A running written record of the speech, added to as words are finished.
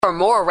For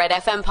more Red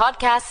FM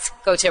podcasts,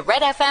 go to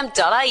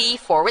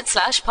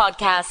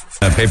redfm.ie/podcasts.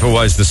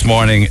 Paperwise this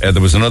morning, there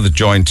was another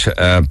joint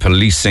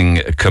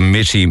policing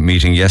committee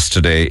meeting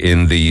yesterday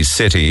in the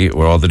city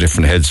where all the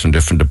different heads from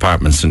different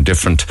departments and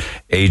different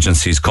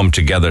agencies come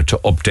together to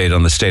update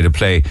on the state of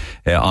play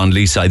on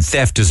Leaside.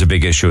 Theft is a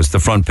big issue. It's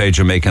the front page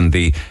are making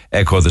the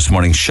echo this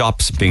morning.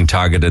 Shops being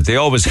targeted. They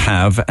always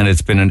have, and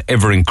it's been an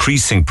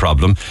ever-increasing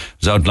problem. It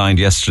was outlined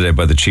yesterday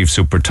by the Chief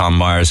Super Tom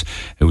Myers,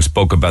 who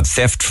spoke about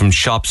theft from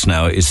shops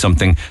now is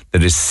something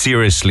that is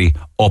seriously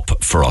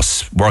up for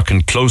us,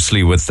 working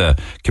closely with the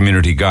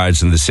community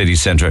guards in the city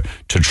centre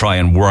to try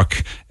and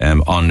work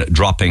on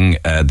dropping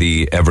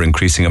the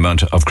ever-increasing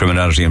amount of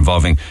criminality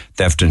involving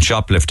theft and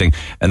shoplifting.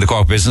 And the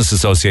Cork Business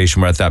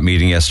Association were at that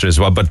meeting yesterday as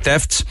well. But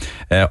thefts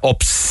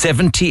up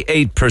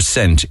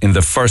 78% in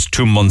the first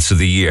 2 months of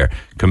the year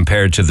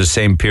compared to the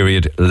same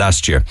period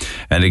last year.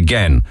 And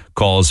again,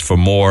 calls for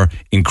more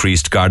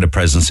increased Garda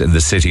presence in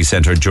the city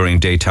centre during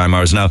daytime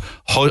hours. Now,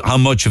 how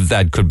much of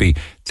that could be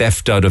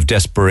theft out of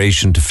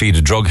desperation to feed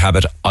a drug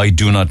habit, I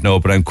do not know,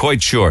 but I'm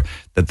quite sure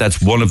that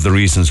that's one of the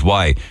reasons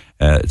why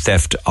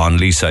theft on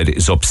Leaside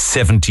is up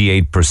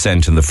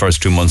 78% in the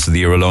first 2 months of the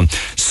year alone.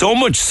 So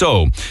much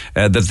so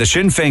that the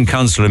Sinn Féin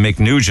councillor Mick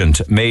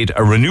Nugent made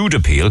a renewed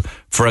appeal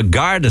for a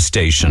Garda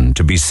station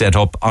to be set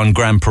up on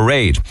Grand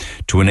Parade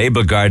to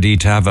enable Gardaí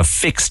to have a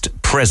fixed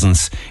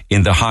presence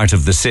in the heart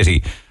of the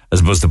city. I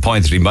suppose the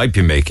point that he might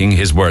be making,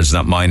 his words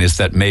not mine, is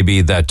that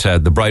maybe that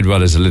the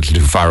Bridewell is a little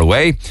too far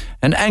away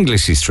and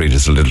Anglesey Street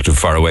is a little too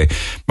far away.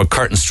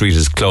 McCurtain Street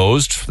is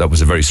closed. That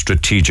was a very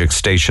strategic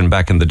station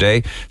back in the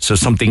day. So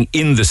something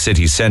in the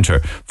city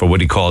centre for what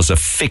he calls a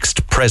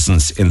fixed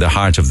presence in the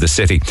heart of the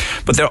city.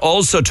 But they're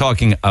also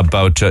talking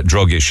about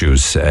drug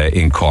issues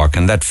in Cork,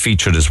 and that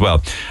featured as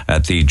well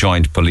at the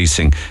Joint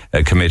Policing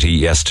Committee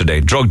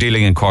yesterday. Drug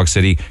dealing in Cork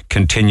City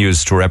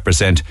continues to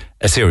represent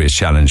a serious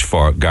challenge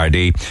for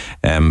Gardaí,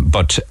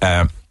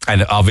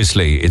 and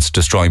obviously it's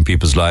destroying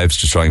people's lives,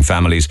 destroying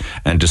families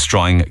and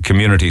destroying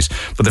communities.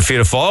 But the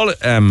Fianna Fáil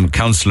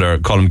councillor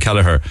Colm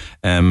Kelleher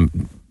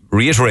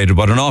reiterated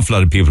what an awful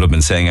lot of people have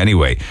been saying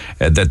anyway,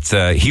 that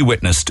he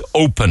witnessed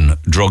open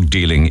drug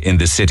dealing in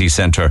the city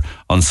centre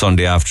on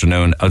Sunday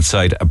afternoon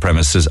outside a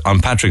premises on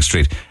Patrick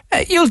Street.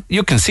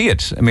 You can see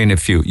it. I mean,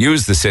 if you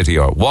use the city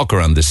or walk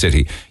around the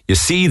city, you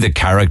see the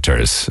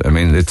characters. I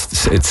mean,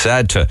 it's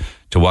sad to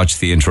watch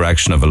the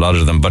interaction of a lot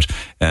of them, but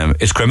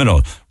it's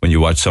criminal when you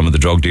watch some of the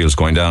drug deals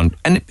going down,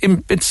 and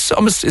it's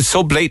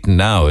so blatant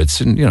now. It's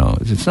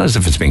not as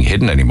if it's being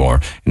hidden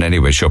anymore in any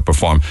way, shape or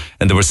form.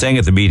 And they were saying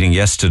at the meeting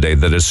yesterday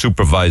that a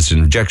supervised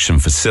injection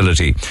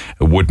facility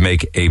would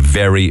make a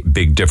very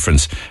big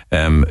difference.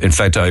 In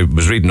fact, I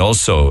was reading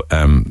also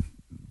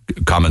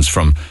comments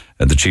from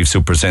the chief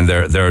super saying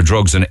there are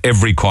drugs in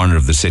every corner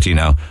of the city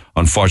now.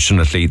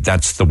 Unfortunately,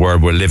 that's the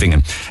world we're living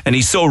in. And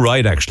he's so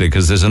right, actually,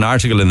 because there's an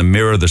article in the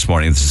Mirror this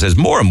morning that says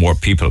more and more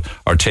people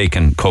are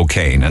taking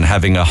cocaine and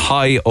having a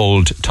high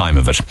old time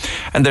of it.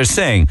 And they're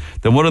saying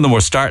that one of the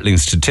more startling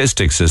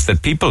statistics is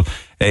that people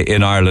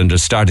in Ireland are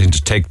starting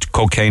to take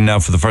cocaine now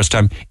for the first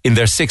time in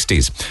their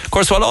 60s. Of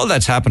course, while all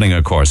that's happening,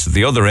 of course, at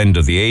the other end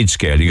of the age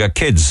scale, you got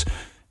kids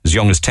as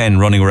young as 10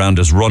 running around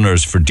as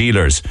runners for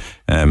dealers.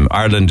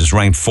 Ireland is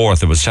ranked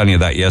 4th, I was telling you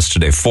that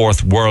yesterday,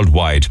 4th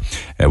worldwide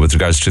with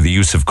regards to the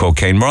use of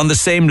cocaine. We're on the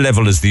same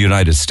level as the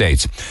United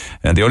States.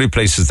 And the only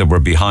places that we're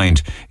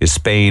behind is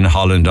Spain,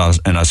 Holland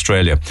and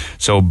Australia.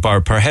 So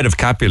per head of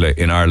capita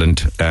in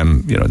Ireland,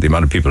 the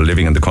amount of people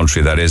living in the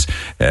country that is,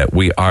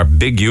 we are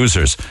big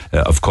users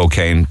of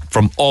cocaine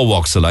from all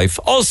walks of life.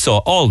 Also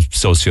all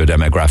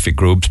socio-demographic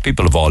groups,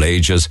 people of all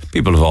ages,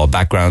 people of all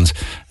backgrounds,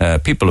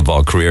 people of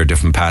all career,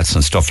 different paths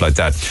and stuff like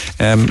that.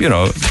 A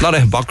lot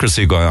of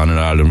hypocrisy going on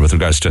in Ireland with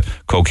regards to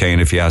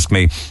cocaine, if you ask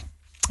me.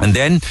 And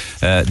then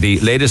the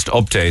latest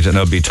update, and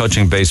I'll be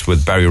touching base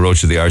with Barry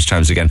Roach of the Irish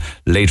Times again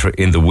later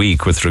in the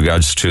week with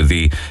regards to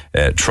the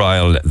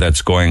trial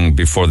that's going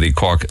before the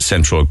Cork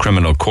Central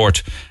Criminal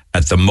Court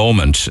at the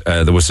moment.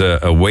 There was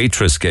a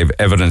waitress gave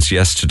evidence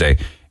yesterday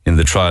in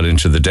the trial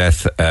into the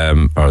death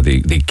or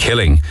the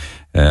killing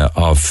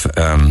of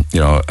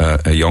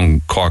a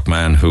young Cork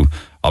man who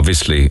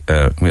obviously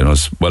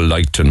is well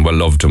liked and well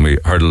loved, and we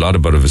heard a lot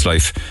about his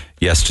life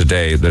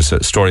yesterday. There's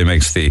a story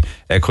makes the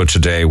echo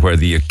today where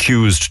the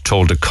accused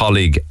told a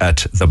colleague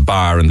at the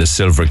bar in the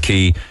Silver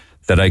Key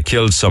that I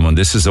killed someone.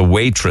 This is a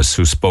waitress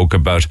who spoke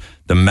about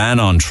the man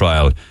on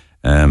trial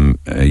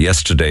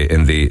yesterday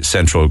in the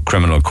Central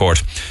Criminal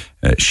Court.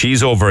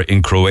 She's over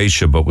in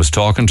Croatia but was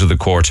talking to the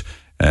court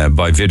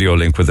by video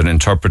link with an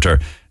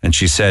interpreter, and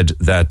she said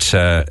that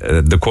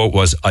the quote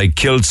was, "I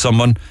killed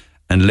someone,"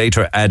 and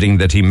later adding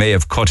that he may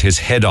have cut his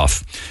head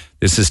off.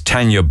 This is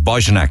Tanya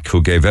Bojnak,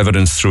 who gave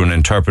evidence through an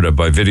interpreter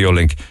by video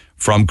link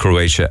from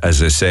Croatia,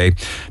 as I say,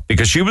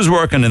 because she was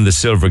working in the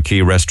Silver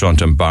Key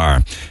restaurant and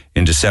bar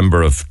in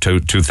December of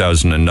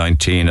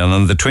 2019. And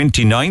on the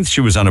 29th, she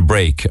was on a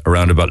break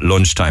around about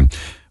lunchtime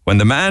when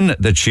the man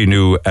that she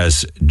knew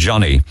as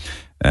Johnny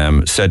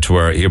said to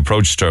her, he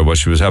approached her while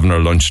she was having her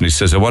lunch, and he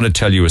says, "I want to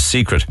tell you a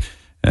secret."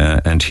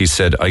 and he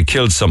said, I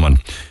killed someone.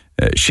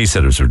 She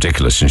said it was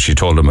ridiculous, and she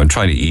told him, I'm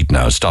trying to eat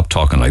now, stop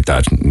talking like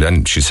that. And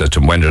then she said to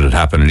him, when did it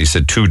happen? And he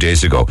said, 2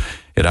 days ago.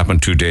 It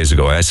happened 2 days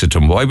ago. I said to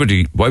him, why would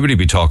he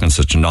be talking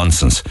such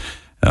nonsense?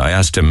 I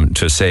asked him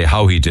to say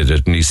how he did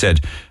it, and he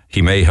said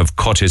he may have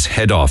cut his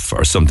head off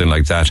or something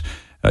like that.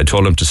 I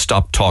told him to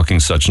stop talking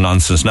such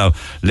nonsense. Now,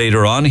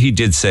 later on, he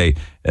did say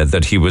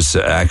that he was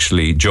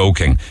actually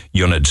joking,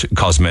 Ionad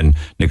Cosmin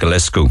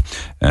Niculescu.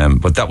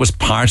 But that was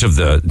part of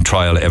the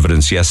trial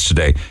evidence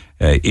yesterday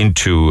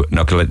into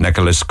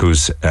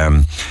Niculescu's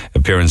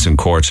appearance in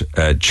court,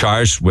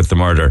 charged with the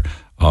murder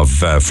of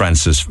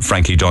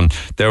Frankie Dunn.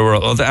 There were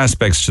other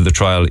aspects to the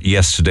trial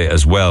yesterday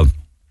as well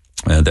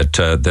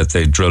that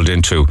they drilled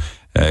into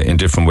in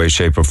different ways,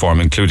 shape or form,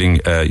 including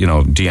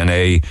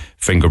DNA,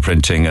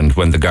 fingerprinting, and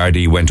when the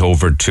Gardaí went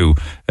over to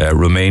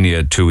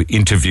Romania to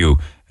interview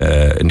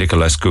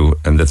Niculescu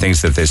and the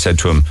things that they said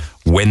to him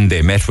when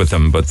they met with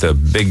him. But the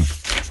big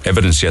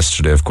evidence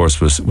yesterday, of course,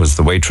 was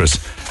the waitress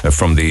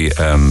from the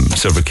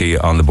Silver Key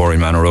on the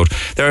Boring Manor Road.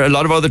 There are a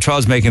lot of other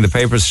trials making the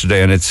papers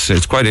today, and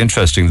it's quite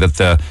interesting that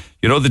the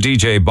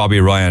DJ Bobby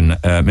Ryan,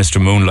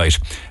 Mr. Moonlight,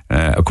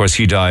 of course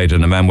he died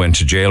and a man went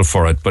to jail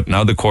for it, but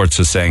now the courts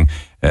are saying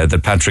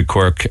that Patrick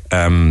Quirk,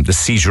 the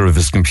seizure of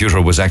his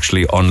computer was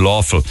actually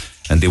unlawful.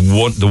 And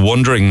the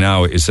wondering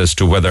now is as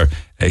to whether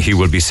he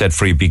will be set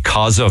free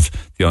because of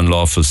the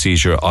unlawful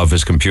seizure of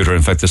his computer.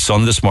 In fact, the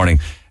Sun this morning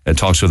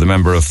talks with a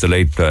member of the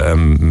late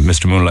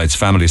Mr. Moonlight's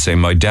family saying,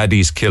 my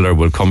daddy's killer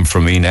will come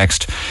for me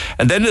next.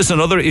 And then there's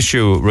another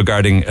issue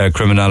regarding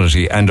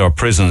criminality and our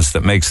prisons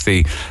that makes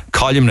the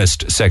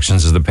columnist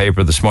sections of the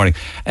paper this morning.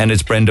 And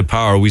it's Brenda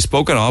Power. We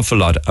spoke an awful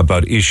lot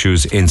about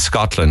issues in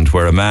Scotland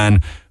where a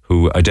man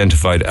who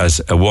identified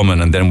as a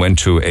woman and then went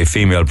to a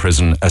female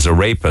prison as a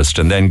rapist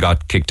and then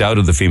got kicked out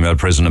of the female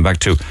prison and back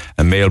to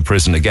a male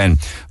prison again.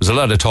 There's a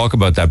lot of talk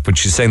about that, but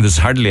she's saying there's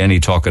hardly any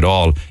talk at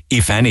all,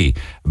 if any,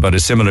 about a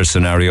similar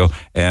scenario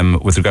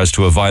with regards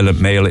to a violent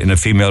male in a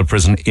female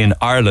prison in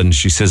Ireland.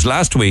 She says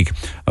last week,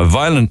 a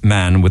violent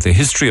man with a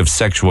history of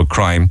sexual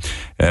crime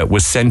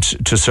was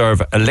sent to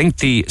serve a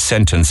lengthy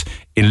sentence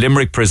in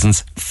Limerick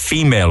Prison's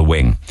female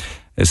wing.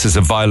 This is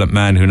a violent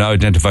man who now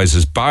identifies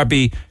as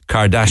Barbie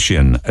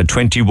Kardashian, a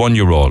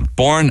 21-year-old,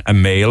 born a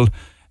male,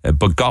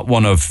 but got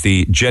one of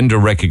the gender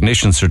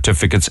recognition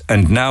certificates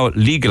and now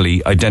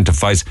legally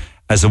identifies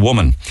as a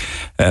woman.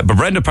 But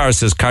Brenda Power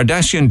says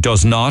Kardashian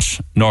does not,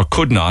 nor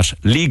could not,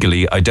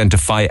 legally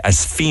identify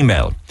as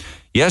female.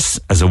 Yes,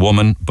 as a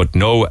woman, but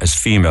no as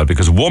female,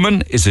 because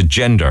woman is a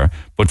gender,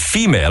 but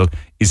female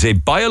is a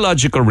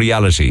biological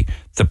reality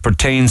that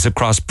pertains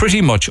across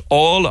pretty much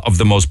all of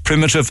the most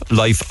primitive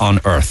life on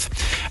Earth.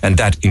 And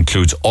that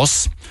includes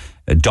us,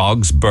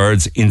 dogs,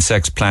 birds,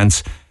 insects,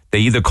 plants. They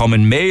either come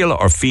in male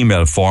or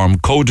female form,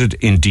 coded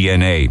in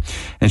DNA.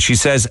 And she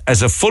says,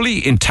 as a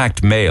fully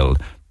intact male,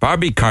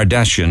 Barbie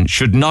Kardashian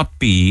should not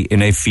be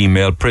in a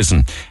female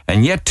prison.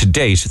 And yet to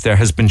date, there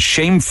has been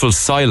shameful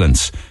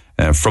silence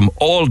from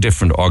all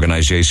different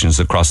organizations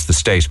across the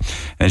state.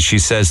 And she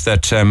says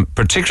that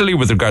particularly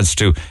with regards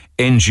to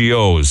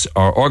NGOs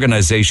or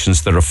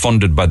organizations that are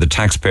funded by the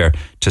taxpayer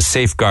to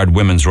safeguard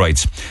women's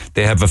rights,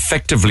 they have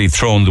effectively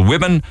thrown the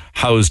women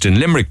housed in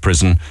Limerick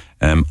Prison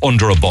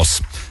under a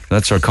bus.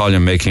 That's our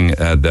column making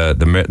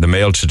the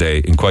Mail today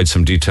in quite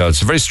some detail.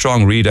 It's a very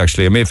strong read,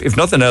 actually. I mean, if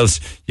nothing else,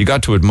 you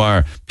got to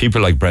admire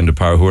people like Brenda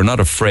Power who are not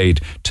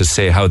afraid to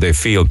say how they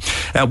feel.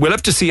 We'll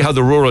have to see how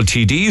the rural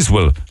TDs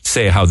will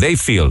say how they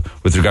feel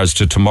with regards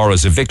to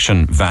tomorrow's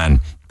eviction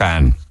ban.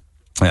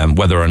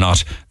 Whether or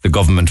not the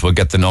government will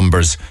get the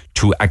numbers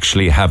to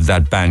actually have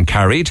that ban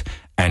carried,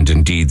 and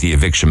indeed the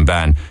eviction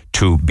ban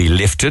to be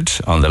lifted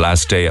on the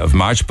last day of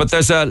March. But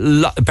there's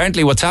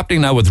apparently what's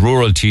happening now with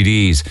rural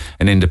TDs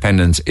and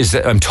independents is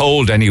that, I'm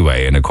told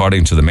anyway, and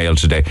according to the Mail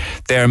today,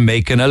 they're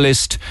making a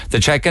list, they're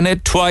checking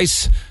it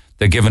twice,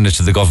 they're giving it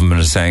to the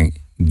government and saying,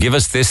 give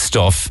us this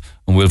stuff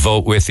and we'll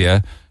vote with you.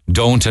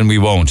 Don't and we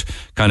won't.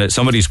 Kind of,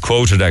 somebody's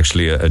quoted,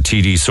 actually, a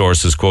TD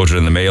source is quoted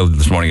in the Mail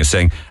this morning as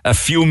saying, a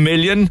few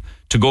million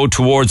to go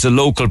towards a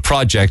local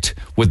project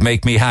would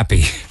make me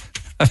happy.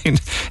 I mean,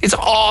 it's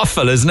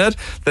awful, isn't it?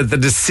 That the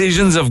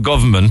decisions of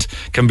government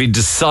can be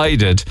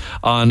decided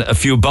on a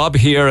few bob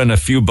here and a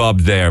few bob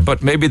there.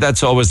 But maybe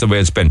that's always the way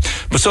it's been.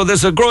 But so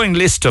there's a growing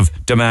list of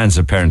demands,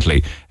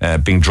 apparently,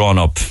 being drawn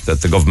up that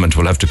the government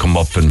will have to come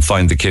up and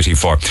find the kitty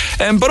for.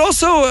 But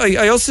also,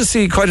 I also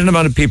see quite an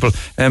amount of people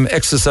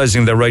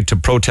exercising their right to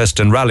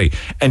protest and rally.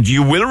 And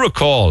you will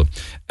recall,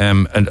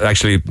 and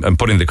actually, I'm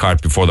putting the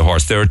cart before the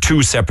horse. There are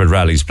two separate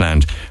rallies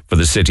planned for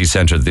the city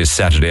centre this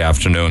Saturday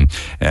afternoon.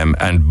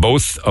 And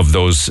both of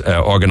those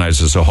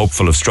organisers are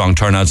hopeful of strong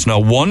turnouts. Now,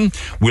 one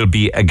will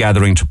be a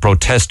gathering to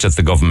protest at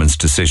the government's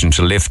decision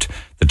to lift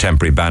the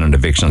temporary ban on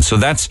eviction. So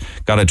that's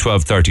got a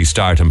 12:30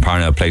 start in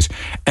Parnell Place.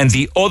 And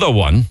the other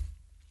one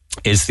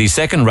is the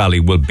second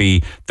rally will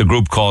be the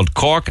group called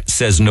Cork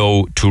Says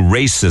No to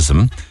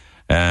Racism.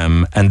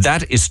 And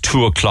that is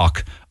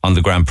 2:00 on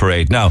the Grand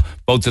Parade. Now,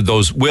 both of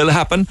those will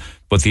happen,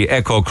 but the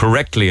Echo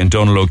correctly, and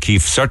Donald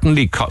O'Keefe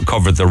certainly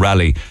covered the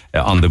rally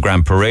on the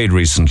Grand Parade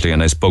recently,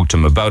 and I spoke to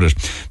him about it.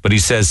 But he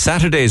says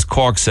Saturday's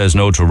Cork Says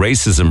No to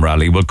Racism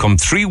rally will come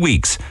 3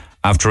 weeks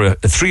after a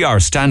 3-hour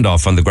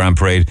standoff on the Grand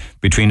Parade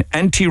between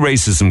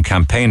anti-racism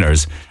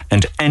campaigners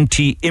and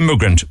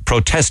anti-immigrant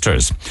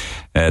protesters.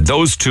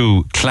 Those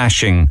two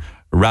clashing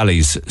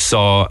rallies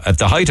saw, at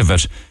the height of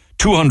it,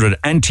 200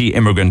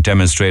 anti-immigrant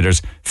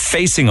demonstrators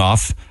facing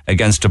off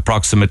against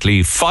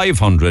approximately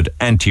 500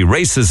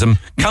 anti-racism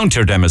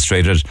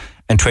counter-demonstrators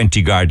and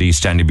 20 Gardaí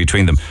standing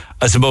between them.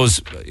 I suppose,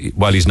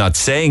 while he's not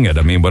saying it,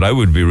 I mean, what I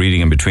would be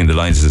reading in between the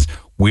lines is,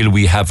 will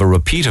we have a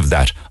repeat of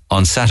that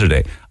on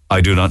Saturday? I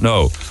do not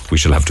know. We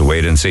shall have to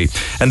wait and see.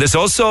 And there's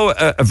also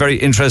a very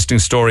interesting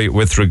story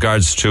with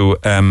regards to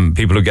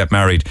people who get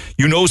married.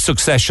 You know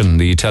Succession,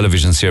 the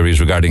television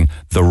series regarding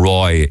the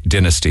Roy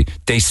dynasty.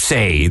 They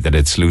say that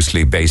it's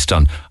loosely based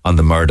on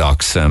the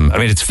Murdochs. I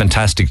mean, it's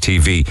fantastic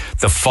TV.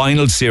 The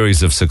final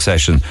series of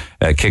Succession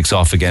kicks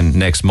off again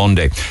next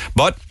Monday.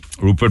 But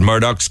Rupert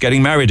Murdoch's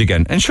getting married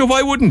again. And sure,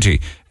 why wouldn't he?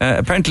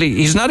 Apparently,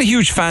 he's not a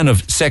huge fan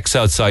of sex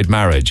outside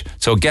marriage,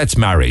 so gets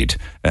married.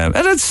 And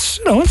it's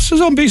his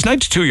own beast,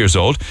 92 years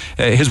old.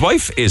 His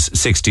wife is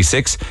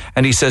 66,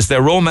 and he says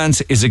their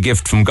romance is a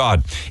gift from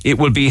God. It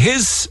will be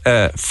his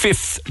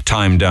 5th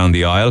time down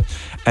the aisle,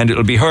 and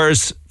it'll be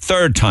hers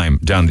 3rd time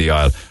down the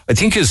aisle. I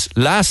think his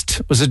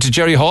last, was it to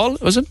Jerry Hall?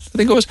 Was it? I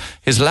think it was.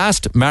 His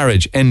last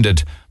marriage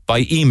ended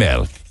by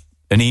email.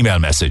 An email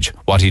message,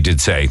 what he did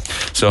say.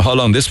 So how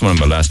long this one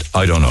will last,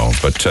 I don't know.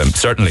 But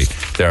certainly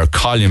there are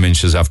column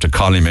inches after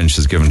column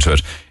inches given to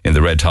it in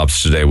the Red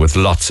Tops today with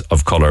lots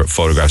of colour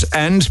photographs.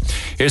 And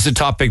here's a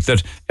topic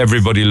that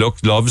everybody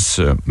loves.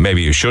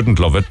 Maybe you shouldn't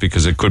love it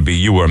because it could be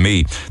you or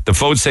me. The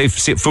Food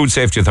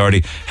Safety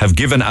Authority have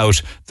given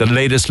out the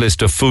latest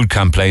list of food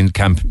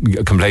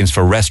complaints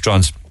for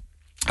restaurants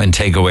and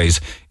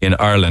takeaways in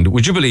Ireland.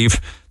 Would you believe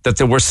that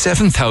there were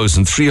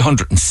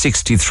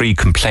 7,363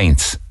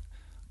 complaints?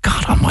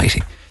 God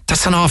almighty,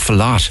 that's an awful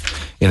lot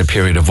in a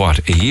period of what,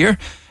 a year?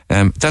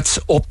 That's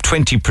up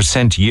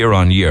 20% year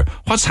on year.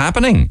 What's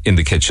happening in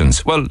the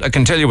kitchens? Well, I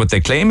can tell you what they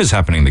claim is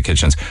happening in the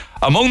kitchens.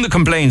 Among the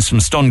complaints from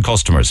stunned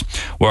customers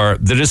were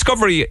the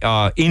discovery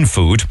in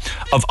food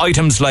of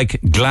items like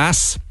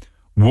glass,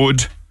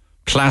 wood,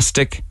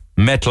 plastic,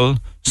 metal,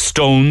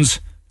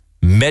 stones,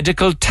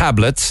 medical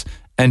tablets,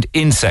 and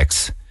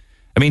insects.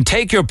 I mean,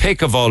 take your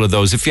pick of all of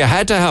those. If you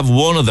had to have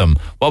one of them,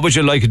 what would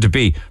you like it to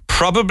be?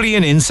 Probably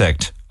an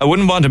insect. I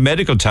wouldn't want a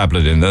medical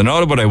tablet in there,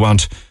 nor would I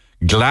want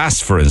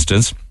glass, for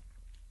instance,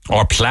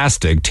 or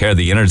plastic, tear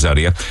the innards out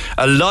of you.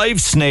 A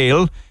live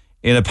snail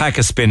in a pack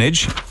of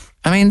spinach.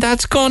 I mean,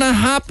 that's going to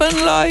happen,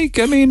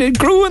 it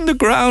grew in the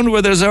ground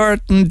where there's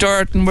earth and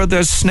dirt and where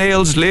there's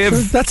snails live.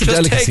 Sure, that's a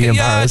delicacy in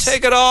Paris.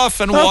 Take it off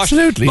and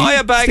Absolutely. wash. Buy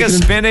a bag of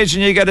spinach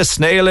and you get a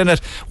snail in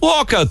it.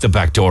 Walk out the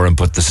back door and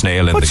put the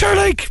snail in put in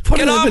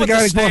a bit of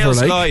garlic butter,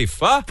 life,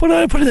 huh? Put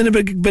it in a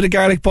bit of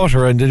garlic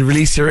butter and then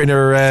release your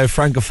inner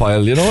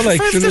francophile,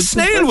 If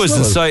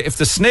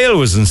the snail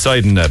was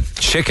inside in a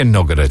chicken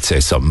nugget, I'd say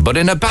something, but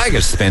in a bag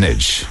of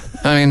spinach,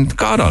 I mean,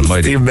 God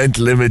almighty. The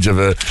mental image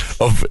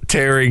of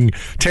tearing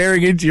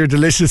into your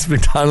delicious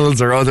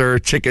McDonald's or other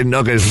chicken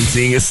nuggets and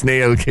seeing a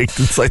snail kicked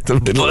inside the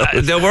middle of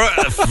it. There were,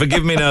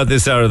 forgive me now at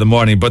this hour of the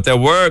morning, but there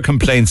were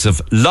complaints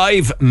of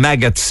live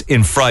maggots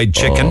in fried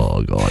chicken.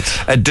 Oh, God.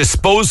 A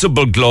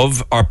disposable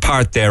glove or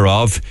part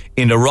thereof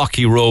in a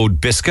Rocky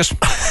Road biscuit.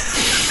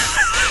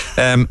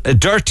 A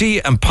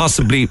dirty and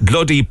possibly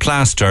bloody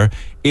plaster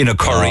in a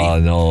curry. Oh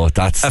no,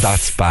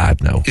 that's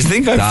bad now. You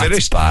think I'm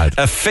finished? Bad.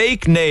 A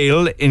fake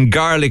nail in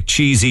garlic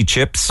cheesy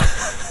chips.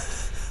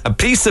 A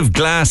piece of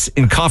glass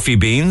in coffee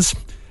beans.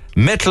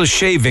 Metal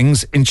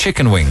shavings in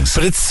chicken wings.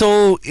 But it's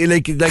so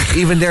like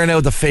even there now,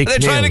 the fake Are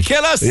they nails. trying to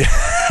kill us?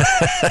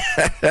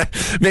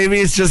 Maybe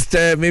it's just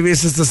a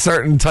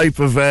certain type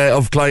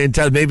of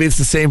clientele. Maybe it's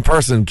the same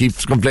person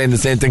keeps complaining the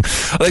same thing.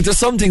 Like there's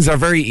some things are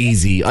very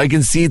easy. I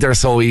can see they're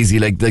so easy,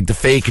 like the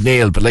fake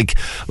nail. But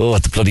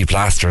the bloody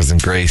plaster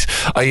isn't great.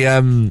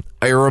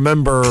 I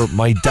remember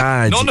my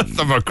dad. None of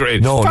them are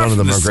great. No, none of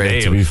them are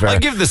great. To be fair, I'll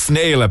give the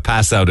snail a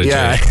pass out of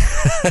jail.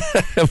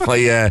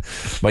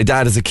 My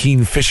dad is a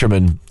keen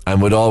fisherman and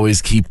would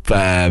always keep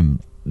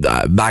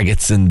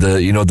maggots in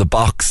the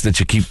box that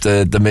you keep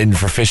them in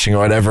for fishing or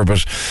whatever,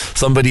 but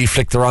somebody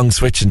flicked the wrong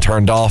switch and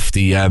turned off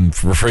the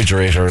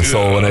refrigerator,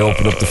 so when I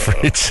opened up the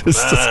fridge it's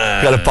just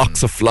got a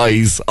box of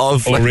flies, all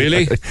flies. Oh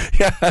really?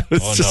 Yeah,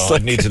 it's just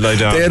I'd need to lie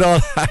down. They had all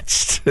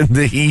hatched in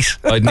the heat.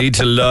 I'd need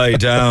to lie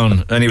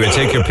down. Anyway,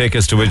 take your pick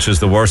as to which is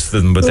the worst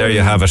of them, but there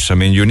you have it. I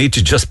mean, you need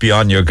to just be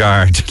on your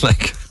guard.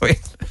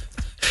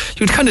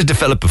 You'd kind of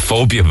develop a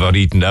phobia about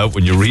eating out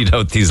when you read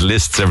out these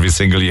lists every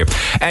single year.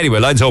 Anyway,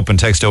 lines open,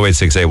 text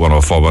 0868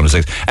 104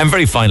 106. And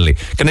very finally,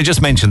 can I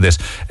just mention this?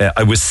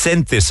 I was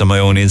sent this on my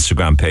own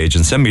Instagram page,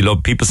 and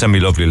people send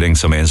me lovely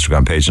links on my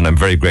Instagram page, and I'm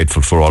very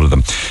grateful for all of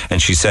them.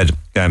 And she said,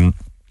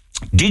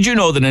 Did you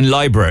know that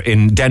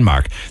in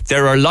Denmark,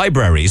 there are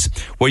libraries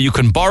where you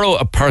can borrow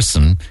a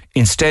person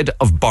instead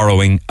of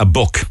borrowing a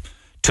book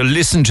to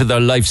listen to their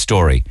life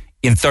story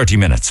in 30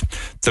 minutes?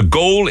 The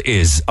goal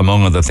is,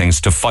 among other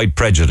things, to fight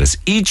prejudice.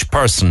 Each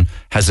person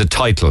has a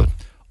title.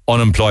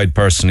 Unemployed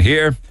person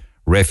here,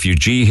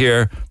 refugee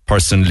here,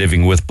 person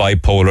living with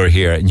bipolar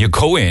here. And you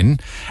go in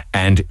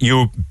and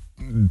you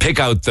pick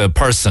out the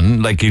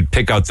person like you'd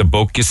pick out the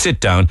book. You sit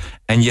down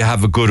and you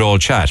have a good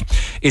old chat.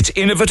 It's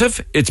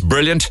innovative, it's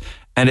brilliant,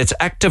 and it's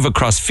active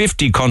across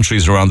 50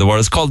 countries around the world.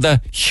 It's called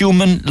the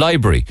Human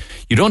Library.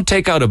 You don't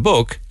take out a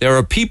book, there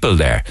are people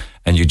there,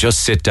 and you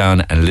just sit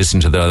down and listen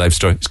to their life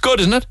story. It's good,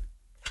 isn't it?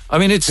 I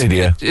mean, it's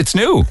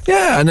new.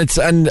 Yeah, and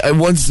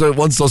once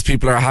those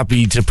people are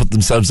happy to put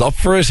themselves up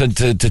for it and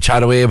to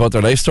chat away about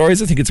their life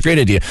stories, I think it's a great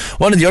idea.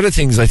 One of the other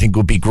things I think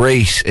would be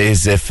great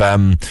is if we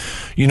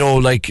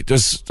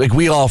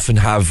often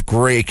have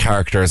great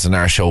characters in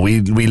our show.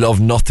 We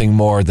love nothing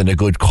more than a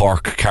good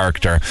Cork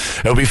character.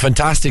 It would be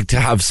fantastic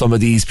to have some of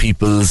these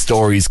people's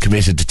stories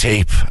committed to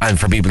tape and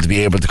for people to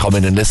be able to come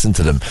in and listen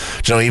to them.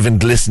 Even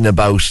listen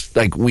about,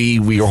 like,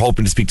 we are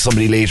hoping to speak to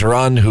somebody later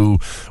on who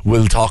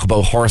will talk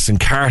about horse and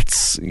cart.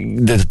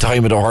 The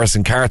time of the horse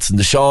and carts and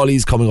the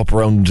Shawleys coming up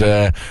around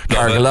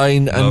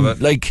Cargill-Line,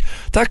 and like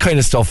that kind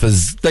of stuff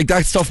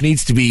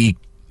needs to be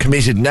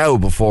committed now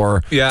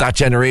before that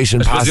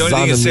generation passes on. The only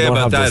thing and to say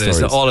about that is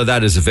that all of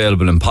that is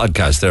available in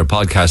podcasts. There are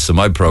podcasts in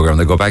my program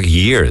that go back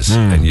years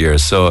and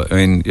years. So I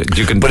mean,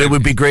 you can. But it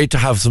would be great to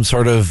have some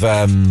sort of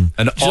an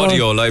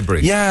audio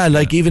library. Yeah,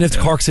 like even if the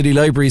Cork City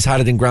Libraries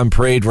had it in Grand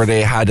Parade, where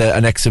they had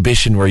an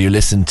exhibition where you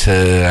listen to.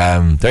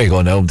 There you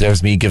go. Now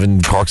there's me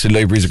giving Cork City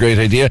Libraries a great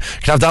idea.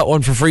 Can have that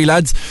one for free,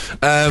 lads.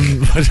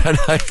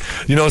 But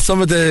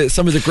some of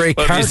the great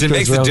characters. It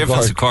makes a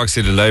difference to Cork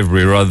City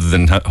Library rather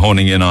than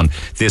honing in on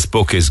this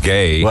book is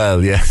gay.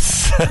 Well,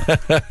 yes.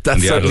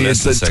 That's certainly a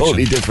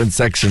totally different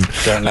section.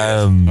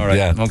 All right.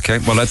 Yeah. Okay.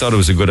 Well, I thought it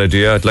was a good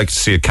idea. I'd like to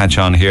see it catch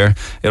on here.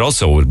 It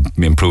also would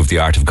improve the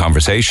art of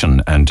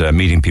conversation and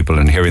meeting people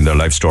and hearing their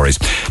life stories.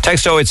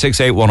 Text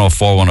 0868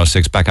 104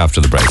 106. Back after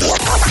the break.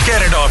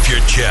 Get it off your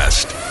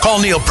chest. Call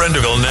Neil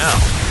Prendeville now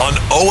on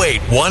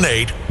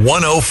 0818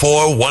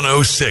 104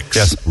 106.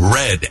 Yes.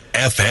 Red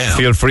FM.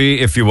 Feel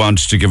free, if you want,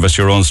 to give us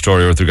your own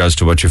story with regards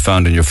to what you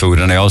found in your food.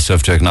 And I also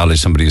have to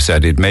acknowledge somebody who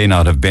said it may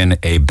not have been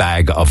a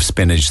bag of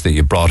spinach that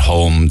you brought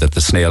home that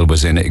the snail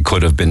was in. It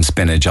could have been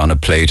spinach on a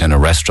plate in a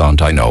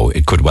restaurant. I know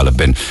it could well have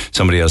been.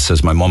 Somebody else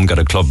says my mum got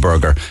a club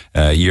burger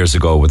years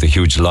ago with a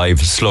huge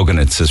live slug in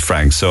it, says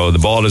Frank. So the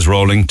ball is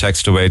rolling.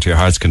 Text away to your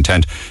heart's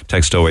content.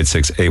 Text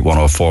 0868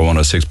 104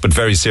 106. But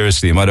very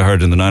seriously, you might have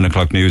heard in the 9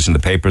 o'clock news in the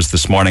papers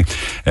this morning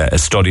a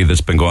study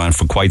that's been going on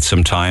for quite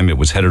some time. It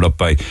was headed up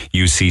by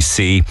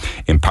UCC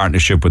in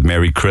partnership with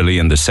Mary Crilly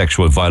and the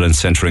Sexual Violence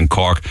Centre in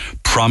Cork,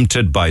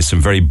 prompted by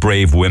some very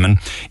brave women,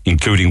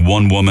 including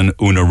one woman,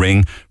 Una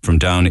Ring, from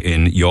down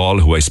in Youghal,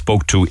 who I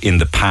spoke to in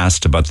the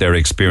past about their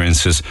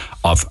experiences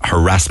of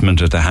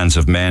harassment at the hands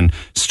of men,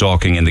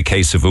 stalking. In the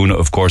case of Una,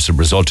 of course, it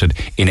resulted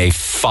in a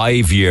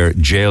 5-year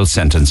jail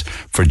sentence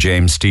for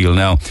James Steele.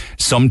 Now,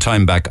 some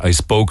time back, I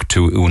spoke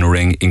to Una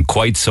Ring in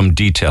quite some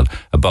detail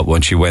about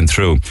what she went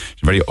through.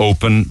 She's very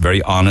open,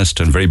 very honest,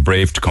 and very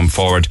brave to come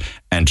forward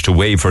and to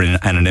waive her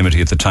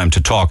anonymity at the time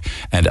to talk.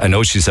 And I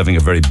know she's having a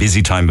very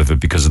busy time of it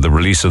because of the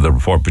release of the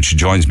report, but she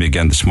joins me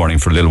again this morning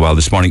for a little while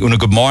this morning. Una,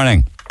 good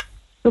morning.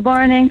 Good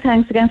morning.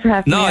 Thanks again for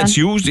having me. No, it's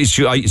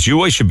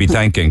you I should be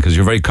thanking, because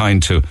you're very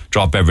kind to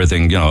drop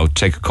everything,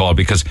 take a call,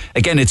 because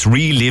again, it's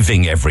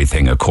reliving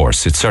everything, of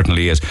course. It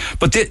certainly is.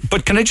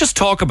 But can I just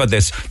talk about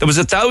this? There was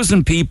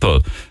 1,000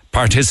 people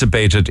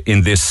participated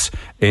in this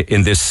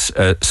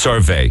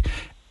survey.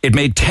 It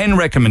made 10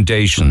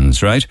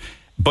 recommendations, right?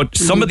 But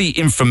some of the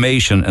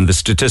information and the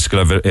statistical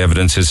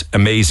evidence is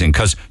amazing,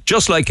 because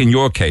just like in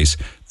your case,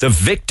 the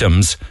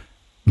victims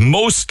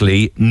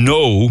mostly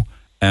know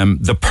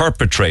the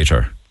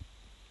perpetrator.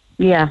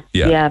 Yeah,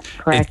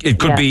 correct. It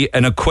could be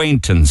an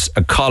acquaintance,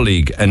 a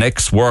colleague, an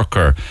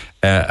ex-worker,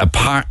 a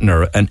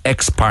partner, an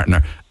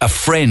ex-partner, a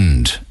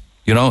friend.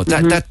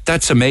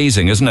 That's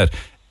amazing, isn't it?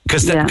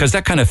 Because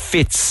that kind of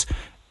fits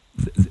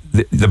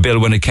the bill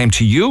when it came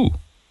to you.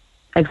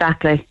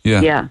 Exactly.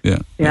 Yeah.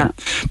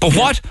 But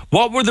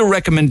what were the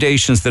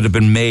recommendations that have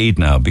been made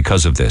now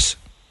because of this?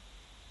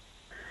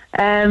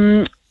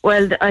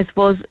 Well, I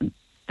suppose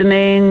the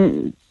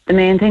main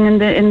thing in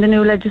the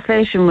new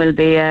legislation will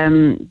be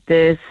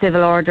the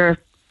civil order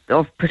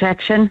of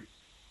protection.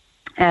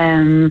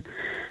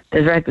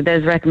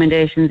 There's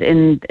recommendations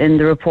in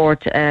the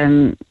report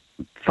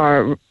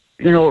for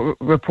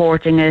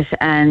reporting it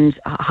and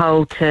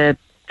how to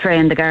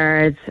train the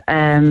guards.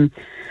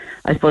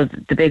 I suppose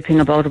the big thing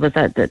about it was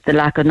that the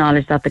lack of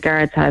knowledge that the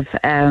guards have.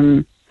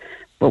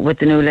 But with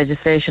the new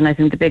legislation, I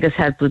think the biggest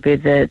help will be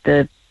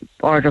the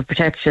order of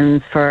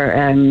protections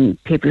for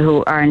people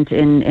who aren't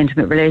in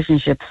intimate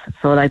relationships.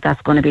 So,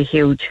 that's going to be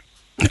huge.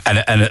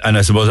 And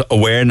I suppose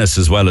awareness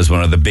as well is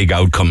one of the big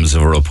outcomes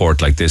of a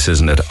report like this,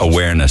 isn't it?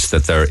 Awareness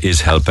that there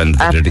is help and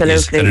that it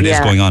is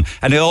going on.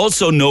 And I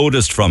also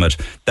noticed from it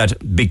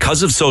that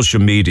because of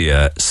social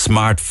media,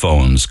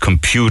 smartphones,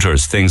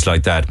 computers, things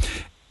like that,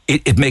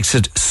 it makes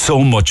it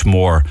so much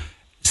more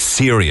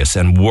serious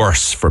and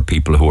worse for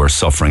people who are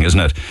suffering, isn't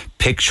it?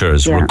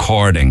 Pictures,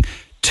 recording,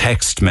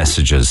 text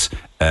messages,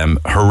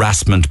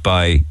 harassment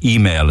by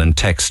email and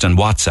text and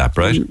WhatsApp,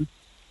 right?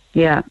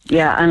 Yeah,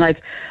 and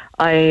like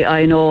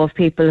I know of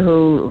people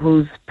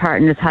whose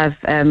partners have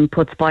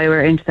put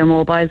spyware into their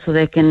mobile so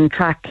they can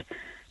track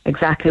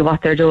exactly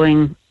what they're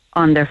doing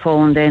on their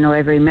phone. They know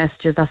every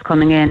message that's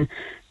coming in.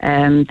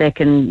 They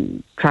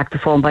can track the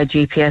phone by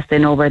GPS. They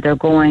know where they're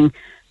going.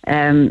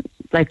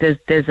 Like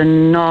there's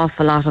an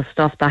awful lot of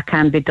stuff that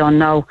can be done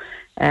now.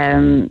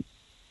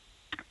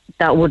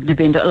 That wouldn't have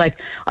been done. Like,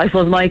 I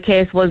suppose my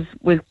case was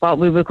with what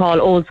we would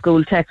call old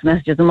school text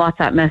messages and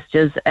WhatsApp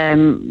messages.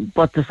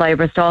 But the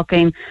cyber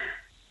stalking,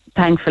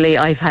 thankfully,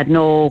 I've had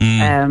no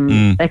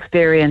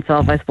experience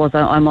of. I suppose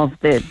I'm of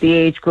the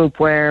age group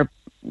where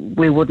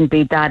we wouldn't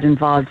be that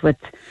involved with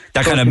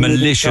that kind of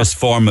malicious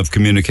form of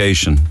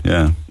communication.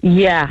 Yeah,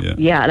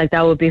 like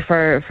that would be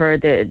for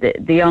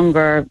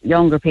the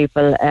younger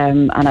people.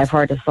 And I've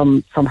heard of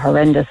some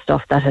horrendous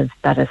stuff that has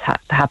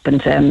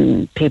happened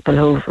to people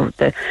who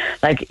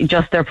like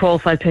just their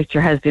profile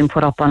picture has been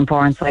put up on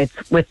porn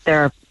sites with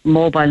their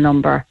mobile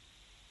number.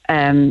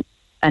 And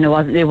it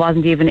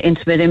wasn't even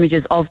intimate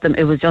images of them.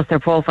 It was just their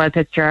profile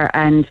picture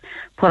and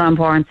put on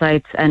porn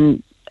sites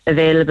and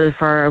available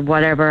for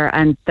whatever,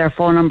 and their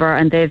phone number,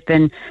 and they've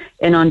been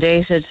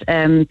inundated.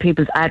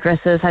 People's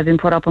addresses have been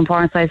put up on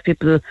porn sites.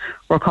 People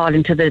were called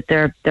into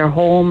their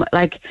home.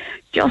 Like,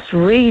 just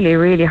really,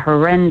 really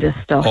horrendous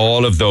stuff.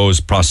 All of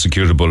those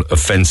prosecutable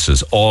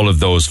offences, all of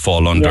those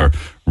fall under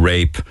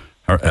rape,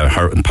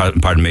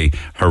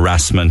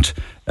 harassment,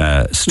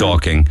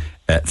 stalking,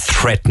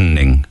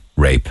 threatening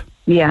rape.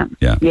 Yeah.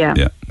 But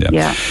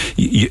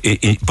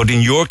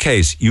in your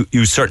case,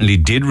 you certainly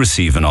did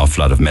receive an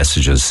awful lot of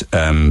messages.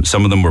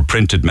 Some of them were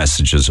printed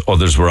messages,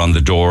 others were on the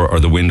door or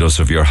the windows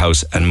of your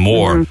house, and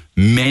more,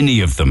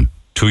 many of them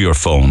to your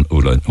phone,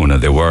 Una.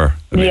 They were.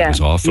 I mean, it was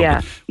awful.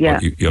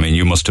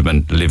 You must have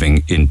been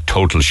living in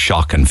total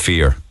shock and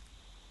fear.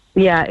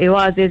 Yeah, it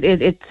was.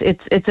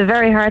 It's a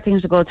very hard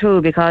thing to go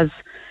through because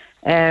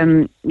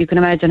you can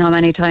imagine how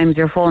many times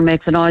your phone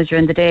makes a noise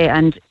during the day,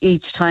 and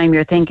each time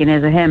you're thinking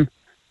is a him.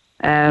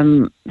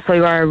 So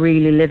you are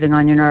really living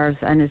on your nerves,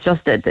 and it's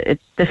just that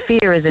the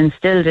fear is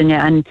instilled in you.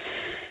 And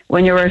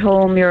when you're at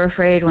home, you're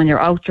afraid. When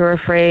you're out, you're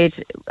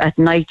afraid. At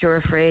night, you're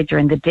afraid.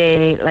 During the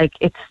day, like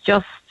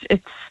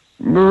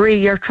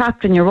you're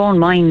trapped in your own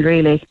mind,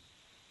 really.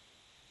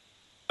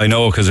 I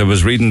know, because I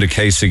was reading the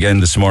case again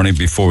this morning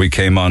before we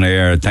came on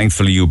air.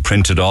 Thankfully, you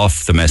printed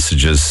off the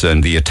messages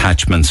and the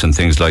attachments and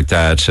things like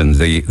that, and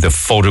the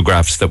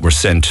photographs that were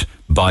sent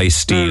by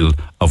Steele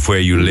of where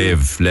you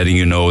live, letting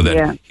you know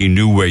that he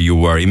knew where you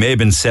were. He may have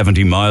been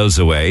 70 miles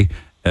away,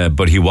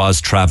 but he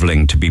was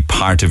travelling to be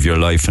part of your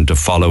life and to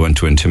follow and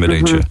to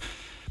intimidate you.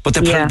 But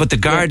the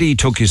Gardaí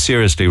took you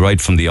seriously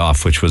right from the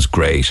off, which was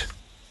great.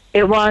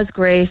 It was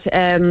great,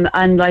 and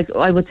like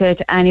I would say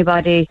to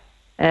anybody,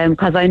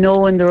 because I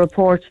know in the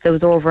reports there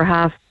was over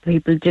half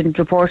people didn't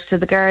report to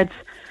the guards,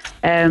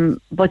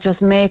 but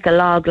just make a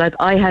log. Like,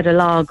 I had a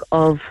log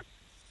of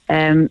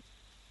I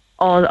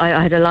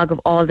had a log of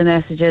all the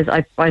messages.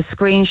 I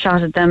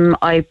screenshotted them,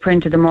 I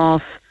printed them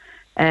off,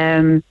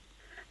 and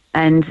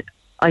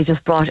I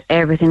just brought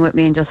everything with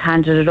me and just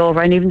handed it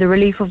over. And even the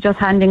relief of just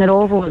handing it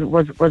over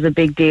was a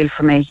big deal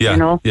for me. Yeah, you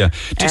know. Yeah.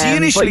 Did he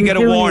initially get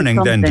a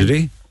warning then? Did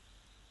he?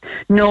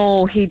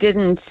 No, he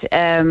didn't.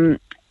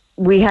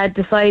 We had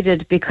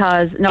decided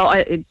because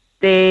they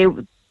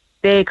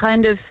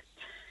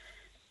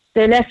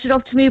left it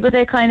up to me, but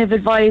they kind of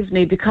advised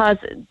me because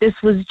this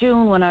was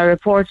June when I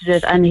reported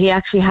it, and he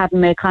actually hadn't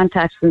made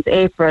contact since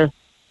April.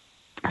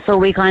 So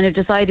we kind of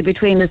decided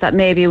between us that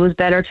maybe it was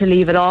better to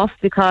leave it off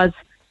because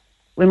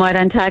we might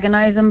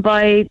antagonise him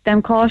by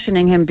them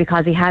cautioning him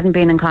because he hadn't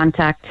been in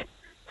contact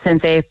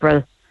since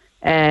April.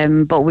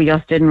 But we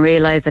just didn't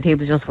realise that he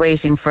was just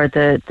waiting for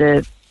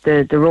the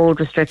road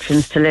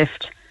restrictions to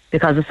lift,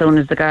 because as soon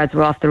as the guards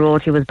were off the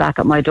road, he was back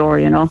at my door,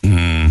 you know.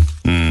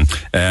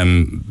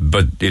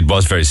 But it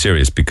was very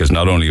serious, because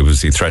not only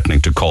was he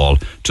threatening to call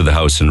to the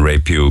house and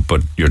rape you,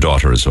 but your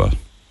daughter as well.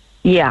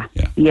 Yeah.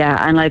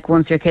 And like,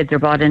 once your kids are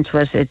brought into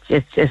it,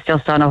 it's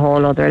just on a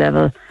whole other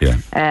level.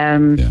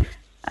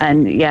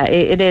 And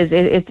it is.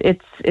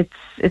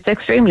 It's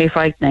extremely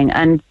frightening.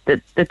 And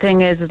the thing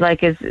is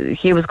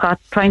he was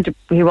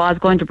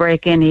going to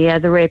break in. He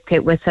had a rape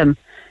kit with him.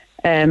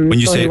 When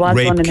you say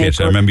rape kit,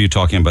 I remember you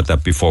talking about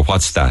that before.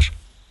 What's that?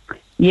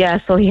 Yeah,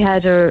 so he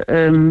had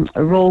a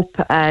rope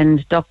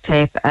and duct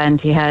tape,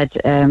 and he had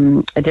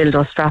a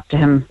dildo strapped to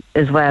him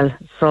as well.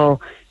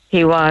 So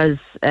he was,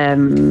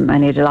 and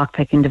he had a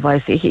lock-picking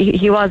device.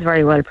 He was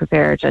very well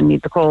prepared, and he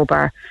had the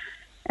crowbar.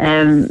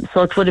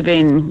 So it would have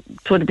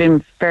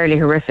been fairly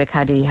horrific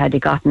had he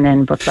gotten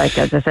in. But like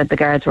as I said, the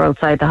guards were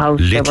outside the house.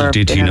 Little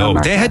did he know.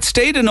 They had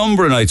stayed a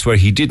number of nights where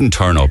he didn't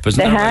turn up,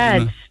 isn't that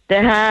right?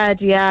 They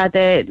had, yeah.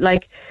 They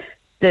like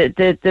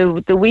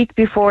the week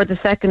before the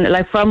second,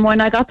 like from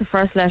when I got the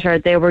first letter,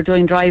 they were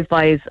doing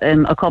drive-bys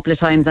a couple of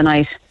times a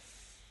night.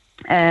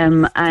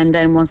 And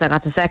then once I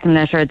got the second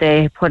letter,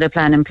 they put a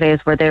plan in place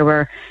where they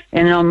were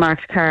in an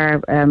unmarked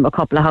car a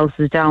couple of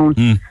houses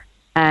down.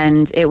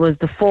 And it was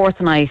the fourth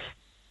night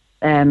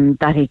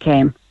that he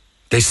came.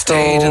 They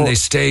stayed and they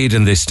stayed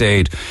and they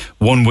stayed.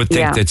 One would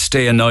think they'd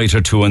stay a night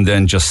or two and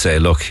then just say,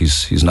 look,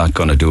 he's not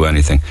going to do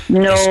anything.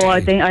 No, I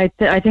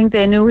think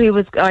they knew he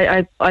was.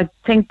 I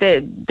think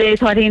they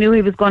thought he knew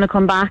he was going to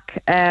come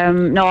back.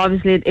 No,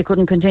 obviously it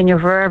couldn't continue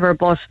forever,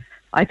 but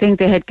I think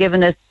they had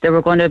given it. They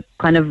were going to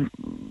kind of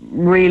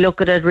relook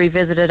at it,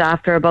 revisit it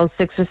after about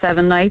 6 or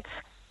 7 nights.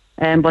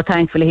 But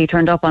thankfully he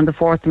turned up on the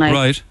fourth night.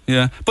 Right,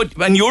 yeah.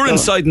 And you're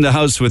inside in the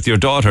house with your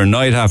daughter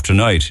night after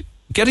night.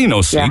 Getting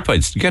no sleep,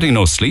 I'd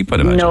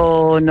imagine.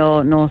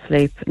 No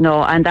sleep.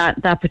 No, and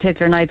that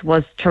particular night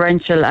was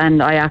torrential,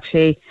 and I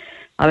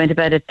went to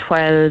bed at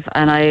 12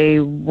 and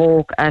I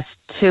woke at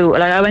 2.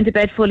 Like, I went to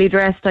bed fully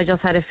dressed. I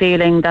just had a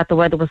feeling that the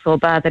weather was so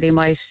bad that he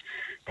might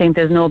think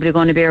there's nobody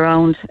going to be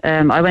around.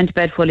 I went to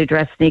bed fully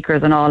dressed,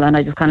 sneakers and all, and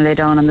I just kind of lay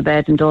down on the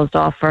bed and dozed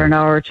off for an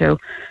hour or two.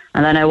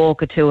 And then I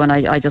woke at 2 and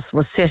I just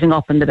was sitting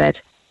up in the bed.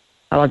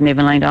 I wasn't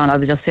even lying down. I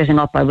was just sitting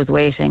up. I was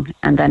waiting.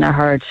 And then I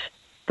heard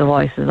the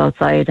voices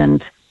outside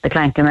and the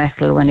clank of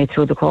metal when he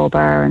threw the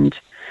crowbar. And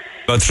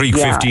about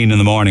 3:15 in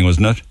the morning,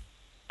 wasn't it?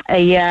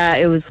 Yeah,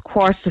 it was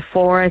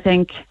 3:45, I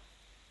think.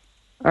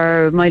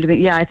 Or it might have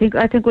been, I think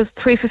it was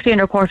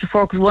 3:15 or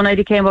 4:45, because one night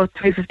he came about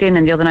 3:15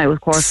 and the other night was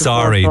 4:45.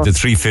 Sorry, the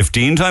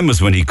 3:15 time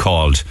was when he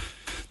called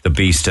the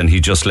beast and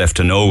he just left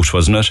a note,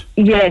 wasn't it?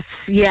 Yes,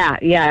 yeah.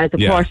 The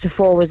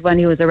 4:45 was when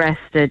he was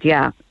arrested,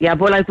 yeah.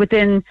 But like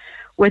within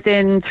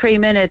 3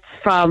 minutes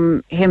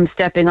from him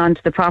stepping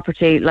onto the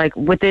property, like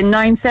within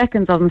 9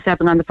 seconds of him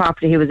stepping on the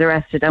property, he was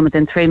arrested, and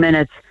within 3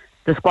 minutes,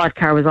 the squad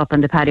car was up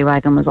and the paddy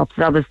wagon was up.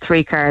 So that was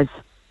 3 cars.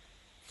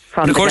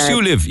 And of course,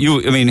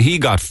 he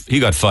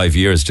got 5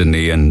 years, didn't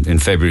he, in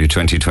February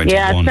 2021?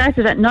 Yeah, it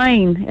started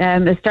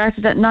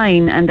at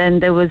 9. And then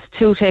there was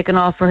 2 taken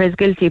off for his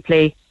guilty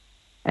plea,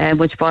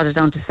 which brought it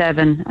down to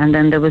 7. And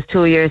then there was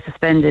 2 years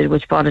suspended,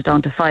 which brought it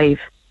down to 5.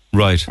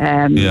 Right.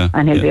 And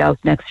he'll be out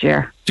next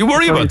year. Do you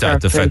worry about that,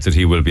 the fact that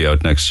he will be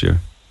out next year?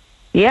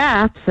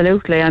 Yeah,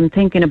 absolutely. I'm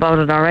thinking about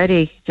it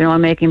already.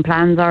 I'm making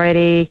plans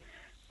already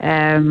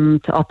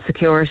to up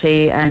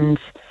security. And,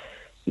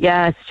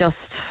 it's just,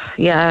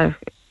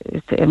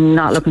 I'm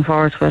not looking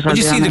forward to it. But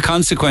you see the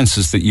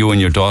consequences that you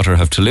and your daughter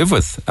have to live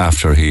with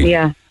after he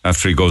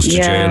goes to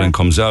jail and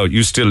comes out.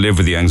 You still live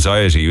with the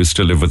anxiety. You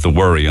still live with the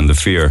worry and the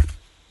fear.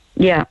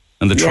 Yeah.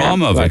 And the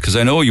trauma of it. Because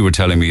I know you were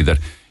telling me that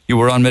you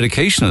were on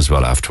medication as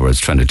well afterwards,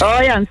 trying to...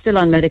 I'm still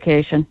on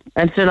medication.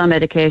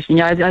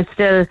 Yeah, I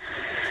still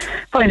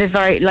find it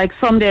very... Like,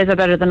 some days are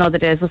better than other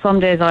days. But some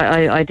days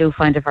I do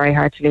find it very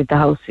hard to leave the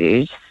house.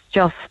 It's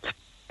just...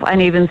 And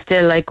even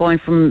still, like going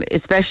from...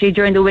 Especially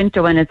during the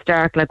winter when it's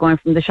dark, like going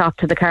from the shop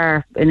to the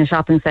car in a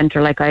shopping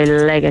centre, like I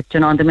leg it.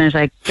 And the minute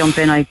I jump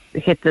in, I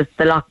hit the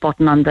lock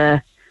button on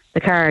the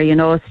car.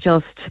 It's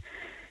just...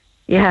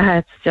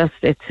 Yeah,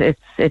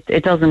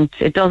 it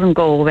doesn't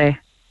go away.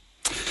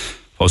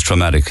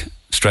 Post-traumatic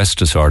stress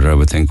disorder, I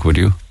would think, would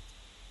you?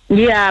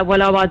 Yeah,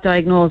 well, I was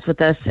diagnosed with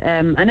it,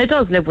 and it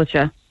does live with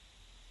you.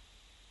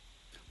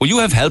 Will you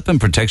have help and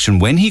protection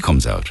when he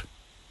comes out?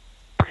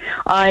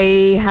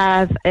 I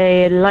have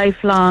a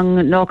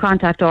lifelong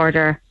no-contact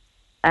order,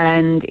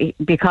 and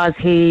because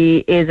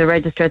he is a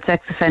registered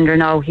sex offender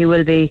now, he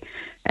will be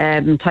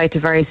tied to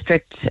very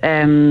strict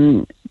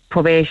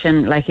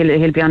probation. Like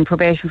he'll be on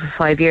probation for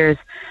 5 years,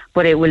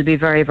 but it will be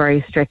very,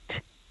 very strict.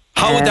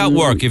 How would that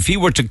work? If he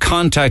were to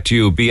contact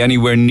you, be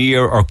anywhere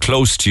near or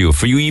close to you,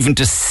 for you even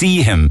to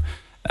see him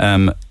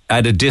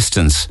at a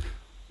distance,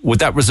 would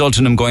that result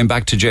in him going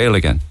back to jail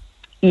again?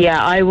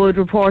 Yeah, I would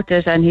report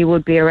it, and he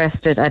would be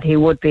arrested, and he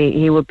would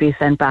be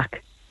sent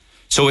back.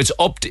 So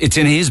it's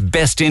in his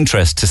best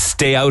interest to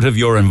stay out of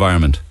your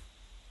environment.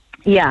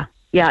 Yeah.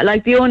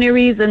 Like the only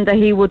reason that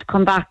he would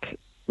come back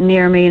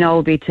near me now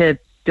would be to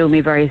do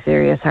me very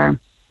serious harm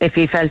if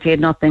he felt he had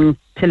nothing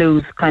to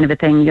lose, kind of a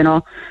thing,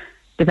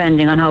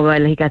 depending on how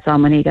well he gets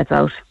on when he gets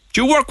out.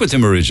 Do you work with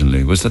him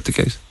originally? Was that the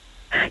case?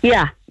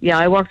 Yeah,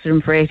 I worked with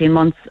him for 18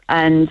 months,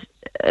 and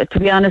to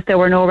be honest, there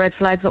were no red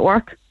flags at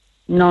work.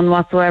 None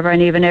whatsoever.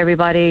 And even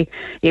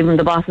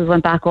the bosses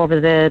went back over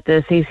the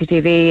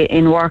CCTV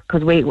in work,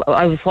 because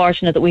I was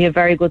fortunate that we have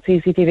very good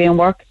CCTV in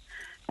work.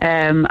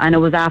 And it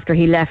was after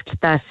he left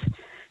that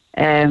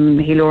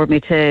he lured me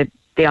to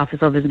the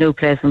office of his new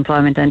place of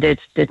employment and did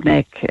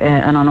make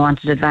an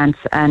unwanted advance.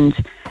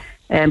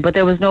 But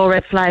there was no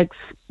red flags,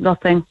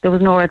 nothing. There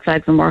was no red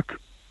flags in work.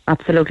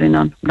 Absolutely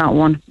none. Not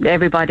one.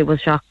 Everybody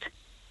was shocked.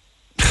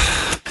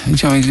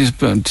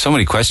 There's so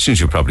many questions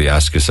you probably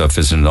ask yourself,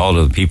 isn't it? All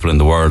of the people in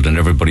the world and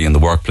everybody in the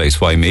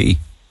workplace, why me?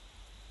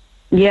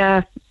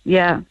 Yeah.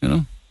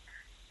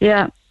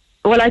 Yeah.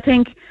 Well, I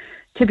think,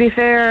 to be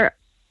fair,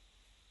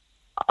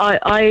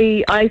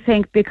 I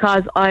think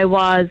because I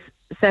was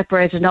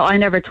separated. No, I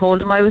never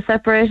told him I was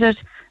separated.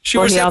 You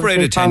were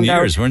separated 10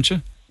 years, weren't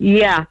you?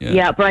 Yeah.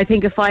 But I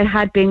think if I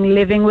had been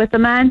living with the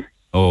man,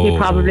 he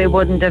probably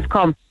wouldn't have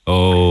come.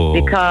 Oh.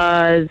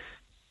 Because,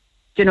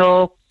 you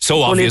know...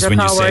 So obvious when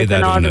you say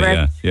that, isn't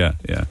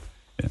it?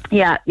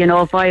 Yeah, you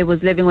know, if I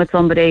was living with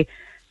somebody,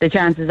 the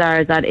chances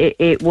are that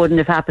it wouldn't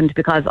have happened,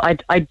 because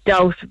I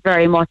doubt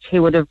very much he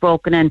would have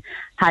broken in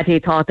had he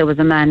thought there was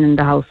a man in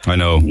the house. I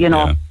know. You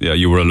know. Yeah,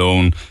 you were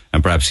alone,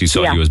 and perhaps he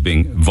saw you as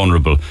being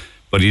vulnerable.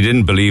 But he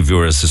didn't believe you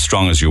were as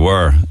strong as you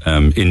were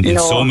in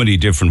so many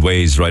different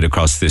ways right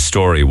across this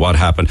story. What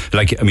happened?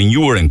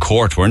 You were in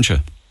court, weren't you?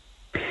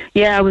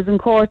 Yeah, I was in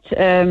court.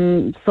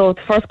 So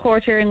the first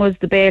court hearing was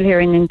the bail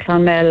hearing in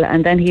Clonmel,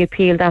 and then he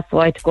appealed that, so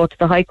I had to go to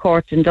the High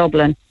Court in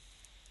Dublin.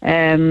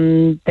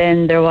 Then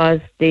there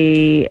was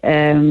the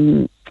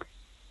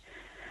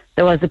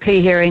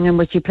plea hearing in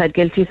which he pled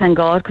guilty, thank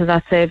God, because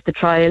that saved the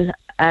trial.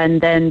 And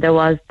then there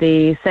was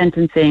the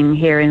sentencing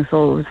hearing,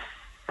 so it was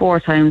 4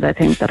 times, I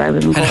think, that I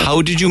was in court. And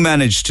how did you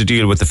manage to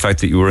deal with the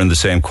fact that you were in the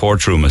same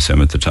courtroom as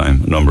him at the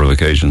time, a number of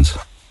occasions?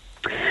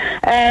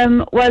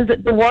 Well,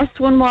 the worst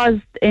one was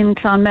in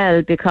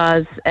Clonmel,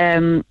 because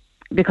of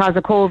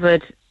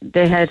COVID,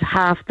 they had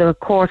half the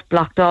court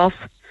blocked off.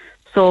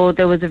 So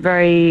there was a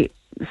very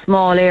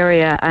small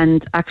area,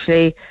 and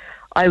actually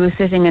I was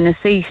sitting in a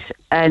seat,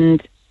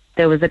 and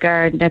there was a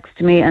guard next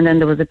to me, and then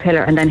there was a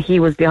pillar, and then he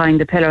was behind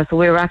the pillar. So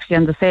we were actually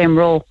on the same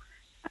row,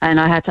 and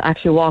I had to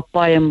actually walk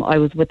by him. I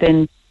was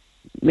within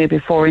maybe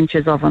 4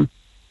 inches of him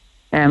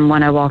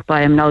when I walked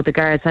by him. Now, the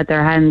guards had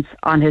their hands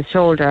on his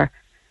shoulder.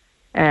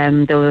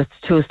 There was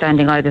 2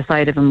 standing either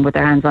side of him with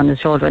their hands on his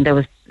shoulder, and there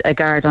was a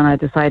guard on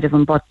either side of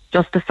him. But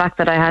just the fact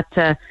that I had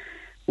to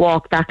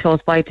walk that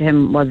close by to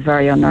him was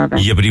very unnerving.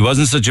 Yeah, but he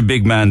wasn't such a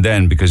big man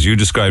then, because you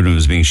described him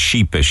as being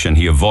sheepish, and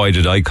he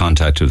avoided eye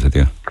contact with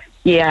you.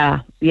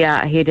 Yeah,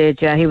 he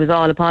did. Yeah, he was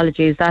all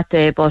apologies that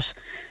day, but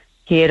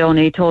he had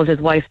only told his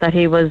wife that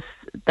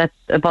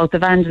about the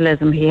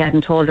vandalism. He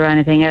hadn't told her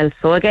anything else.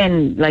 So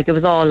again, it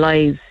was all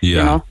lies.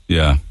 Yeah, you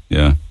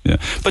know? Yeah.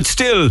 But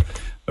still,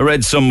 I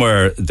read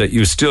somewhere that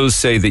you still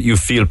say that you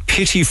feel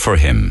pity for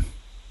him.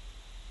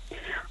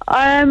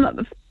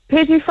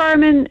 Pity for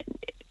him in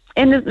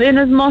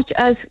as much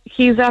as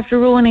he's after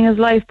ruining his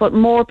life, but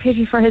more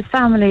pity for his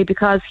family,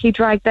 because he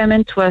dragged them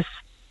into it,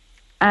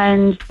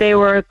 and they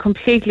were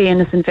completely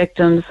innocent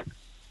victims.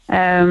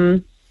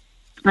 And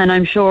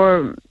I'm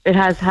sure it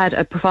has had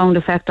a profound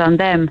effect on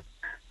them.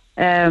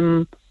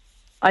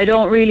 I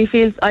don't really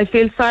I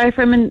feel sorry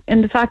for him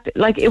in the fact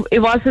that,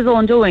 it was his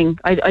own doing.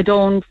 I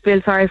don't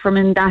feel sorry for him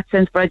in that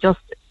sense, but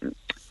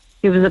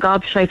he was a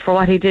gobshite for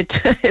what he did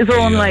to his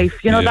own life,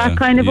 that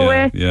kind of a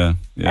way. Yeah.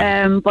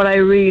 But I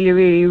really,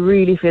 really,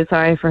 really feel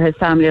sorry for his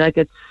family.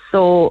 It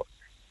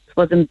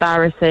was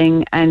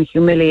embarrassing and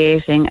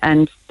humiliating,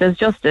 and there's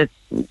just there's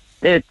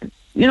a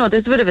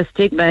bit of a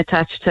stigma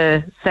attached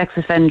to sex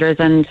offenders,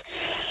 and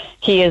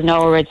he is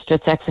now a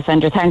registered sex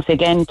offender. Thanks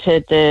again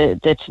to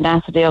the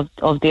tenacity of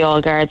the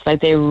All Guards.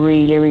 They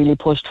really, really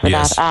pushed for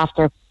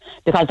that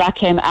because that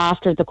came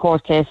after the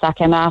court case. That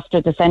came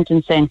after the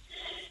sentencing.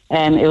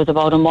 It was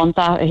about a month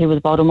after. He was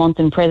about a month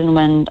in prison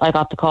when I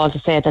got the call to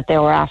say that they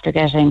were after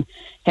getting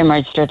him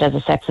registered as a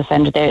sex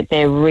offender.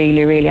 They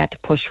really, really had to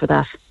push for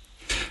that.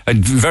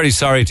 I'm very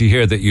sorry to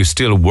hear that you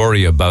still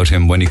worry about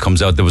him when he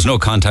comes out. There was no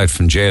contact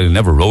from jail. He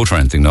never wrote or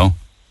anything, no?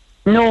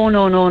 No.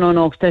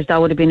 That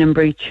would have been in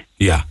breach.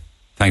 Yeah,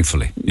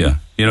 thankfully. Yeah.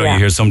 You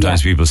hear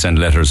sometimes people send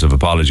letters of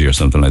apology or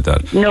something like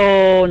that.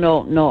 No.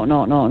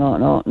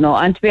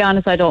 And to be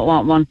honest, I don't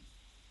want one.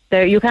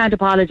 You can't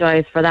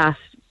apologise for that.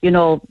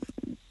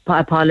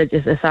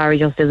 Apologies, sorry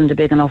just isn't a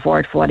big enough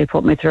word for what he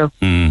put me through.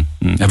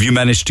 Have you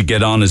managed to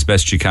get on as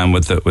best you can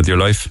with your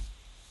life?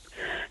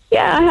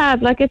 Yeah, I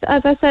have.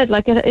 As I said,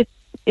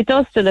 it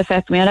does still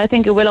affect me, and I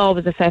think it will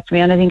always affect me,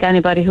 and I think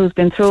anybody who's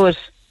been through it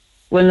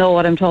will know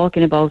what I'm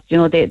talking about.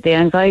 The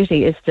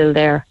anxiety is still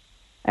there,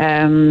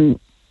 and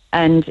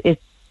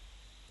it's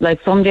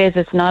some days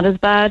it's not as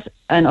bad,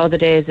 and other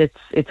days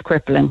it's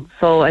crippling.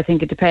 So I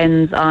think it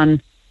depends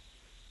on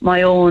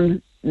my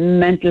own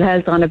mental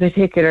health on a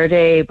particular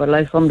day,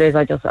 but some days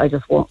I just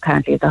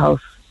can't leave the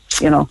house.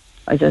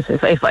 I just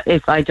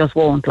if I just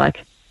won't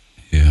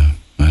Yeah,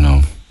 I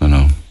know.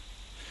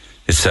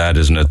 It's sad,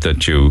 isn't it,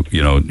 that you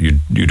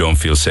don't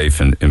feel safe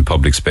in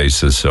public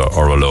spaces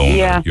or alone.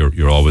 Yeah.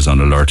 You're always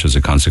on alert as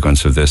a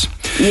consequence of this.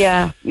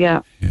 Yeah.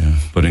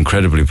 But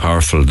incredibly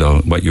powerful, though,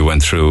 what you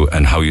went through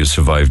and how you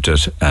survived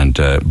it, and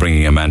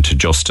bringing a man to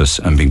justice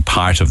and being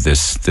part of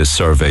this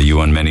survey,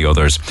 you and many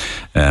others.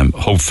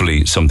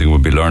 Hopefully something will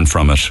be learned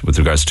from it with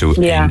regards to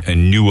a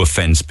new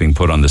offence being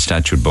put on the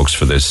statute books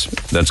for this.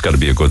 That's got to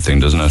be a good thing,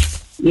 doesn't it?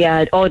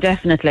 Yeah,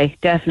 definitely,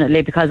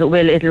 because it'll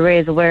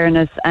raise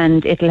awareness,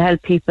 and it'll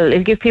help people.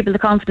 It'll give people the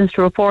confidence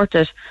to report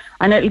it,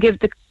 and it'll give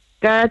the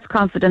guards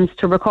confidence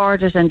to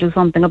record it and do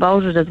something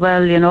about it as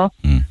well,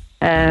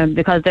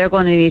 because they're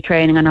going to need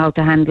training on how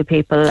to handle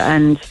people,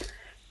 and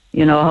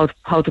you know,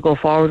 how to go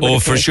forward. Oh,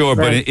 for sure.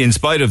 But in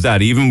spite of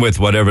that, even with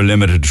whatever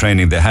limited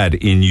training they had,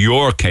 in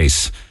your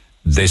case,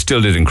 they still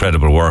did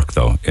incredible work,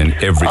 though, in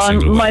every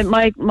single way.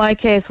 My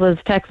case was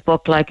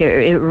textbook. Like,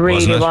 it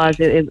really was.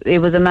 It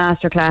was a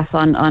masterclass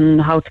on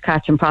how to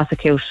catch and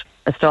prosecute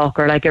a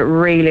stalker. Like, it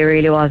really,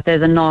 really was.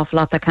 There's an awful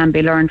lot that can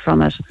be learned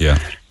from it. Yeah.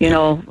 You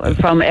know,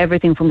 from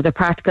everything from the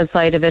practical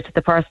side of it to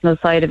the personal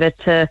side of it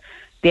to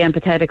the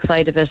empathetic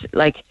side of it.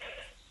 Like,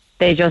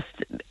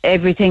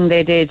 everything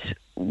they did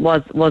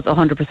was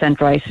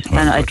 100% right.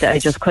 And I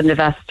just couldn't have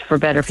asked for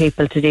better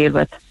people to deal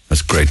with.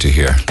 That's great to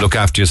hear. Look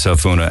after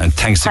yourself, Una, and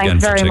thanks again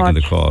for taking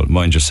the call.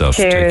 Mind yourself.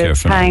 Cheers. Take care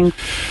for now.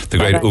 The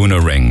great Bye-bye. Una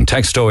Ring.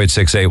 Text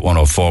 0868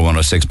 104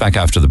 106. Back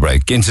after the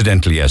break.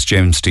 Incidentally, yes,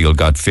 James Steele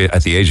got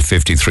at the age of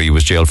 53,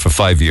 was jailed for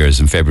 5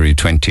 years in February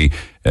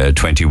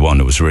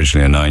 2021. It was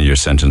originally a 9-year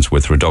sentence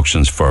with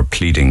reductions for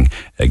pleading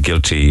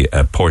guilty,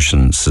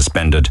 portion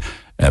suspended.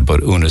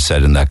 But Una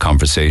said in that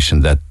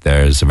conversation that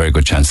there's a very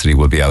good chance that he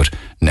will be out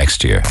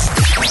next year.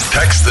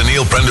 Text the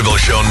Neil Prendeville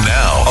Show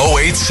now.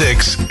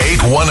 086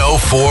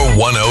 8104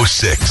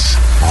 106.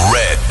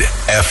 Red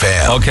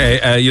FM.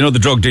 Okay, you know the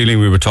drug dealing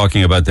we were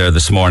talking about there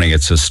this morning.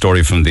 It's a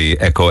story from the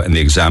Echo and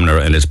the Examiner,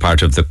 and it's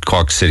part of the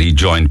Cork City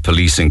Joint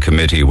Policing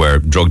Committee, where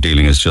drug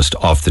dealing is just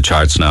off the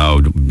charts now.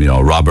 You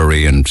know,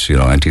 robbery and, you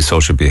know,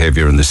 antisocial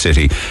behaviour in the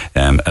city,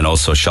 and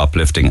also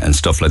shoplifting and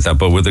stuff like that.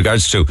 But with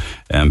regards to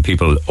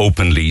people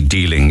openly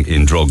dealing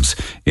in drugs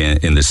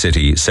in the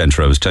city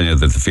centre, I was telling you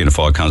that the Fianna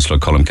Fáil councillor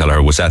Colm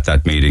Kelleher was at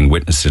that meeting,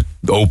 witnessed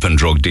open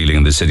drug dealing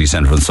in the city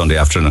centre on Sunday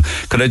afternoon.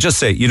 Could I just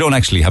say, you don't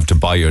actually have to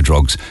buy your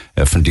drugs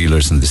from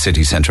dealers in the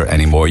city centre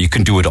anymore. You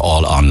can do it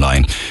all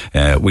online.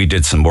 We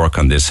did some work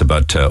on this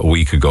about a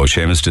week ago.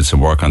 Seamus did some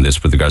work on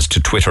this with regards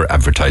to Twitter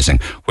advertising,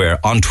 where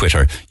on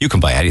Twitter you can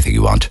buy anything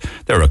you want.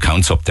 There are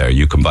accounts up there.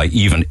 You can buy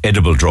even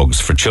edible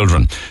drugs for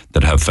children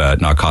that have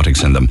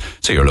narcotics in them.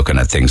 So you're looking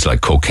at things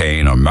like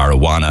cocaine or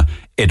marijuana,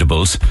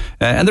 edibles,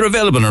 and they're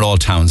available in all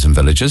towns and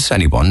villages.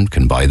 Anyone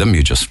can buy them.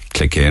 You just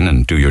click in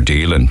and do your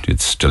deal, and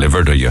it's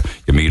delivered, or you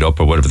meet up,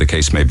 or whatever the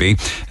case may be,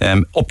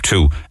 up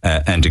to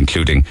and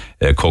including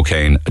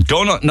cocaine.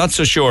 Not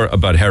so sure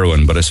about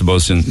heroin, but I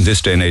suppose in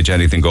this day and age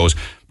anything goes.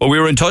 But we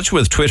were in touch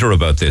with Twitter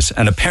about this,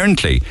 and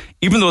apparently,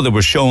 even though they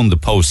were shown the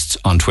posts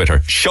on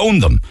Twitter,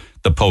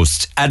 the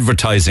posts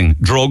advertising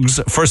drugs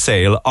for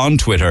sale on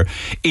Twitter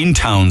in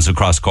towns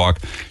across Cork,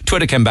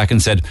 Twitter came back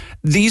and said,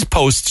 these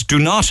posts do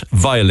not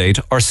violate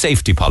our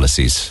safety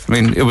policies. I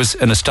mean, it was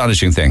an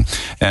astonishing thing.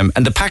 And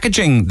the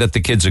packaging that the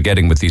kids are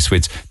getting with these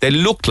sweets, they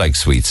look like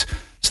sweets.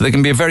 So they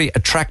can be very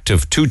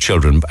attractive to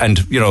children. And,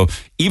 you know,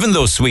 even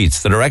those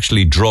sweets that are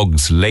actually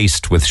drugs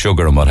laced with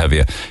sugar and what have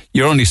you,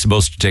 you're only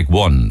supposed to take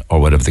one,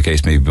 or whatever the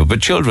case may be. But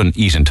children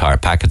eat entire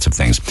packets of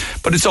things.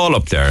 But it's all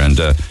up there. And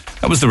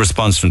that was the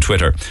response from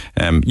Twitter.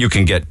 You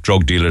can get,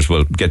 drug dealers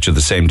will get you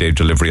the same day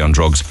delivery on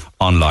drugs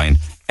online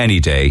any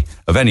day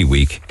of any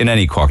week in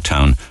any Cork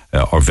town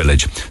or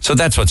village. So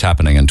that's what's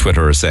happening, and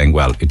Twitter is saying,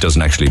 well, it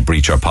doesn't actually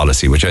breach our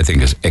policy, which I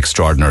think is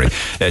extraordinary.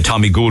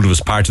 Tommy Gould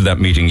was part of that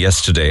meeting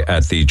yesterday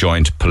at the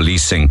Joint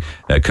Policing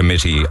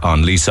Committee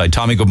on Leaside.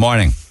 Tommy, good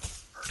morning.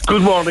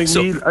 Good morning,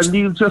 Neil. And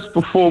Neil, just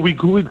before we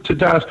go into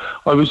that,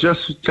 I was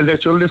just to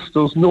let your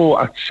listeners know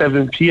at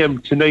 7 p.m.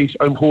 tonight,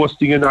 I'm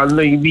hosting an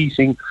online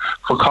meeting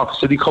for Cork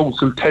City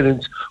Council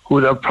tenants who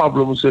have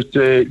problems with,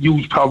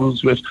 huge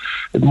problems with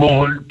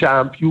mold,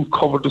 damp. You've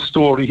covered the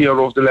story here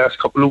over the last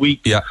couple of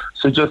weeks. Yeah.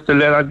 So just to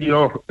let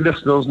your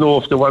listeners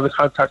know, if they want to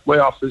contact my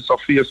office or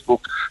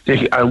Facebook,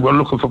 and we're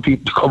looking for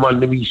people to come on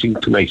the meeting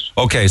tonight.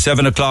 Okay,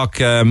 7 o'clock.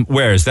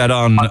 Where is that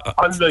on?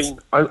 Online,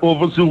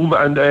 over Zoom,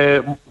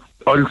 and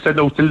I'll send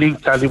out the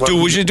link to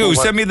anyone.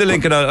 Send me the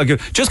link, and I'll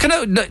give. Just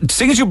kind of,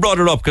 seeing as you brought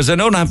it up, because I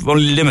don't have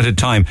only limited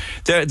time.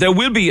 There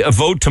will be a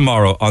vote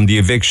tomorrow on the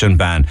eviction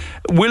ban.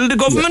 Will the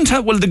government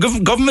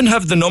government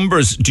have the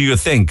numbers, do you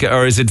think,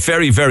 or is it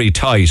very, very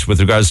tight with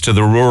regards to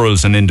the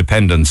rurals and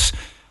independents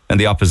and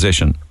the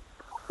opposition?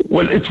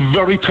 Well, it's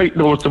very tight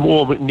now at the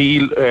moment,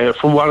 Neil.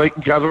 From what I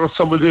can gather,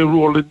 some of the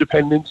rural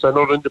independents and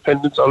other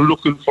independents are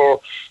looking for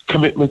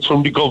commitments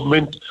from the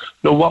government.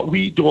 Now, what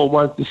we don't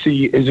want to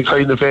see is a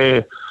kind of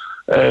a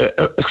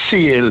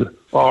sale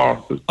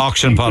or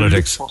auction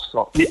politics.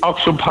 The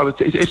auction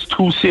politics, it's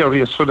too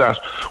serious for that.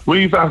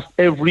 We've asked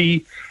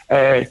every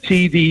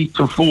TD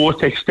to vote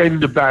to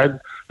extend the ban.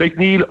 Like,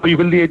 Neil, I have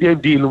a lady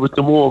I'm dealing with at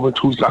the moment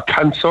who's got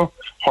cancer.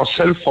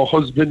 Herself, her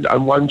husband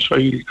and one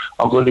child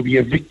are going to be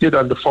evicted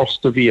on the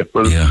 1st of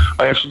April. Yeah.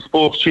 I actually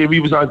spoke to him. He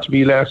was on to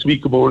me last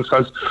week about it,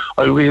 because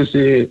I raised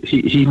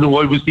he knew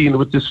I was dealing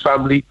with this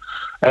family.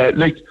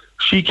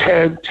 She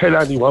can't tell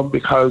anyone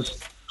because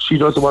she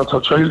doesn't want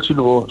her child to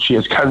know she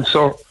has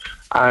cancer,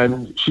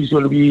 and she's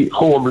going to be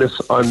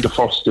homeless on the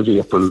 1st of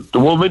April. The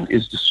woman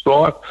is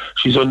distraught.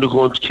 She's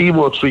undergoing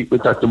chemo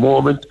treatment at the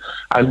moment,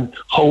 and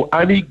how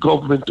any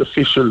government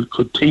official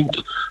could think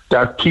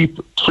that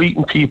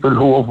treating people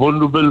who are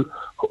vulnerable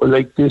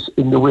like this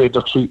in the way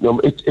they're treating them,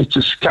 it's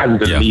a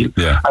scandal, Neil.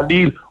 Yeah. And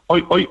Neil,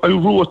 I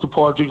wrote to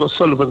Padraig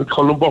O'Sullivan and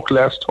Colin Buck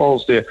last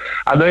Thursday,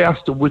 and I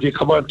asked them, would they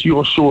come on to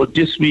your show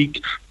this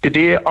week,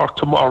 today or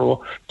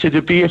tomorrow, to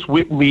debate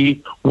with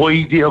me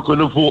why they are going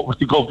to vote with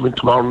the government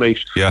tomorrow night.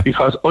 Yeah.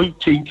 Because I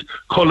think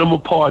Colin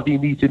and Paddy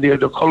need to nail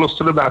their colours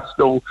to the mats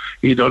now.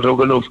 Either they're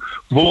going to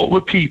vote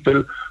with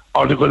people,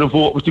 or they're going to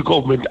vote with the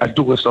government and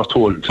do as they're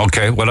told.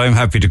 Okay, well, I'm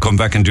happy to come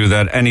back and do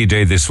that any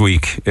day this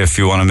week if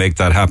you want to make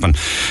that happen.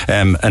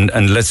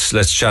 And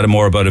let's chat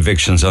more about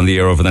evictions on the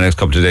air over the next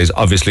couple of days,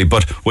 obviously.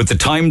 But with the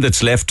time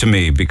that's left to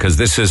me, because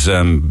this is,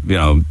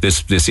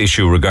 this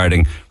issue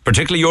regarding,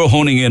 particularly you're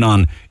honing in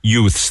on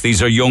youths.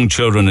 These are young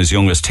children as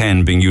young as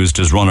 10 being used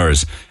as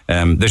runners.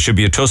 There should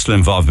be a tussle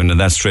involvement in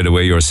that straight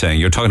away, you're saying.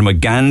 You're talking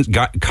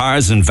about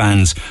cars and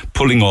vans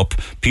pulling up,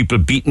 people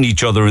beating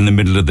each other in the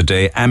middle of the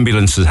day,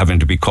 ambulances having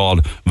to be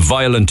called,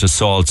 violent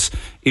assaults,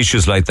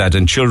 issues like that,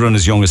 and children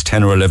as young as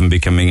 10 or 11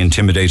 becoming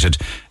intimidated,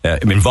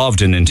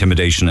 involved in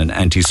intimidation and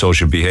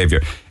antisocial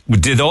behaviour.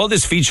 Did all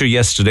this feature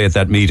yesterday at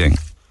that meeting?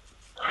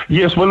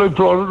 Yes, well, I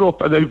brought it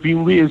up, and I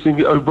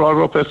brought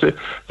it up at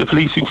the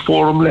policing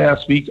forum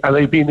last week, and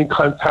I've been in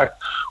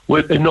contact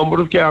with a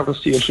number of Garda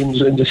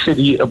stations in the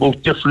city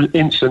about different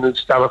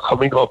incidents that are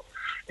coming up.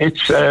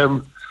 It's,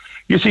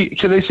 you see,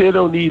 can I say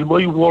now, Neil,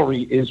 my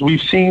worry is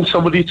we've seen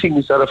some of the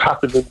things that have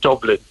happened in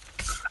Dublin,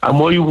 and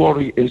my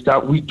worry is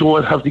that we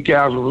don't have the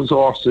Garda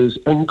resources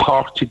in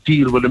Cork to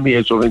deal with a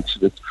major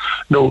incident.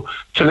 No,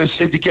 can I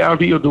say the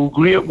Garda are doing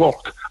great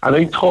work, and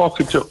I'm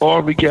talking to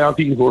all the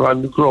Garda who are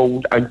on the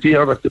ground, and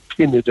they're at the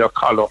pin of their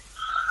collar.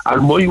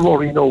 And my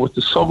worry now with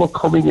the summer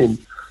coming in,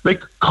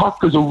 like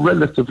Cork is a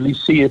relatively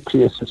safe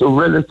place, it's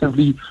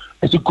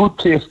a good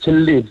place to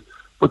live,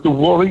 but the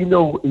worry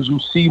now is you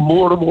see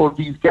more and more of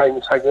these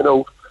gangs hanging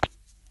out.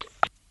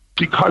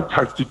 We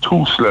contacted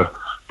Tusla,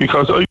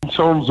 because I'm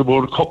concerned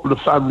about a couple of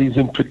families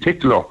in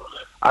particular,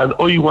 and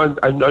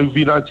I've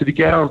been on to the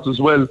Guards as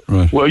well,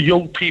 right, where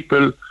young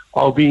people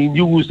are being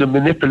used and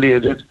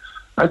manipulated,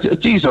 and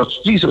these are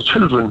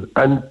children,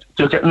 and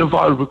they're getting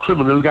involved with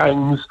criminal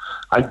gangs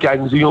and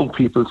gangs of young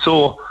people.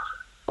 So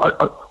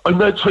I'm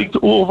not trying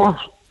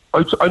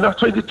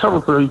to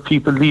terrify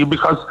people, Liam,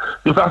 because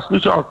the vast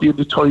majority of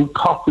the time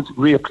Cork is a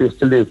great place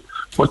to live,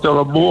 but there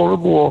are more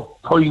and more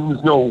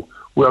times now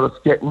where it's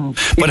getting...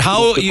 But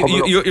how...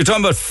 You're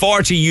talking about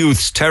 40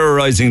 youths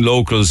terrorising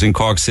locals in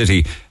Cork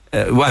City.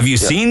 Have you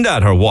seen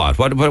that, or what?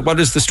 What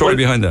is the story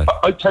behind that?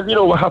 I'll tell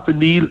you what happened,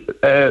 Neil.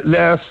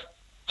 Last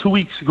 2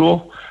 weeks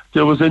ago,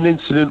 there was an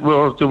incident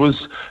where there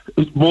was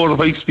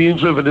motorbikes being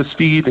driven at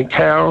speed in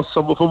cars.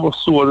 Some of them were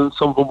stolen,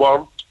 some of them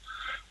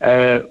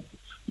weren't.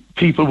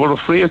 People were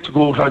afraid to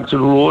go onto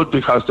the road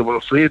because they were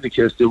afraid in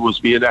case there was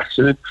be an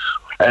accident.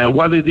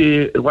 One of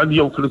the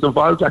young fellas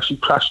involved actually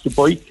crashed the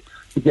bike.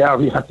 The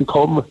guy had to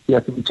come, he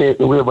had to be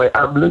taken away by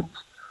ambulance.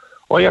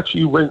 I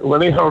actually went,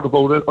 when I heard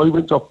about it, I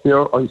went up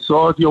there, I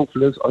saw the young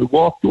fellas, I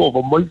walked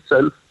over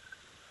myself,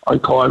 I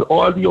called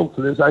all the young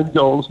fellas and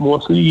girls,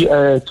 mostly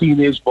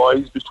teenage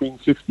boys between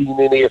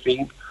 15 and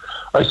 18.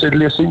 I said,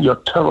 listen, you're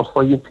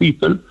terrifying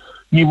people.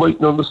 You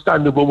mightn't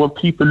understand it, but when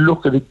people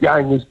look at a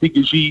gang as big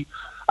as you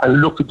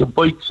and look at the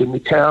bikes and the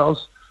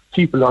cars,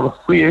 people are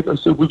afraid. I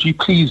said, would you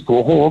please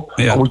go home,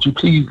 or would you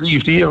please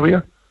leave the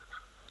area?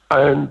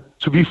 And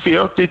to be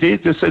fair, they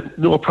did. They said,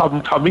 no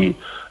problem, Tommy.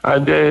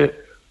 And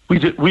we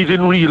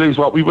didn't realise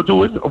what we were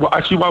doing.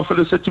 Actually, one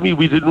fellow said to me,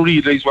 we didn't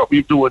realise what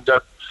we were doing.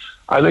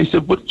 And I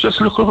said, but just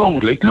look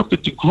around, like, look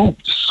at the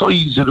group, the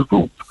size of the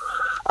group.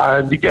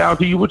 And the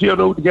Garda, you were there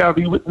now, the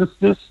Garda witnessed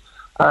this,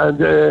 and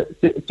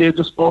they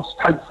dispersed,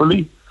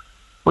 thankfully.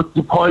 But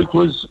the point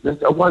was,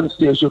 that at one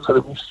stage, there could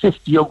have been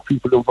 50 young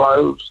people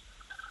involved.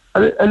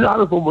 And a lot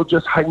of them were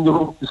just hanging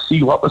around to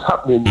see what was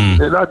happening.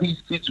 A lot of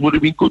these kids would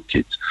have been good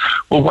kids.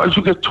 But once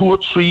you get 2 or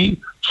 3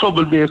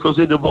 troublemakers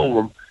in among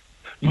them,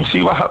 you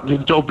see what happened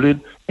in Dublin,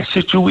 a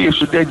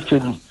situation then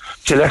can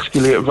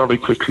escalate very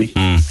quickly.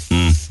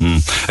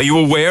 Are you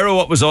aware of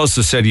what was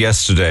also said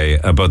yesterday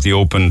about the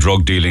open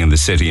drug dealing in the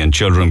city and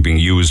children being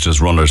used as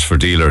runners for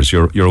dealers?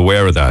 You're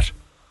aware of that?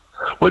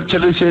 Well,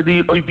 can I say,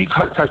 Neil, I've been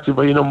contacted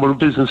by a number of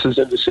businesses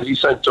in the city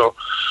centre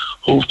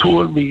who've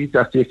told me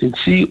that they can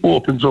see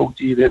open drug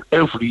dealing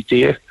every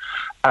day,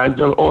 and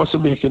they're also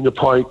making the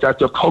point that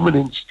they're coming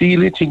in,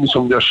 stealing things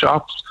from their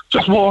shops,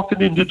 just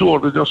walking in the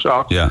door of their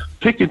shop,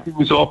 picking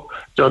things up.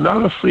 They're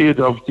not afraid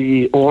of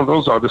the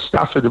owners or the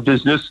staff of the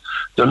business.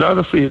 They're not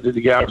afraid of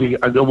the guarding,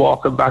 and they're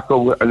walking back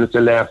over, and it's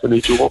a laughing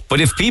at you.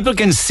 But if people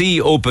can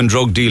see open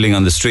drug dealing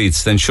on the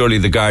streets, then surely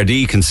the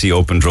Gardaí can see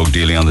open drug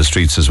dealing on the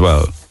streets as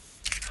well.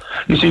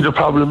 You see, the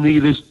problem,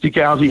 Neil, is the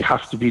Gardaí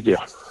have to be there.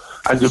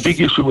 And the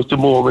big issue at the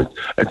moment,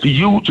 it's a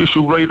huge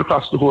issue right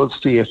across the whole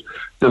state.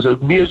 There's a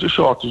major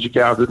shortage of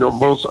Garda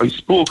numbers. I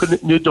spoke in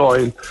the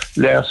Dáil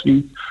last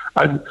week,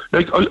 and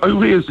like I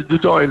raised in the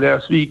Dáil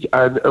last week,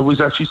 and it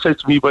was actually said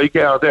to me by a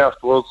guard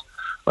afterwards.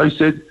 I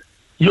said,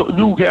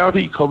 new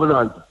Gardaí coming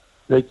on,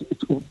 like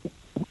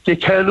they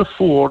can't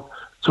afford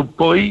to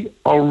buy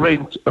or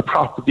rent a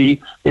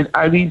property in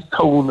any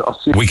town or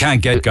city. We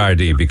can't get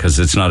Gardaí because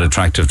it's not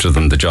attractive to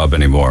them, the job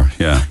anymore.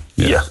 Yeah.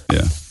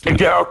 The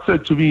girl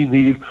said to me,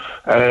 Neil,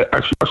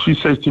 actually what she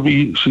said to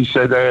me, she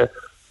said,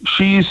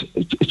 she's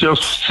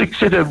just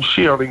 6 of them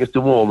sharing at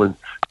the moment.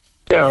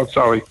 Yeah,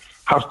 sorry,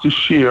 have to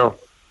share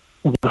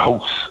one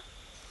house.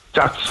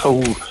 That's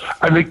how,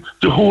 and like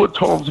the whole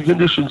terms and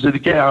conditions of the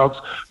guards,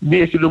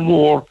 making them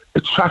more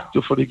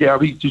attractive for the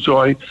Gardaí to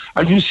join.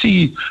 And you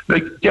see,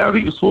 like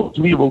Gardaí spoke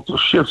to me about the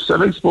shifts,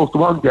 and I spoke to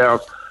one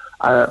guard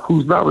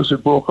whose marriage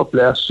had broke up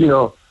last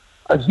year,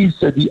 and he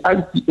said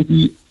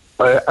the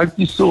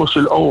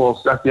antisocial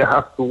hours that they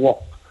have to work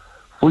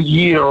for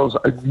years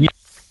and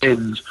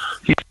years.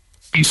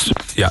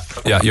 Yeah,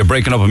 you're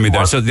breaking up on me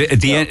there. So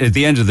at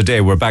the end of the day,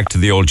 we're back to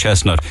the old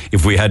chestnut.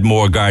 If we had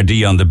more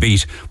Gardaí on the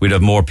beat, we'd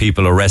have more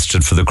people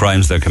arrested for the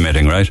crimes they're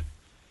committing, right?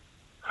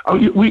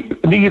 And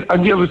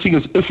the other thing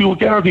is, if you're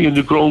Gardaí in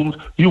the ground,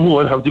 you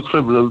won't have the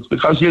criminals,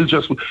 because you'll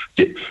just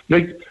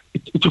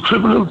the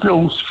criminals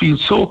now feel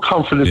so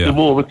confident at the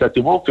moment that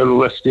they won't get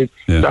arrested,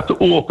 that the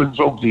open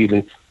drug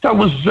dealing. That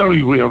was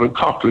very rare in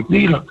Cork.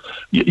 Neil,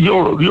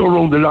 you're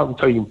around a long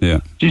time. Yeah.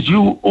 Did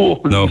you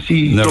openly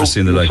see? Never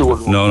seen the like.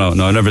 No,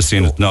 I've never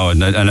seen it. No,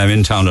 and I'm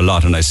in town a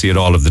lot, and I see it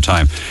all of the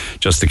time.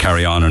 Just to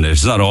carry on, and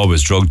it's not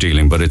always drug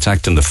dealing, but it's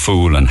acting the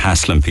fool and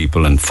hassling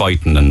people and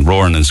fighting and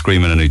roaring and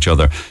screaming at each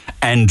other,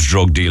 and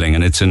drug dealing,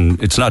 and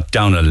it's not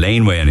down a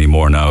laneway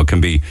anymore now. It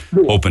can be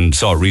open.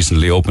 Saw it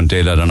recently, open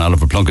daylight on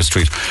Oliver Plunkett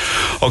Street.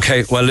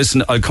 Okay, well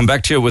listen, I'll come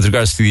back to you with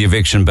regards to the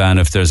eviction ban.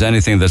 If there's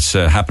anything that's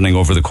happening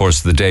over the course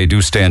of the day,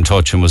 do stay in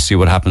touch and we'll see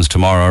what happens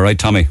tomorrow. All right,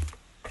 Tommy?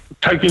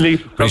 Thank you, Lee.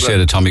 Appreciate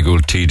it, Tommy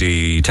Gould,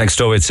 TD. Text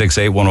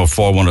 0868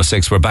 104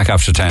 106. We're back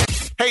after 10.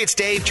 Hey, it's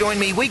Dave. Join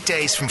me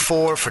weekdays from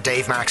 4 for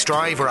Dave Max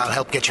Drive, where I'll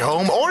help get you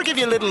home or give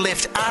you a little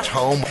lift at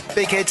home.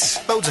 Big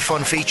hits, loads of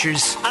fun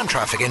features and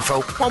traffic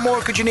info. What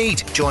more could you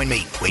need? Join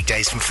me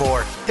weekdays from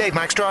 4. Dave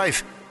Max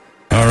Drive.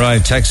 All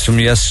right, text from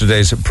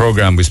yesterday's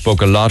programme. We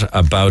spoke a lot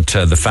about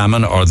the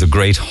famine or the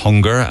Great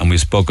Hunger, and we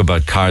spoke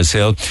about Carr's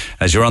Hill.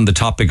 As you're on the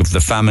topic of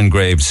the famine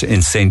graves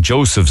in St.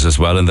 Joseph's as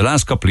well, in the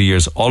last couple of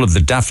years, all of the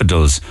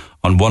daffodils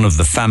on one of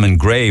the famine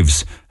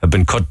graves have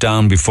been cut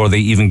down before they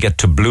even get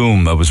to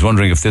bloom. I was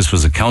wondering if this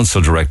was a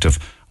council directive.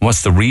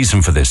 What's the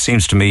reason for this?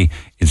 Seems to me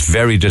it's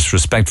very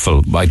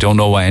disrespectful. I don't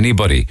know why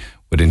anybody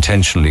would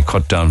intentionally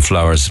cut down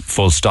flowers,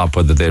 full stop,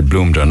 whether they'd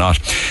bloomed or not.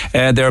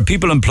 There are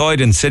people employed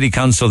in City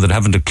Council that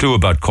haven't a clue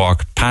about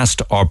Cork,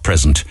 past or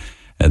present.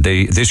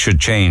 This should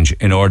change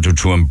in order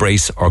to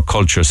embrace our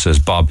culture, says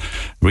Bob.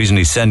 The reason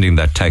he's sending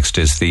that text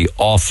is the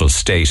awful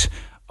state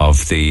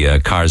of the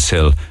Carr's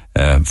Hill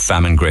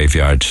famine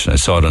graveyard. I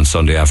saw it on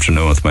Sunday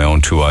afternoon with my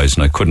own 2 eyes,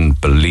 and I couldn't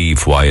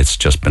believe why it's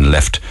just been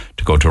left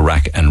to go to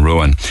rack and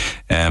ruin.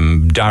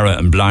 Dara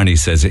and Blarney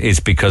says it's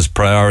because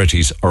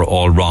priorities are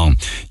all wrong.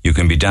 You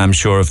can be damn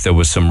sure if there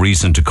was some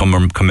reason to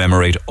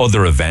commemorate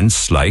other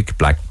events like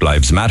Black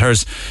Lives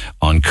Matters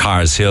on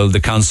Carr's Hill, the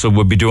council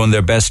would be doing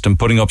their best and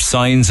putting up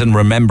signs and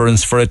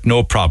remembrance for it,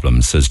 no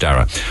problem, says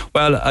Dara.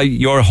 Well,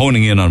 you're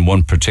honing in on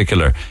one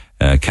particular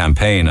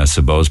campaign, I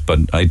suppose,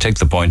 but I take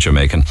the point you're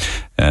making,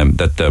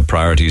 that the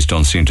priorities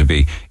don't seem to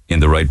be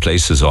in the right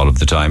places all of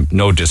the time.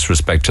 No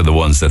disrespect to the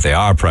ones that they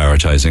are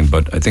prioritising,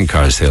 but I think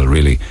Carr's Hill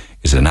really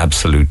is an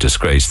absolute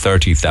disgrace.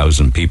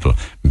 30,000 people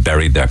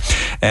buried there.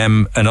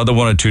 Another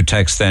one or two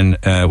texts then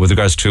with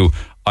regards to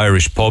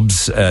Irish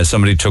pubs.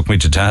 Somebody took me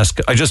to task.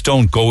 I just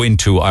don't go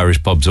into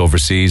Irish pubs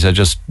overseas. I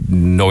just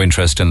no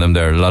interest in them.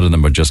 A lot of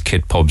them are just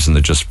kit pubs and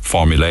they're just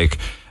formulaic.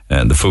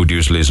 And the food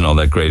usually isn't all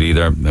that great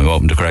either. I'm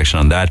open to correction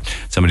on that.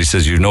 Somebody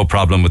says you've no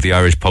problem with the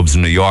Irish pubs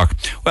in New York.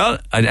 Well,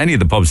 at any of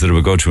the pubs that I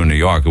would go to in New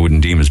York, I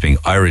wouldn't deem as being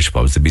Irish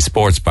pubs. They'd be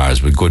sports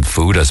bars with good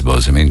food, I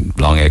suppose. I mean,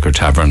 Longacre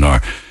Tavern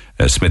or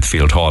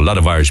Smithfield Hall. A lot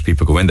of Irish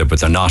people go in there,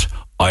 but they're not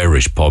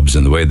Irish pubs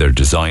in the way they're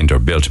designed or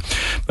built.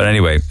 But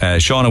anyway,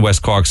 Sean in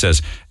West Cork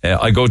says,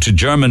 I go to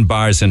German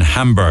bars in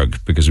Hamburg,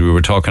 because we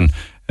were talking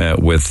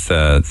with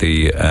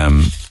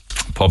the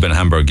pub in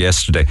Hamburg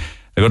yesterday.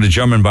 I go to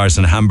German bars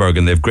in Hamburg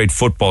and they have great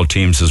football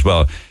teams as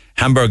well.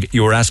 Hamburg,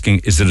 you were asking,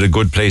 is it a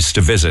good place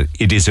to visit?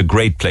 It is a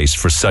great place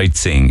for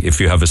sightseeing. If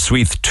you have a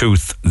sweet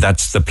tooth,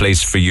 that's the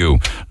place for you.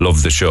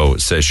 Love the show,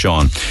 says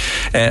Sean.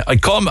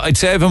 I'd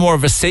say I have more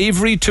of a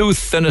savoury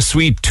tooth than a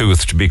sweet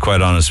tooth, to be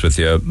quite honest with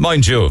you.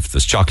 Mind you, if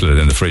there's chocolate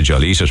in the fridge,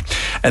 I'll eat it.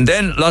 And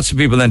then lots of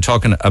people then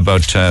talking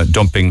about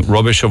dumping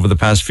rubbish over the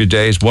past few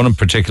days. One in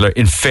particular,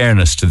 in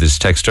fairness to this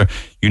texter,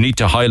 you need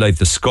to highlight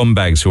the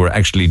scumbags who are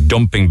actually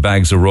dumping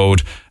bags of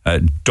rubbish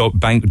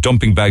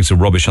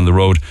on the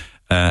road,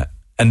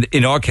 and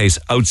in our case,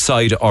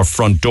 outside our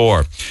front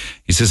door.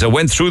 He says, I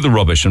went through the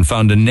rubbish and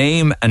found a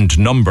name and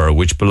number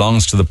which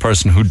belongs to the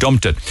person who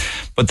dumped it.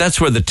 But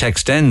that's where the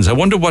text ends. I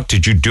wonder, what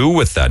did you do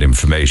with that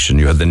information?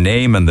 You had the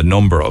name and the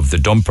number of the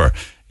dumper.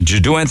 Did you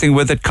do anything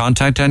with it?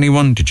 Contact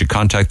anyone? Did you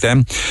contact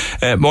them?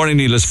 Morning,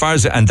 Neil. As far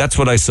as, and that's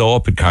what I saw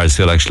up at Carr's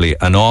Hill, actually,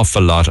 an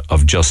awful lot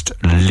of just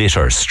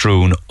litter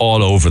strewn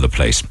all over the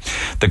place.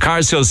 The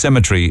Carr's Hill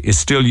Cemetery is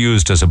still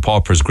used as a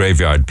pauper's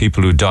graveyard.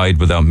 People who died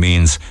without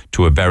means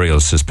to a burial,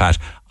 says Pat.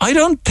 I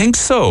don't think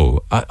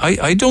so.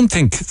 I don't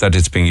think that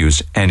it's being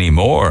used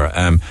anymore.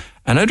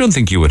 And I don't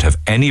think you would have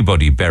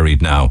anybody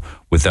buried now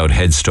without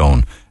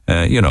headstone,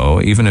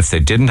 even if they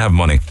didn't have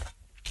money.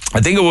 I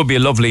think it would be a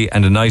lovely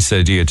and a nice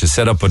idea to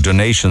set up a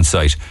donation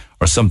site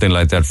or something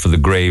like that for the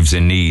graves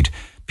in need.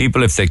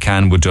 People, if they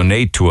can, would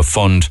donate to a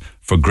fund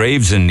for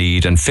graves in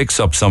need and fix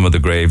up some of the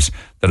graves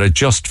that are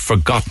just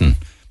forgotten.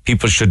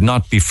 People should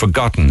not be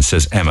forgotten,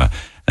 says Emma.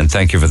 And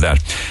thank you for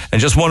that.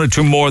 And just one or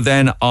two more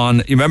then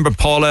you remember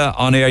Paula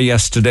on air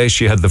yesterday?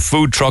 She had the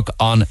food truck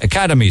on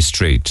Academy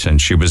Street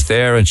and she was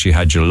there and she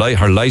had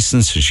her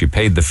license and she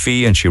paid the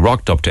fee and she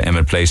rocked up to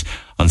Emmett Place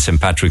on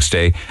St. Patrick's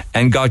Day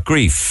and got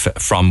grief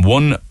from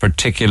one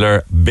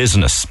particular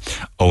business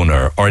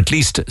owner, or at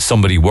least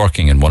somebody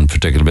working in one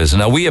particular business.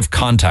 Now, we have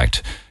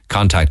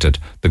contacted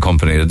the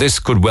company. Now, this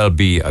could well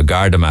be a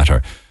Garda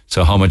matter.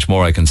 So how much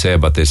more I can say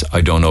about this,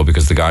 I don't know,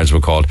 because the guards were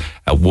called.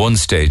 At one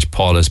stage,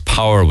 Paula's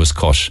power was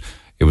cut.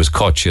 It was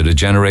cut. She had a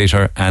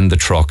generator and the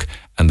truck,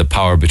 and the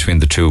power between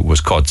the two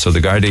was cut. So the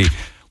Gardaí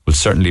will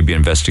certainly be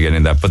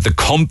investigating that. But the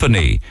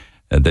company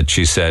that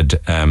she said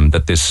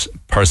that this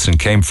person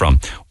came from,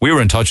 we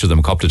were in touch with them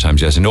a couple of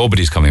times, yes, and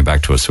nobody's coming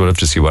back to us. So we'll have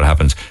to see what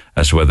happens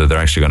as to whether they're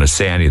actually going to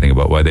say anything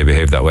about why they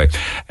behaved that way.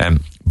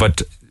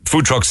 But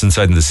food trucks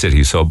inside in the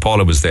city. So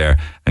Paula was there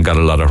and got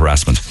a lot of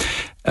harassment.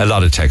 A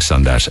lot of text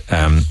on that.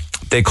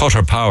 They cut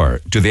her power.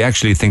 Do they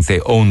actually think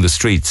they own the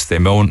streets? They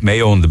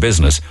may own the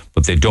business,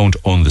 but they don't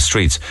own the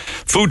streets.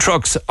 Food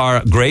trucks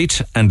are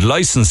great, and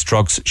licensed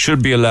trucks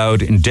should be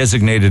allowed in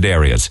designated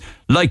areas,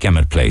 like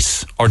Emmett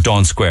Place or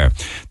Dawn Square.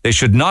 They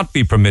should not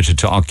be permitted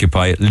to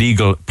occupy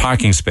legal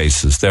parking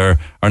spaces. There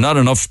are not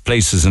enough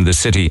places in the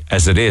city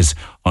as it is,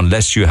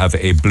 unless you have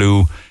a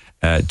blue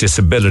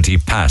disability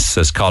pass,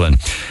 says Colin.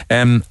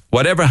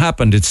 Whatever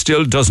happened, it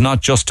still does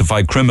not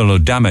justify criminal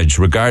damage,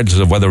 regardless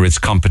of whether it's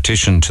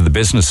competition to the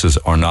businesses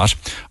or not.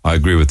 I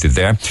agree with you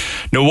there.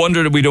 No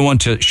wonder that we don't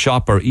want to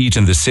shop or eat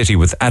in the city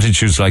with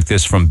attitudes like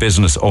this from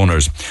business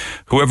owners.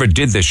 Whoever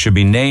did this should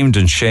be named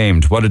and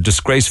shamed. What a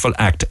disgraceful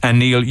act. And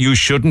Neil, you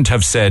shouldn't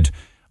have said,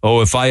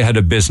 oh, if I had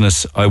a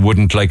business, I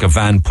wouldn't like a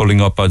van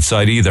pulling up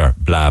outside either.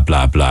 Blah,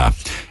 blah, blah.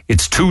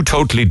 It's two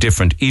totally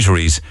different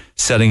eateries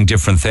selling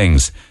different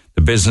things.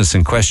 The business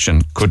in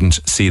question couldn't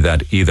see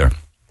that either.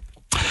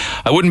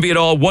 I wouldn't be at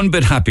all one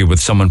bit happy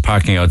with someone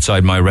parking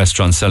outside my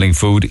restaurant selling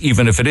food,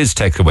 even if it is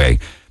takeaway.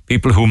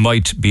 People who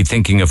might be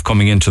thinking of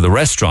coming into the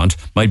restaurant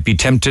might be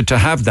tempted to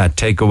have that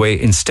takeaway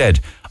instead.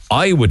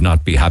 I would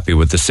not be happy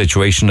with the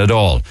situation at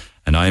all.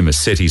 And I am a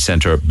city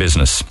centre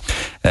business.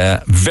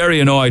 Very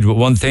annoyed with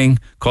one thing,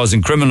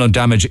 causing criminal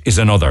damage is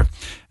another.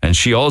 And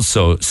she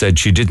also said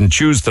she didn't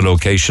choose the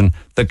location.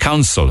 The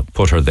council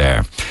put her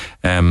there.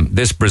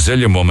 This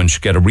Brazilian woman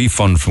should get a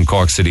refund from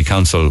Cork City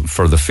Council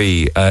for the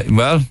fee.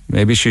 Well,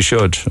 maybe she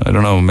should. I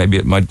don't know. Maybe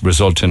it might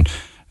result in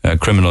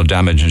criminal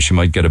damage and she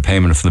might get a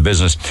payment from the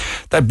business.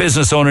 That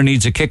business owner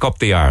needs a kick up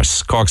the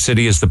arse. Cork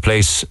City is the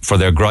place for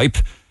their gripe,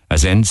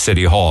 as in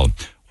City Hall.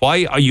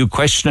 Why are you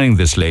questioning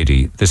this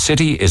lady? The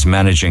city is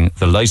managing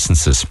the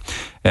licenses.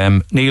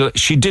 Neil,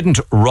 she didn't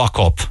rock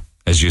up,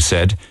 as you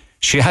said.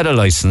 She had a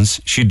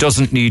license. She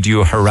doesn't need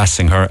you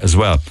harassing her as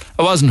well.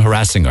 I wasn't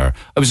harassing her.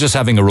 I was just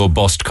having a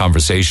robust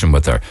conversation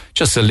with her.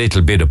 Just a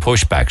little bit of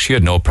pushback. She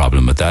had no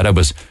problem with that. I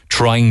was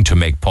trying to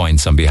make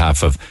points on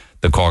behalf of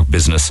the Cork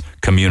business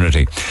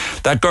community.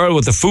 That girl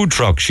with the food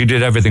truck, she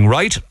did everything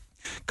right.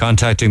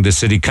 Contacting the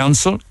city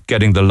council,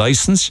 getting the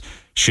license.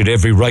 She had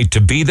every right to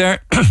be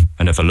there.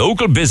 And if a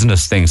local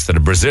business thinks that a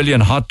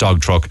Brazilian hot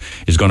dog truck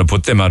is going to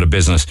put them out of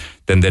business,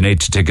 then they need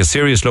to take a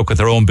serious look at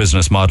their own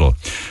business model.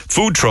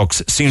 Food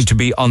trucks seem to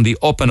be on the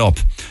up and up,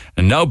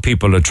 and now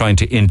people are trying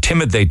to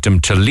intimidate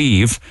them to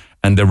leave,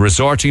 and they're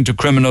resorting to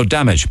criminal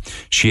damage.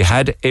 She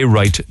had a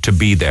right to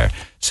be there,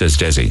 says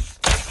Desi.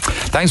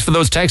 Thanks for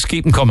those texts.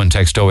 Keep them coming.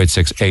 Text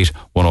 0868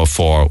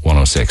 104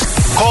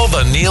 106. Call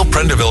the Neil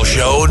Prendeville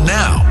Show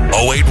now.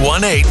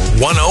 0818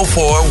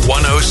 104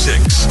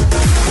 106.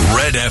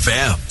 Red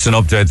FM. It's an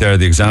update there.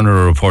 The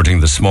Examiner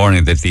reporting this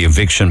morning that the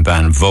eviction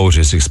ban vote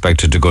is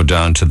expected to go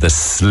down to the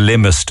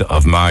slimmest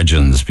of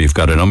margins. We've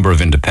got a number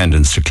of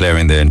independents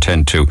declaring they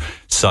intend to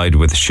side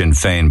with Sinn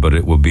Féin, but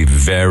it will be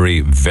very,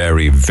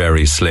 very,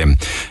 very slim.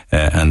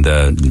 And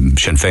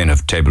Sinn Féin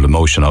have tabled a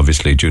motion,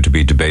 obviously, due to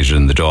be debated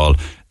in the Dáil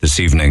this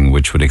evening,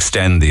 which would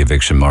extend the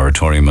eviction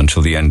moratorium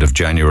until the end of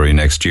January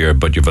next year.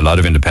 But you have a lot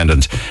of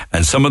independents,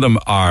 and some of them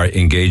are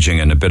engaging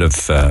in a bit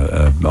of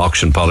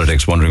auction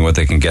politics, wondering what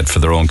they can get for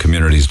their own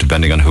communities,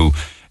 depending on who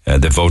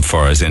they vote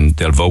for, as in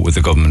they'll vote with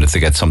the government if they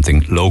get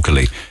something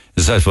locally.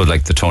 This is, I suppose,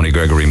 like the Tony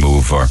Gregory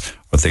move or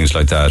things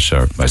like that,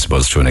 or I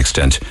suppose to an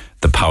extent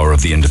the power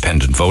of the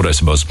independent vote, I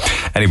suppose.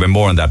 Anyway,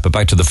 more on that, but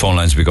back to the phone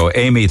lines we go.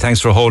 Amy,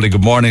 thanks for holding.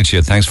 Good morning to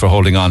you. Thanks for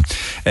holding on.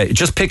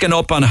 Just picking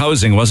up on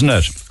housing, wasn't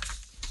it?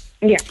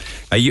 Yeah.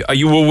 Are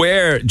you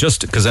aware,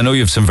 just because I know you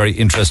have some very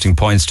interesting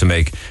points to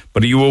make,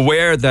 but are you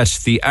aware that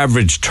the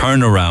average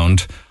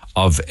turnaround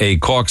of a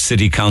Cork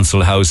City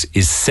Council house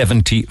is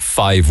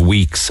 75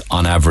 weeks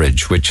on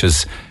average, which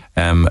is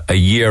a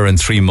year and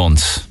 3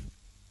 months?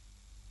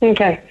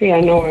 Okay. Yeah,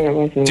 I know where it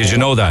was. Did you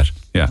know that?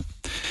 Yeah.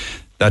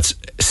 That's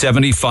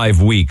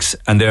 75 weeks.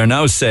 And they're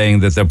now saying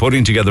that they're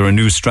putting together a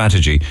new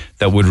strategy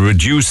that would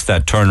reduce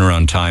that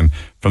turnaround time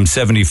from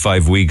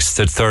 75 weeks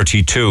to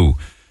 32.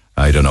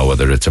 I don't know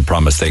whether it's a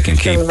promise they can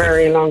keep. Still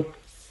very long.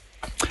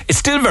 It's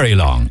still very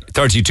long.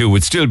 32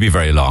 would still be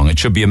very long. It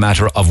should be a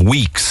matter of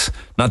weeks,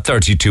 not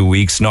 32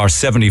 weeks, nor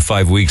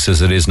 75 weeks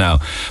as it is now.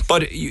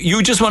 But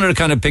you just wanted to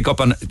kind of pick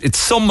up on, it's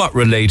somewhat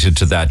related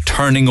to that,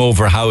 turning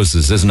over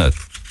houses, isn't it?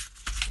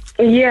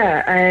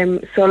 Yeah,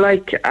 so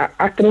like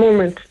at the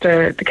moment,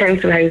 the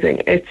council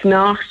housing, it's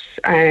not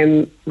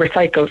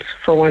recycled,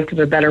 for want of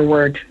a better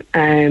word,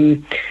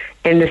 in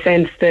the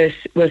sense that,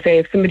 we'll say,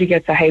 if somebody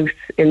gets a house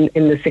in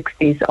the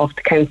 60s off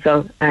the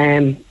council,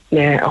 a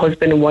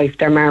husband and wife,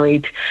 they're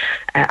married,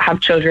 have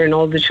children,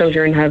 all the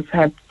children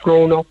have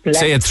grown up.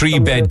 Say a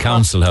 3-bed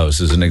council house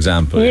as an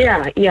example.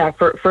 Yeah.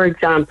 For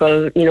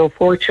example,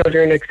 4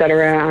 children,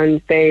 etc.,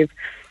 and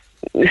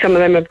some of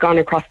them have gone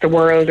across the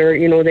world,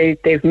 or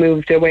they've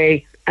moved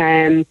away.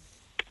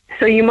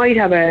 So you might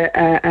have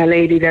a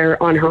lady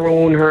there on her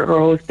own. Her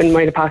husband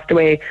might have passed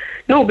away.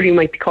 Nobody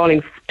might be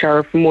calling to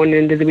her from one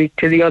end of the week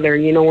to the other,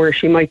 or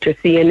she might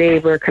just see a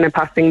neighbour kind of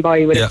passing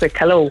by with a quick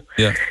hello.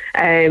 Yeah.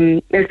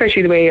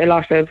 Especially the way a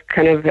lot of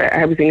kind of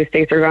housing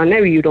estates are gone now.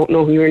 You don't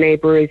know who your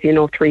neighbour is,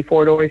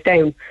 3-4 doors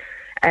down.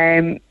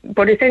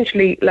 But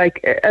essentially,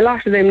 like a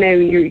lot of them now,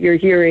 you're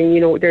hearing,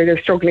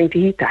 they're struggling to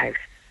heat the house.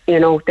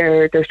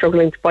 They're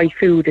struggling to buy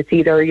food. It's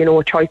either,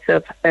 a choice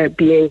of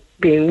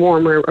being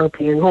warmer or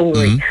being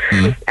hungry.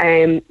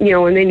 And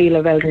then you'll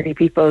have elderly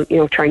people,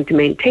 trying to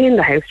maintain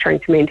the house, trying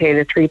to maintain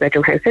a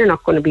 3-bedroom house. They're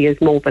not going to be as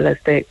mobile as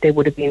they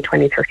would have been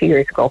 20, 30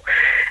 years ago.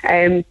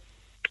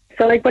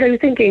 So like what I was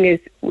thinking is,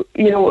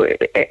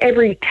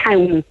 every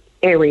town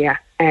area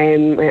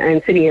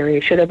and city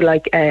area should have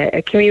like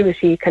a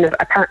community kind of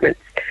apartments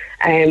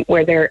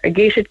where they're a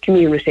gated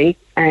community,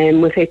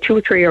 with say 2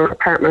 or 3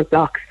 apartment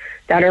blocks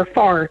that are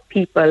for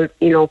people,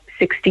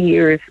 60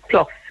 years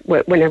plus,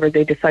 whenever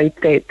they decide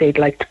they'd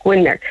like to go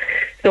in there.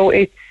 So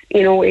it's,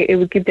 it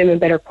would give them a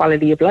better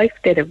quality of life.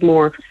 They'd have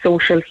more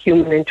social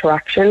human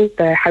interaction.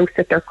 The house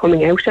that they're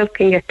coming out of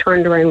can get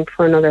turned around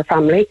for another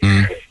family.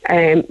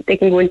 They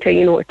can go into,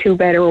 a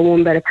 2-bed or a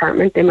 1-bed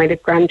apartment. They might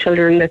have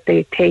grandchildren that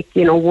they take,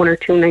 1 or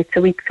 2 nights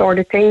a week sort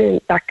of thing,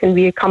 and that can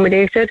be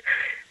accommodated.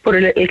 Put a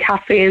little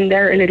cafe in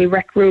there, a little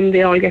rec room.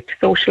 They all get to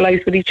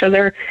socialise with each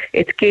other.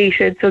 It's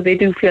gated, so they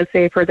do feel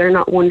safer. They're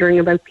not wondering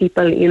about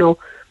people,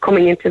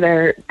 coming into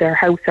their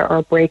house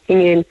or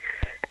breaking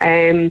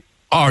in.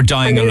 Or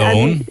dying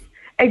alone.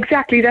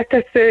 Exactly. That's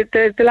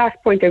the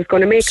last point I was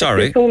going to make.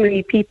 Sorry. There's so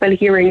many people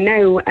hearing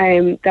now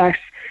that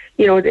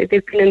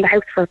they've been in the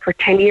house for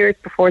 10 years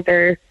before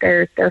they're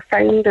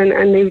found,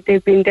 and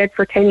they've been dead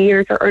for 10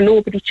 years, or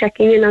nobody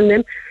checking in on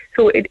them.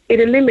 So it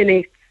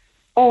eliminates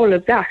all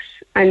of that.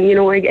 And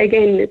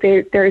again,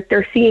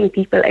 they're seeing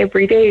people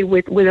every day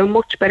with a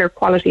much better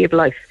quality of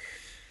life.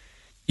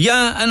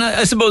 Yeah, and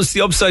I suppose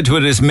the upside to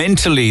it is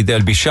mentally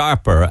they'll be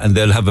sharper and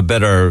they'll have a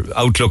better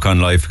outlook on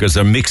life because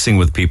they're mixing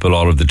with people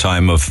all of the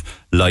time of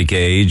like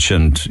age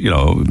and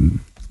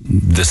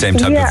the same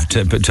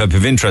type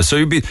of interest.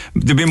 So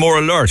they'll be more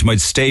alert. You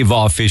might stave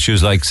off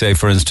issues like, say,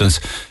 for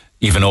instance,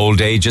 even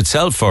old age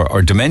itself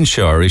or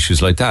dementia or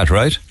issues like that,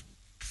 right?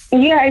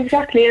 Yeah,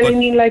 exactly. And I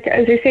mean, like,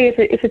 as I say,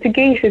 if it's a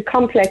gated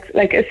complex,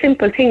 like a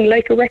simple thing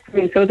like a rec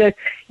room, so that,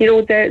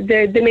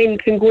 the men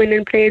can go in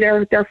and play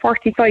their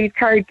 45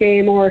 card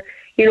game, or,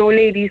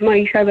 ladies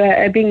might have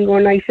a bingo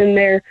night in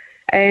there,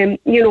 and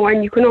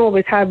you can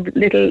always have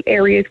little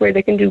areas where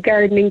they can do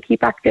gardening,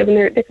 keep active, and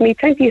there can be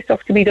plenty of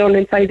stuff to be done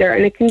inside there,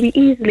 and it can be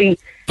easily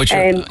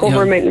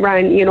government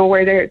ran,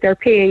 where they're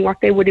paying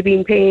what they would have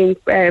been paying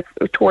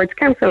towards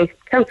council.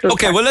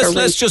 Okay, well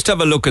let's just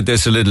have a look at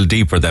this a little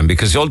deeper then,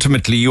 because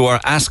ultimately you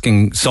are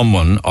asking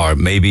someone, or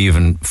maybe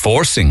even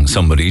forcing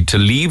somebody, to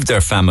leave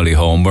their family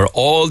home where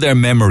all their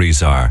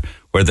memories are,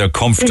 where they're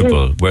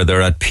comfortable, where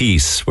they're at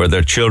peace, where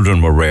their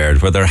children were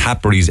reared, where their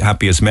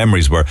happiest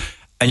memories were.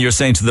 And you're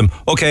saying to them,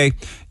 okay,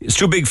 it's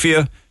too big for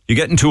you, you're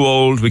getting too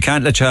old, we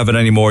can't let you have it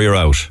anymore, you're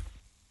out.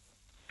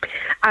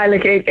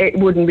 It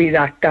wouldn't be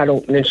that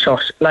open and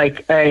shut.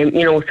 Like,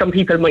 some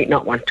people might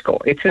not want to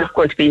go. It's not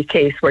going to be a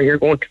case where you're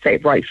going to say,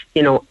 right,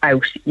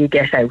 out, you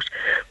get out.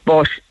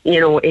 But,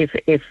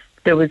 if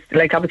there was,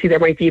 like, obviously there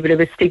might be a bit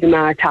of a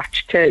stigma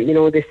attached to,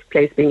 this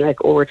place being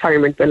like,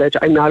 retirement village,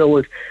 I'm not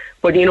old.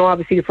 But,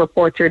 obviously if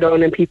reports are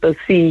done and people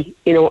see,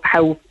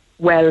 how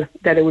well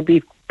that it would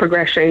be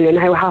progression and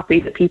how happy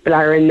the people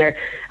are in there,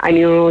 and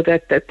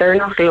that they're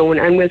not alone.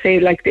 And we'll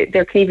say, like,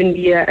 there can even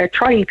be a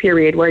trial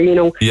period where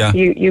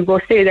you go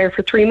stay there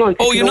for 3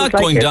 months. You're not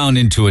going down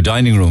into a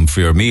dining room for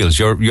your meals.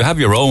 You have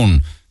your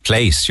own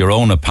place, your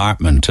own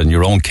apartment and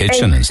your own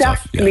kitchen and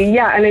stuff.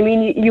 Yeah. And I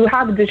mean, you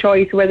have the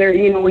choice whether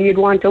you'd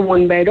want a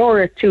 1-bed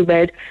or a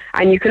 2-bed,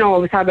 and you can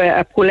always have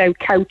a pull-out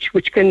couch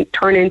which can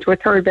turn into a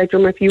 3rd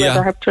bedroom if you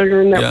ever have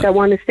children that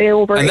want to stay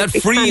over. And that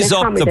frees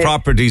up the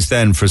properties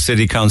then for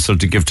City Council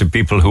to give to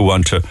people who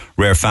want to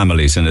rear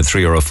families in a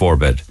 3 or a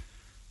 4-bed.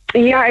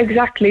 Yeah,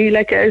 exactly.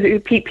 Like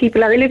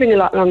people are living a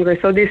lot longer,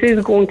 so this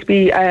is going to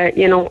be,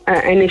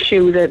 an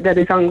issue that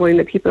is ongoing.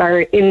 That people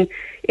are in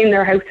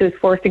their houses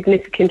for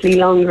significantly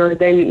longer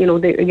than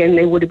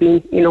they would have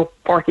been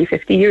 40,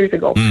 50 years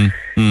ago.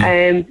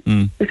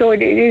 So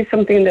it is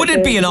something that would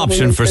it be an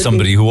option for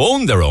somebody who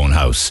owned their own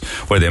house,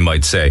 where they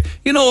might say,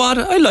 you know what,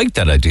 I like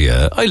that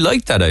idea. I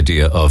like that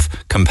idea of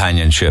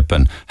companionship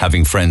and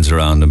having friends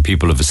around and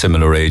people of a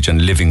similar age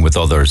and living with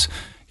others.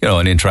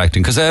 And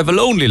interacting, because I have a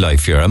lonely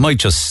life here. I might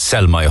just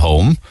sell my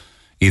home,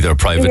 either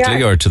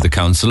privately or to the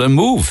council, and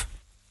move.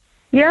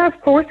 Yeah,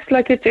 of course.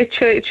 Like it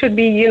should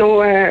be,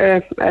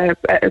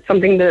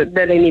 something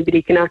that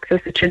anybody can access.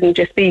 It shouldn't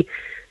just be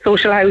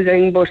social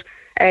housing, but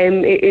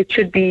it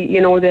should be,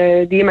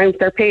 the amount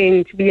they're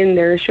paying to be in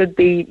there should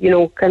be,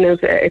 kind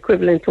of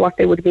equivalent to what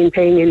they would have been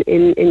paying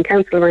in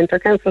council rent or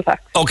council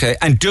tax. Okay,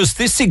 and does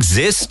this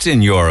exist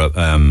in your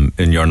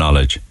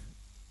knowledge?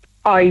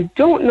 I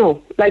don't know.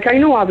 Like, I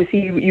know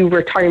obviously you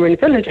retirement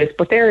villages,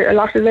 but a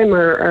lot of them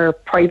are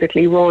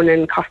privately run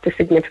and cost a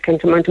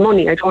significant amount of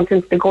money. I don't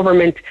think the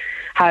government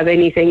have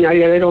anything. I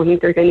don't think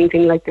there's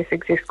anything like this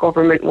exists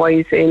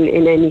government-wise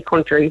in any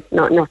country.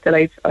 Not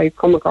that I've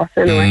come across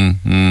anyway.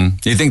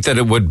 Do you think that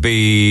it would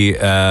be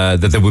that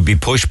there would be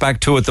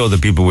pushback to it, though,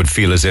 that people would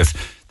feel as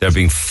if they're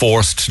being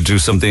forced to do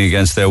something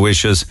against their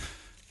wishes?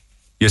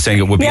 You're saying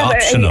it would be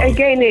optional.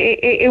 Again,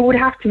 it would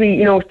have to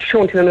be,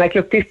 shown to them like,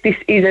 look, this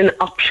is an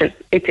option.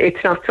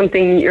 It's not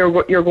something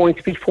you're going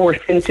to be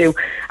forced into.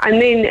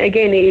 And then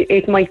again,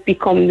 it might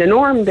become the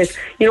norm that,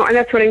 and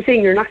that's what I'm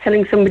saying. You're not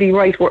telling somebody,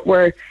 right,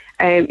 where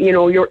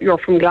you're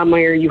from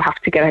Glanmire, you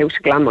have to get out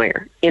of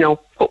Glanmire.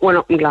 Put one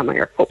up in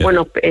Glanmire, put one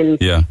up in,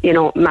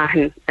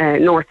 Mahon,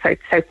 north side,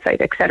 south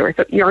side, etc.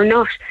 So you're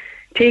not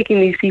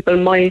taking these people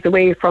miles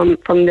away from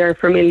their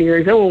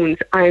familiar zones.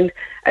 And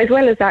as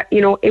well as that,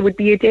 it would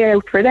be a day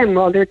out for them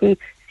rather than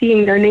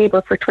seeing their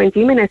neighbour for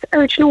 20 minutes.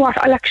 Or, you know what,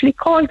 I'll actually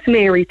call to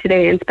Mary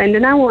today and spend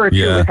an hour or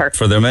two with her.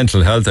 For their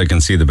mental health, I can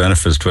see the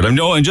benefits to it.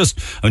 I'm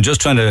just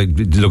trying to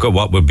look at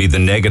what would be the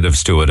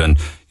negatives to it. And,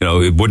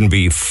 it wouldn't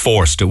be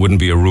forced. It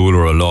wouldn't be a rule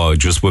or a law. It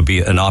just would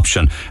be an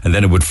option. And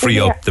then it would free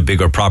up the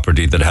bigger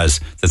property that has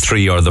the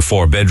 3 or the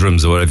 4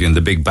 bedrooms or whatever in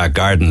the big back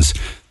gardens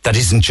that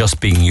isn't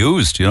just being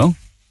used,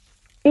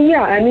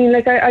 Yeah, I mean,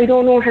 like, I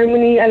don't know how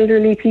many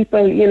elderly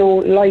people,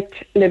 liked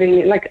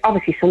living, like,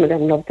 obviously some of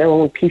them love their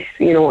own peace,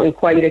 and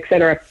quiet,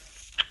 etc.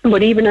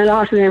 But even a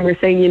lot of them are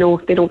saying,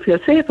 they don't feel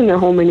safe in their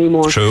home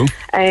anymore. True.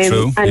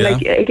 And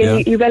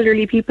you've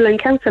elderly people in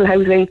council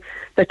housing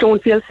that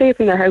don't feel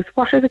safe in their house.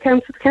 What are the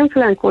council? The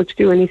council aren't going to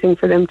do anything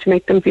for them to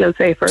make them feel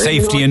safer.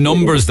 Safety in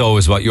numbers, though,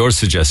 is what you're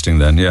suggesting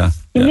then, yeah.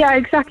 Yeah,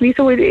 exactly.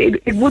 So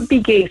it would be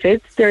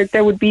gated.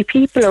 There would be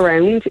people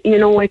around.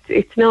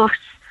 It's not...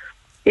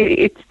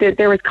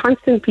 there is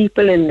constant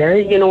people in there.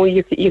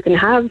 You can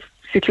have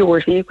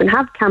security, you can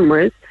have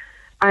cameras,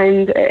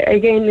 and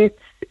again,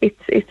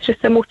 it's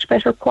just a much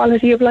better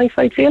quality of life,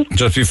 I feel.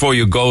 Just before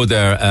you go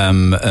there,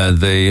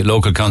 the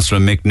local councillor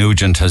Mick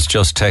Nugent has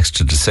just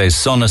texted to say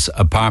Sonis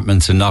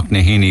Apartments in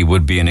Knocknaheeny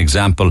would be an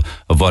example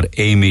of what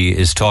Amy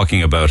is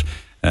talking about.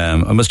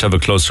 I must have a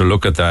closer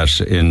look at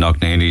that in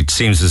Knocknaheeny. It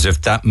seems as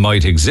if that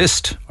might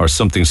exist or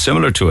something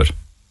similar to it.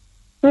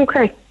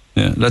 Okay.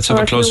 Yeah, let's have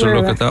a closer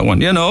look at that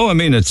one.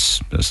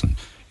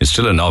 It's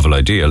still a novel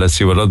idea. Let's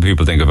see what other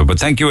people think of it. But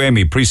thank you,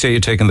 Amy. Appreciate you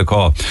taking the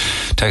call.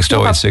 Text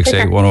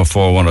 0868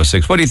 104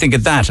 106. What do you think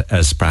of that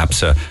as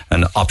perhaps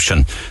an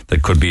option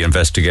that could be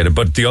investigated?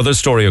 But the other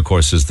story, of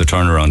course, is the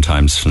turnaround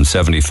times from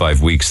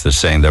 75 weeks. They're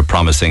saying they're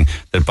promising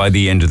that by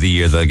the end of the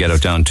year they'll get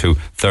it down to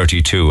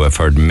 32. I've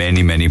heard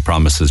many, many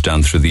promises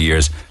down through the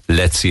years.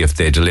 Let's see if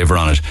they deliver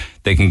on it.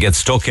 They can get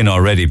stuck in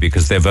already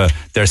because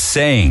they're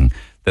saying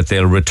that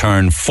they'll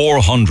return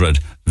 400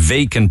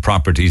 vacant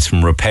properties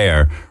from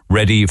repair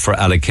ready for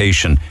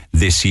allocation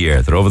this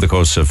year. That over the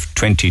course of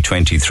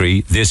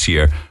 2023, this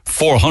year,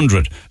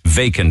 400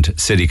 vacant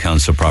city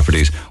council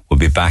properties will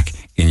be back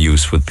in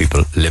use with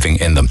people living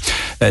in them.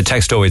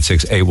 Text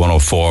 0868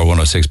 104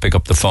 106. Pick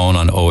up the phone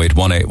on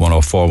 0818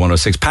 104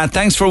 106. Pat,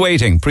 thanks for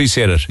waiting.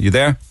 Appreciate it. You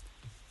there?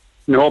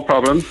 No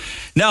problem.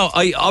 Now,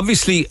 I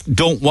obviously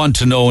don't want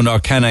to know, nor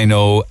can I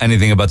know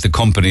anything about the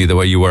company the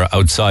way you were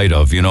outside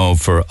of,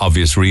 for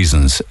obvious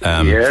reasons.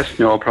 Yes,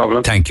 no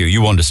problem. Thank you.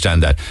 You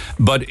understand that.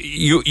 But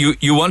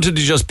you wanted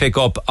to just pick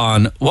up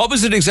on, what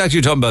was it exactly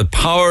you're talking about?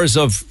 Powers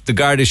of the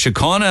Garda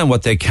Síochána and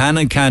what they can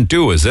and can't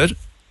do, is it?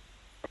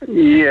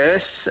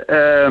 Yes,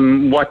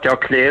 what they're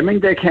claiming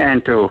they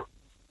can't do.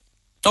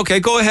 Okay,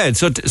 go ahead.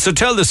 So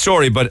tell the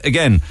story, but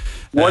again...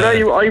 Well,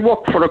 I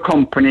worked for a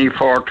company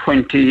for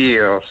 20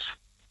 years.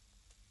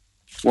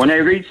 When I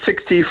reached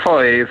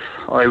 65,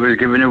 I was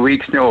given a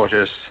week's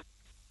notice.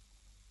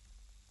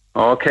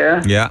 Okay?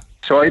 Yeah.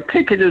 So I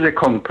picketed a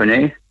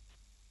company.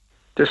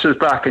 This was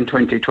back in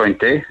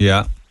 2020.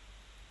 Yeah.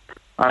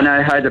 And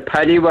I had a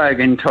paddy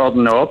wagon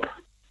turning up.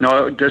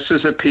 No, this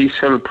is a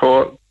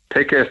peaceful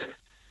picket.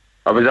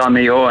 I was on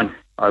my own.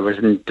 I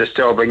wasn't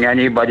disturbing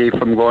anybody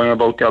from going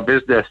about their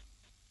business.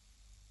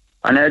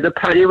 And I had a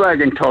paddy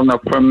wagon turn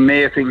up from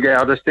Mayfield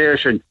Garda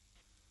Station.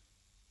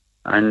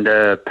 and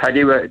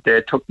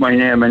they took my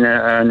name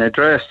and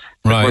address.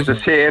 Right. It was the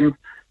same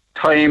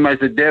time as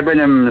the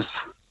Debenhams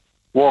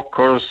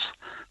workers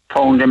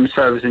found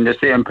themselves in the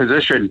same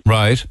position.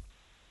 Right.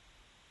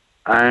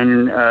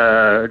 And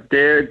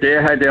they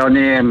had their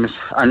names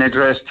and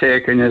address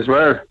taken as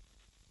well.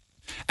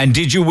 And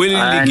did you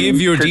willingly give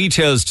your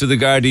details to the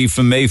Gardaí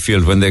from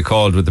Mayfield when they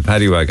called with the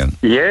paddy wagon?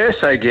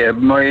 Yes, I gave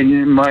my.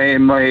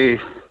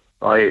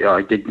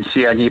 I didn't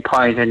see any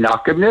point in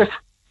not giving it.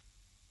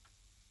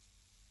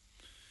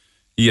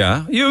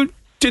 Yeah, you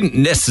didn't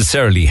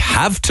necessarily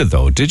have to,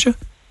 though, did you?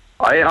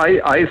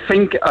 I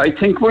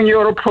think when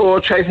you're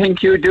approached, I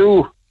think you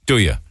do. Do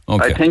you?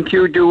 Okay. I think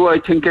you do. I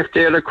think if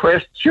they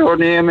request your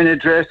name and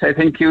address, I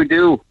think you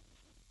do.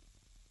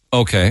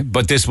 Okay,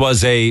 but this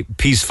was a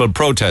peaceful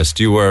protest.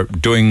 You were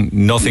doing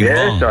nothing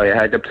wrong. Yes, I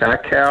had a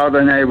placard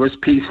and I was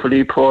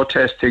peacefully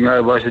protesting. I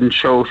wasn't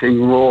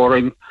shouting,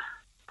 roaring,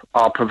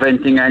 or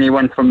preventing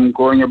anyone from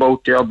going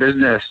about their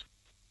business.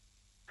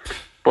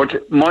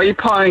 But my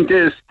point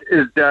is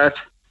that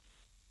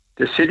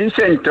the city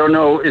centre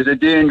now is a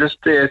dangerous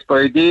place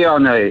by day or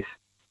night.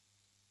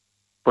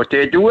 But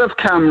they do have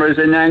cameras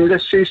in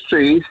Anglesey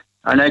Street,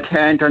 and I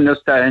can't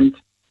understand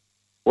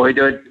why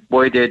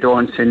they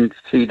don't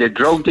see the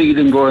drug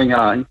dealing going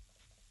on.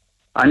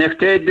 And if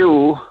they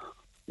do,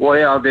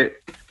 why are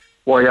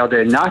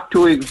they not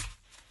doing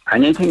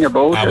anything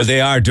about it? But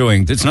they are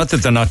doing. It's not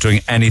that they're not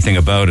doing anything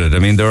about it. I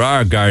mean, there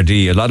are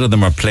Gardaí. A lot of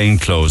them are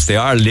plainclothes. They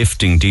are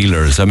lifting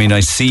dealers. I mean, I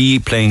see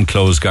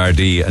plainclothes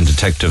Gardaí and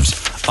detectives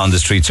on the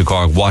streets of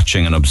Cork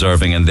watching and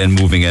observing and then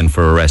moving in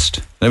for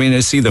arrest. I mean, I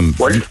see them.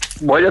 Well,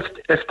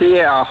 if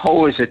they are,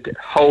 how is it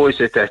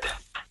that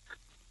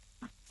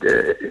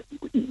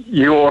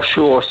your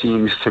show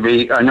seems to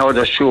be,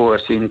 another show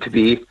seems to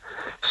be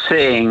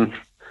saying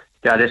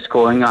that it's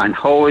going on?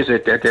 How is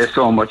it that there's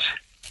so much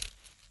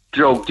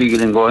drug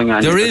dealing going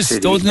on? There is.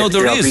 But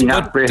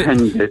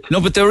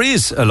there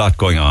is a lot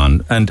going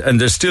on, and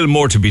there's still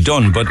more to be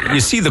done. But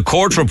you see the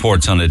court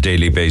reports on a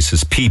daily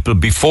basis, people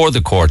before the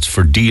courts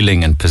for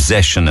dealing and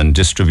possession and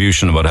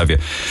distribution and what have you.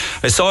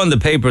 I saw in the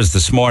papers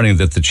this morning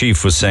that the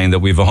chief was saying that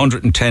we've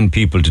 110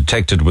 people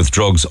detected with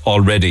drugs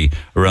already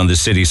around the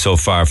city so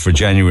far for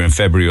January and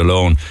February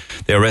alone.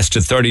 They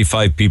arrested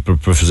 35 people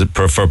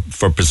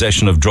for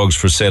possession of drugs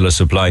for sale or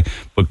supply,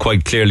 but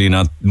quite clearly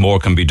not more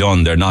can be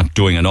done. They're not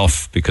doing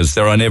enough because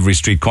they're on every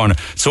street corner.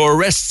 So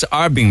arrests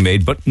are being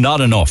made, but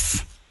not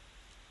enough.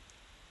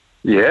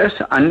 Yes,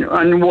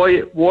 and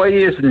why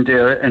isn't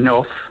there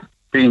enough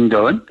being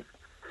done?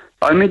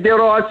 I mean,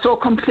 they're also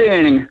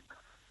complaining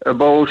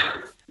about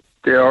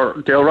their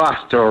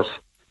rosters.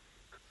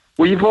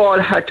 We've all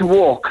had to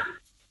walk.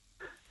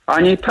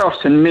 Any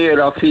person,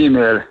 male or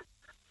female,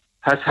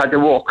 has had to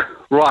walk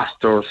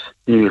rosters,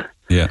 Neil.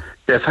 Yeah.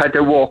 They've had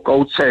to walk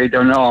outside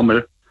their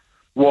normal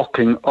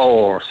walking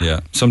hours.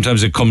 Yeah.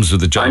 Sometimes it comes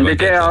with the job. And the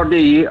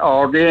Gardaí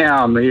or the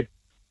Army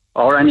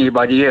or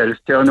anybody else,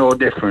 they're no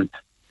different.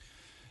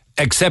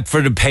 Except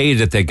for the pay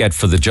that they get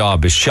for the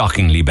job is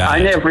shockingly bad.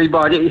 And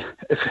everybody,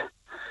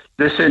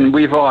 listen,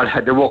 we've all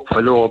had to work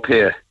for low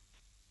pay.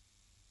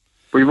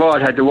 We've all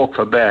had to work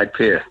for bad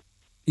pay.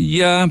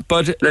 Yeah,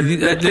 but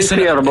let's be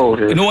fair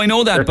about it. No, I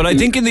know that, but I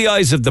think in the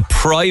eyes of the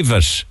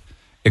private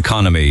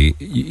economy,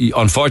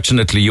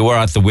 unfortunately, you are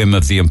at the whim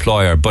of the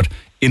employer. But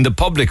in the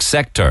public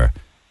sector,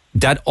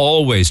 that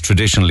always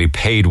traditionally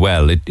paid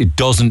well. It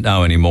doesn't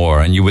now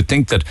anymore, and you would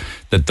think that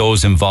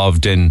those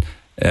involved in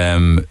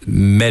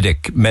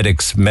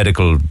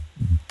medical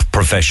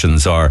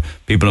professions or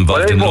people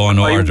involved in law and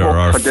order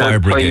or fire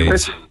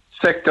brigades. Private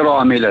sector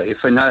all my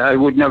life, and I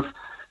wouldn't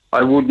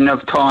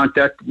have thought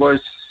that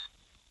was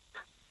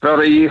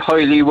very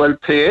highly well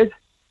paid.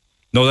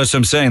 No, that's what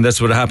I'm saying. That's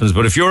what happens.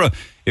 But if you're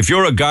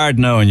a guard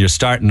now and you're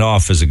starting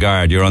off as a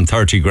guard, you're on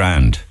 30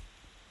 grand.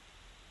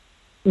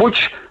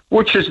 Which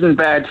isn't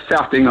bad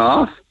starting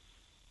off.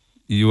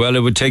 Well, it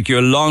would take you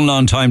a long,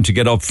 long time to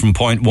get up from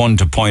point 1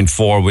 to point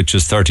 4, which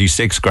is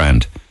 36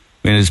 grand.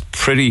 I mean, it's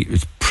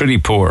pretty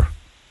poor,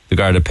 the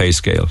Garda pay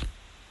scale.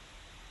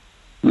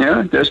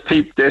 Yeah, there's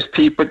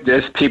people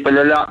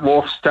a lot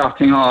worse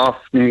starting off,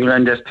 Neil,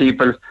 and there's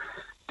people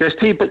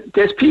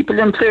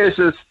in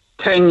places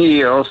 10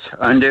 years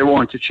and they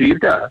won't achieve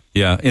that.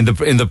 Yeah, in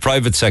the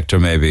private sector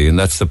maybe, and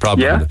that's the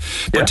problem. Yeah.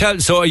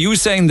 But so are you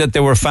saying that they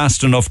were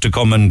fast enough to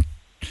come and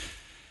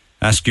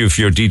ask you for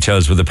your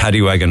details with a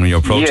paddy wagon when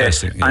you're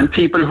protesting? Yes, and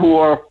people who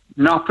are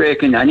not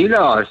breaking any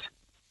laws.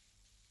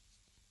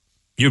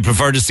 You'd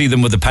prefer to see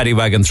them with a paddy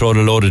wagon throwing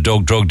a load of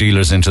drug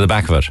dealers into the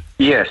back of it?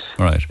 Yes.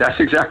 Right. That's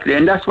exactly,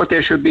 and that's what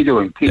they should be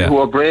doing. People who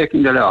are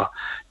breaking the law.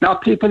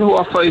 Not people who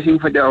are fighting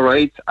for their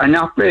rights and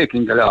not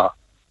breaking the law.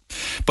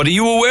 But are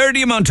you aware of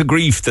the amount of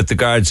grief that the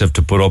guards have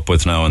to put up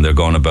with now when they're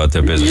going about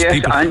their business? Yes,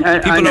 people and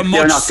are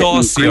much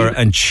saucier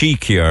and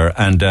cheekier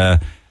and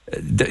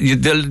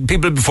the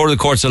people before the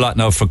courts a lot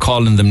now for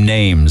calling them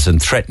names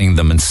and threatening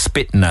them and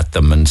spitting at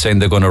them and saying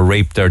they're going to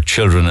rape their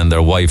children and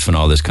their wife and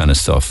all this kind of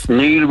stuff.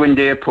 Neil, when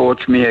they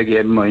approached me, I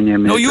gave my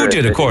name. No, you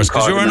did, of course,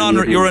 because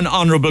you're an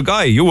honourable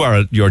guy.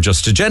 You're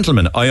just a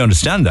gentleman. I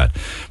understand that,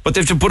 but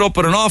they've to put up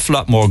with an awful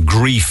lot more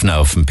grief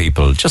now from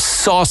people, just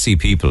saucy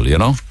people, you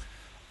know.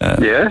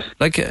 Yes.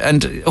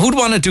 And who'd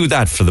want to do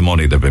that for the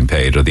money they've been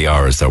paid or the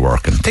hours they're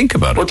working? Think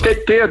about it.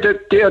 But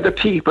they're the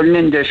people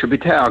then they should be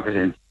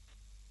targeting.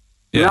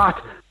 Yeah.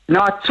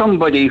 Not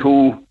somebody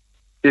who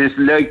is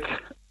like,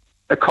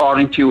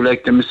 according to you,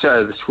 like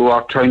themselves, who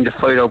are trying to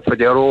fight out for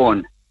their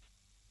own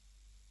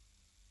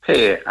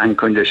pay and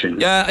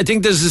conditions. Yeah, I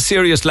think there's a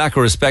serious lack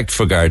of respect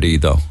for Gardaí,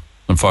 though,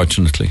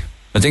 unfortunately.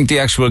 I think the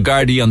actual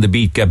Gardaí on the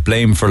beat get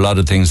blamed for a lot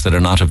of things that are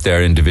not of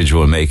their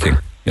individual making,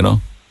 you know?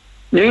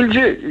 Neil,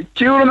 do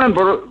you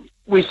remember,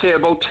 we say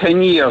about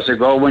 10 years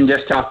ago, when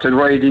they started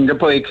riding the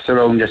bikes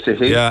around the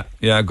city? Yeah,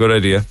 good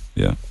idea,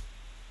 yeah.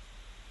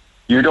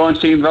 You don't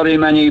see very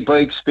many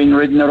bikes being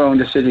ridden around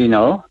the city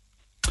now?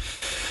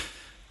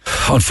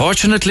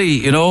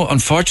 Unfortunately,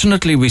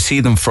 we see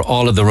them for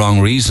all of the wrong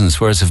reasons,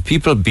 whereas if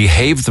people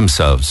behaved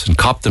themselves and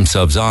copped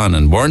themselves on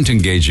and weren't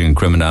engaging in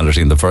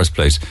criminality in the first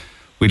place,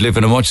 we'd live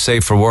in a much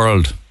safer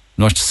world,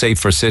 much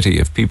safer city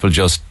if people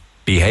just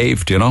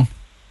behaved, you know?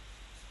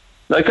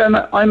 Like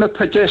I'm a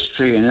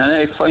pedestrian, and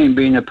I find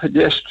being a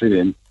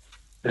pedestrian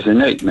is a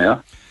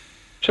nightmare.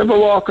 Should I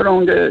walk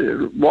around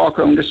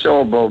the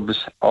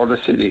suburbs or the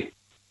city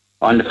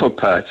on the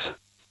footpaths?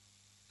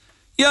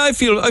 Yeah, I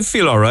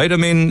feel all right. I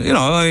mean,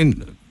 a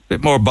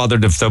bit more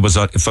bothered if I was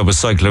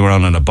cycling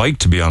around on a bike,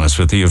 to be honest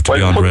with you. You have to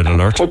be on red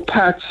alert.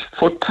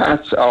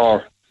 Footpaths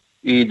are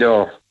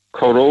either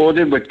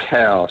corroded with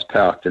cars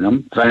parked in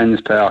them, vans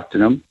parked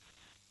in them.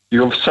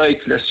 You have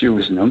cyclists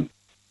using them.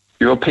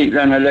 You have people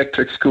on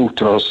electric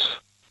scooters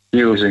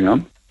using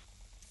them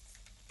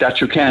that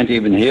you can't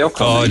even hear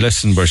coming. Oh,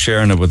 listen, we're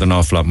sharing it with an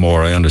awful lot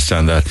more. I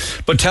understand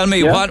that. But tell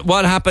me,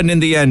 what happened in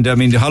the end? I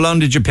mean, how long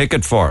did you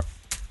picket for?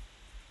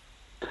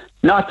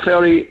 Not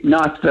very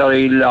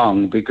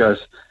long, because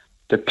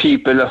the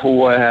people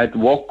who I had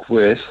worked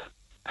with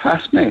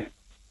passed me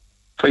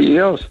for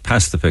years.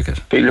 Passed the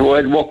picket? People who I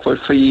had worked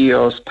with for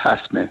years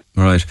passed me.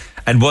 Right.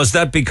 And was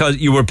that because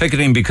you were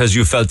picketing because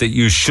you felt that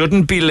you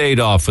shouldn't be laid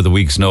off with a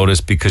week's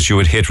notice because you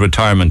had hit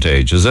retirement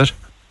age, is it?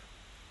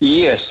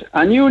 Yes,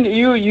 and you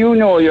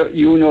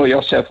know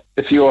yourself,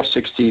 if you're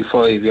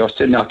 65, you're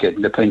still not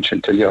getting the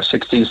pension till you're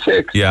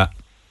 66. Yeah.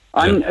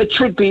 And it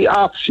should be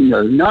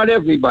optional. Not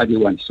everybody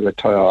wants to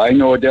retire. I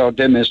know they're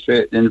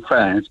demonstrating in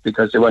France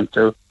because they want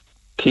to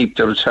keep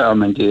the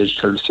retirement age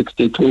till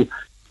 62.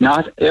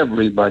 Not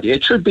everybody.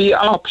 It should be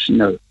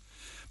optional.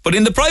 But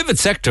in the private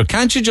sector,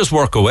 can't you just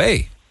work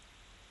away?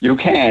 You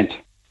can't.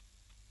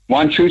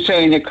 Once you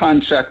sign a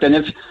contract, and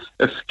if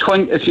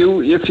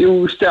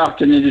you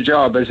started in the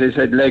job, as I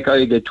said, like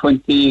I did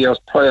 20 years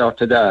prior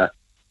to that,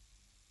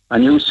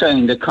 and you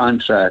signed a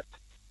contract,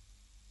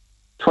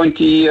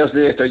 20 years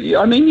later,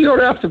 I mean,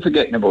 you're after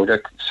forgetting about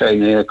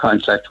signing a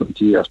contract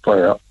 20 years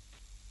prior.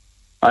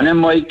 And in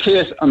my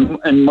case,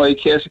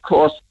 of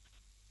course,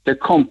 the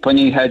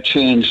company had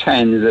changed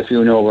hands, if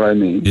you know what I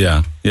mean.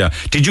 Yeah.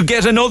 Did you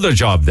get another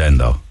job then,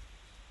 though?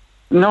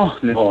 No.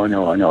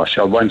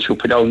 So once you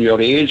put down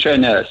your age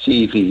and a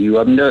CV, you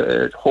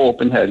haven't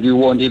hope in hell. You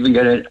won't even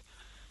get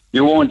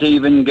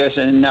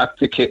an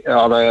application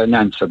or an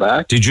answer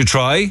back. Did you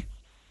try?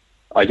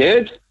 I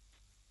did.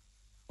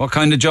 What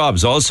kind of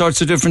jobs? All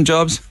sorts of different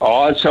jobs?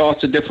 All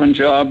sorts of different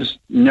jobs.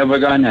 Never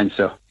got an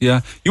answer.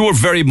 Yeah. You were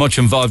very much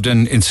involved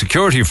in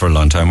security for a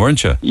long time,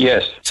 weren't you?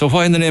 Yes. So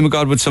why in the name of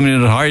God would somebody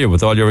not hire you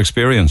with all your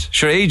experience?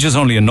 Sure, age is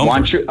only a number.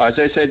 As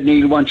I said,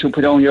 Neil, once you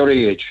put down your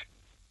age,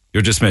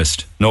 you're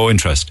dismissed. No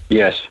interest.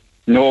 Yes.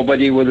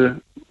 Nobody will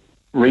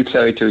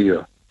reply to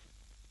you.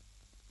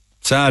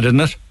 Sad, isn't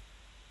it?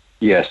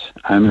 Yes.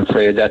 I'm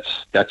afraid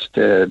that's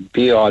the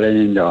be all and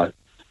end all.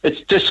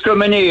 It's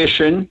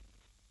discrimination,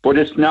 but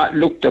it's not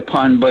looked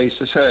upon by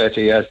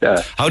society as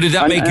that. How did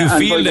that make you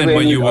feel then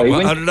when you were?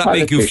 How did that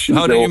make you?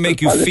 How did it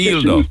make you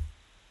feel though?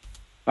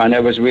 And I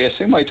was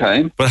wasting my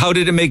time. But how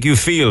did it make you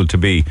feel to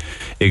be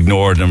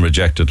ignored and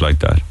rejected like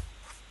that?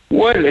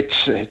 Well,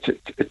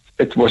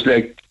 it was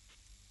like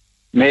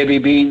maybe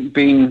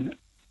being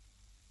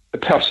a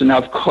person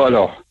of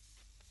colour.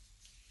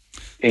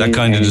 That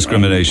kind of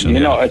discrimination. You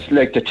know, it's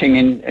like the thing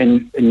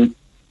in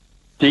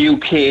the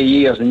UK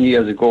years and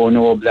years ago,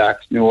 no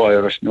blacks, no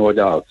Irish, no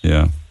dogs.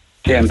 Yeah.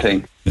 Same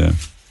thing. Yeah.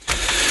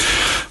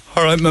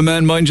 All right, my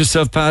man, mind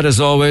yourself, Pat, as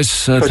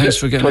always. Thanks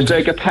for getting... It was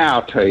like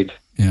apartheid.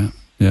 Yeah.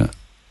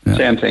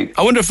 Same thing.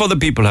 I wonder if other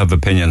people have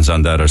opinions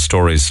on that or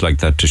stories like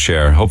that to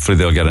share. Hopefully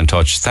they'll get in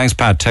touch. Thanks,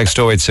 Pat. Text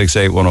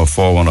 0868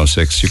 104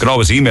 106. You can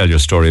always email your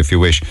story if you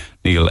wish.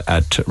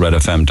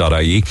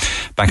 Neil@redfm.ie.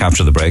 Back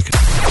after the break.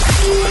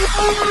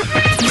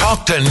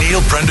 Talk to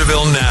Neil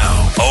Prendeville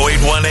now.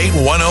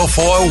 0818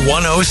 104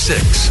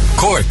 106.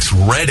 Cork's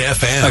Red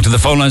FM. Back to the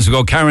phone lines we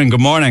go. Karen,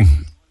 good morning.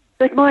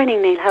 Good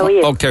morning, Neil. How are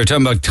you? Okay, we're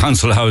talking about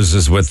council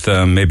houses with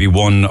maybe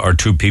one or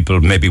two people,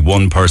 maybe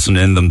one person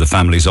in them. The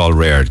family's all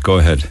reared. Go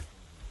ahead.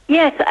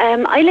 Yes,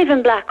 I live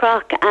in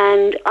Blackrock,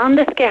 and on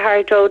the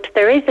Skehard Road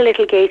there is a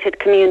little gated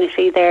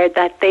community there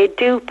that they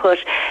do put,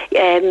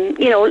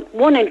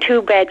 1 and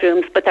 2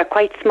 bedrooms, but they're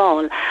quite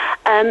small.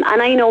 And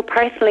I know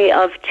personally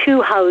of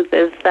 2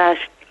 houses that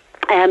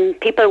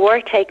people were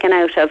taken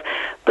out of,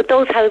 but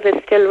those houses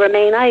still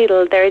remain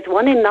idle. There is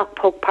one in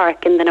Knockpoke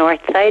Park in the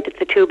north side.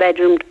 It's a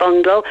 2-bedroomed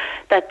bungalow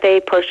that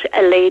they put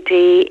a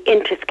lady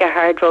into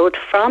Skehard Road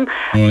from.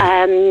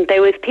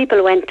 There was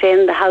people went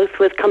in, the house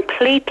was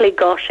completely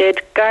gutted,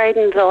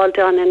 gardens all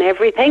done and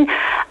everything.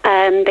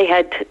 They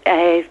had,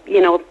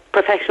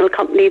 professional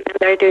companies in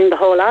there doing the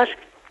whole lot.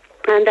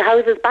 And the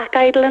house is back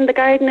idle and the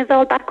garden is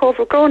all back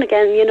overgrown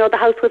again. The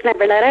house was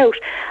never let out.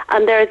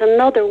 And there's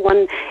another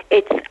one,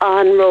 it's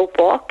on Rope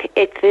Walk.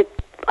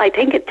 I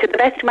think, to the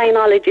best of my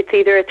knowledge, it's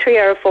either a 3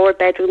 or a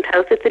 4-bedroomed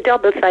house. It's a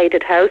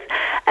double-sided house,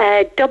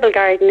 double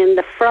garden in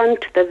the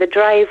front. There's a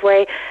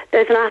driveway.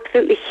 There's an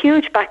absolutely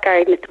huge back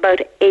garden. It's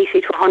about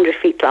 80 to 100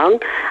 feet long.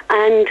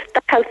 And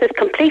that house is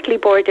completely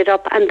boarded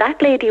up. And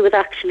that lady was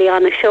actually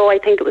on a show, I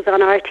think it was on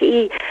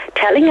RTE,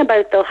 telling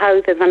about the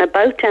houses and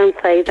about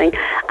downsizing.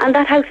 And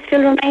that house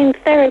still remains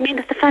there. I mean,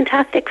 it's a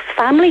fantastic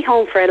family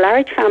home for a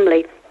large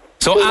family.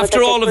 So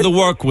after all of the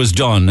work was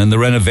done and the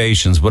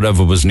renovations,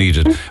 whatever was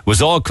needed,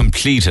 was all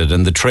completed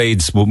and the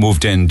trades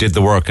moved in, did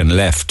the work and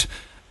left,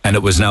 and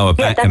it was now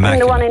that's immaculate.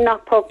 the one in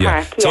Knockpoke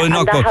Park. So in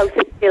and Knockpoke, that house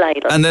is still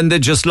idle. And then they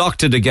just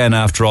locked it again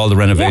after all the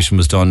renovation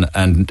was done,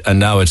 and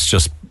now it's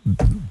just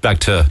back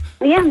to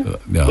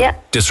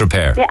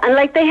disrepair. Yeah,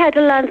 and they had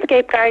a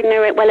landscape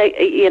gardener,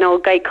 a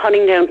guy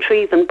cutting down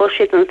trees and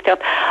bushes and stuff.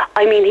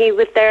 I mean, he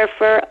was there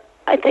for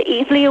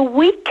easily a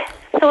week.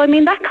 So I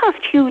mean, that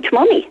cost huge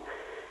money.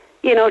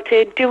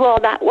 To do all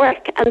that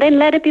work and then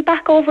let it be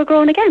back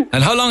overgrown again.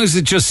 And how long is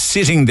it just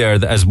sitting there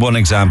as one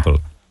example?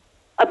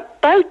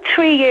 About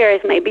 3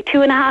 years, maybe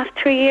 2.5,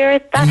 3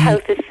 years. That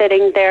house is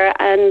sitting there,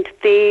 and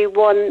the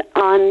one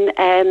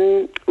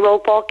on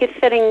Rope Walk is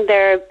sitting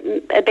there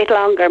a bit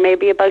longer,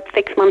 maybe about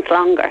 6 months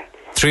longer.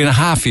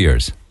 3.5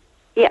 years?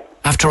 Yeah.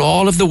 After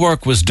all of the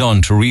work was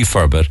done to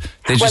refurb it,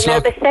 they just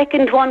the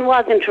second one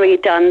wasn't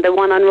redone. The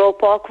one on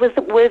Rope Walk was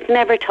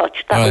never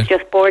touched. That was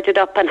just boarded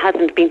up and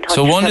hasn't been touched.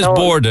 So one is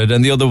boarded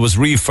and the other was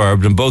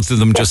refurbed, and both of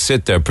them just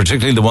sit there,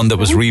 particularly the one that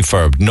was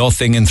refurbed.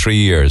 Nothing in 3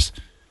 years.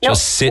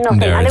 Just sitting nothing.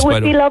 there. And it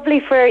would be lovely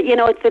for,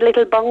 it's a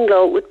little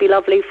bungalow. It would be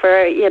lovely for,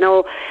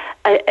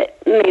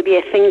 maybe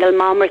a single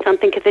mom or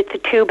something, because it's a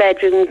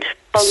 2-bedroomed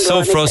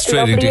bungalow. So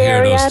frustrating to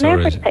hear those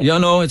stories.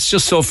 It's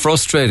just so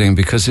frustrating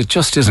because it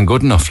just isn't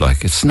good enough.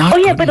 It's not. Oh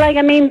yeah, but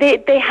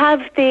they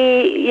have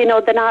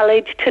the the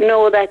knowledge to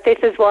know that this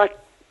is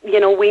what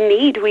we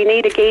need. We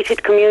need a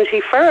gated community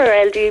for our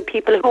elderly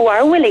people who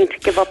are willing to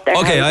give up their.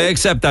 Okay, I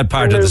accept that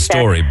part of the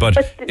story, but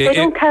they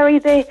don't carry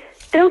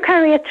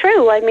it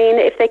through. I mean,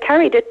 if they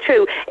carried it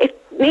through, if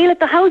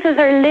the houses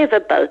are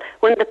livable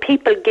when the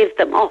people give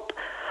them up,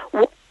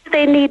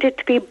 they needed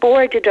to be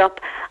boarded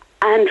up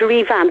and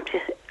revamped.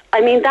 I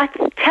mean, that's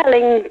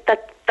telling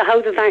that the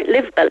houses aren't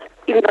livable,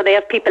 even though they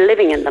have people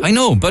living in them. I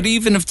know, but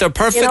even if they're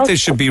perfect, they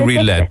should be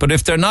re-let. But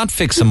if they're not,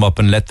 fix them up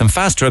and let them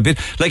faster a bit.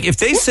 If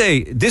they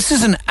say, this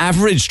is an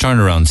average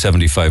turnaround,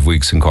 75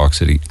 weeks in Cork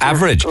City.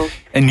 Average.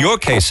 In your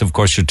case, of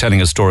course, you're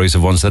telling us stories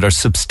of ones that are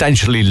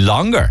substantially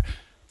longer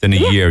than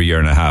a year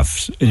and a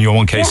half. In your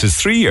own case, it's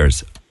 3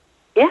 years.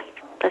 Yeah,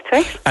 that's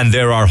right. And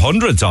there are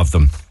hundreds of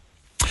them.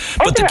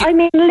 But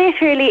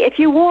literally, if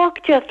you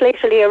walk just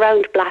literally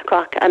around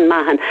Blackrock and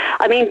Mahon,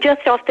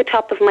 just off the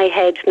top of my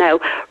head now,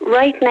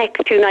 right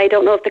next to, and I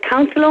don't know if the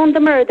council owned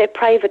them or they're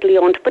privately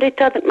owned, but it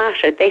doesn't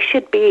matter. They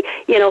should be,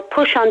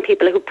 push on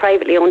people who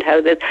privately owned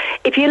houses.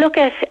 If you look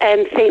at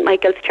St.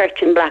 Michael's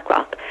Church in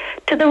Blackrock,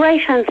 to the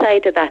right-hand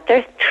side of that,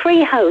 there's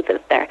 3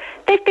 houses there.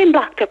 They've been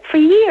blocked up for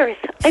years.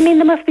 They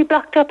must be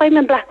blocked up. I'm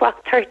in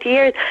Blackrock 30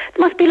 years. They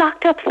must be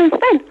locked up since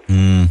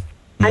then.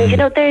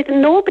 And, there's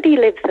nobody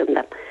lives in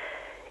them.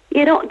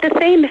 The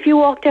same if you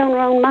walk down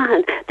around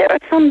Mahon. There are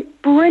some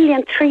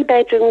brilliant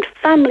 3-bedroomed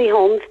family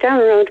homes down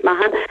around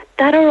Mahon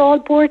that are all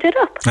boarded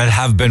up. And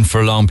have been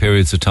for long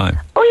periods of time.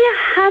 Oh,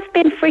 yeah, have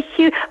been for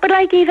huge. But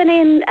even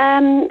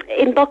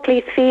in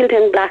Buckley's Field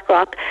in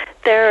Blackrock,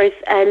 there's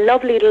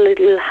lovely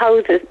little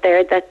houses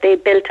there that they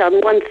built on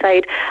one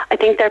side. I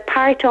think they're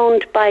part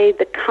owned by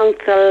the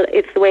council,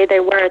 is the way they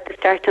were at the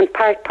start, and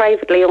part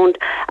privately owned.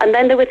 And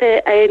then there was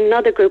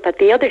another group at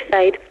the other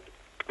side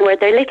where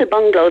they're little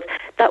bungalows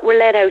that were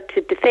let out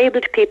to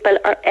disabled people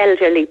or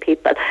elderly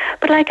people.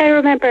 But I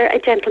remember a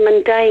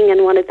gentleman dying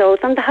in one of those,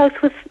 and the house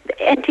was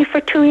empty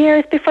for 2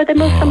 years before they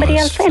moved somebody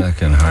else in. It's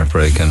fucking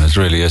heartbreaking, it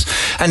really is.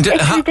 And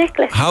it's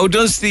ridiculous. How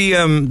does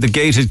the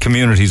gated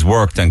communities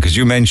work then? Because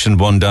you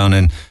mentioned one down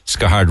in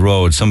Skehard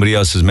Road, somebody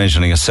else is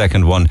mentioning a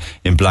second one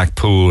in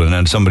Blackpool, and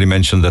then somebody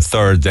mentioned the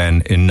third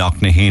then in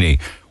Knocknaheeny,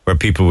 where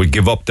people would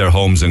give up their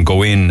homes and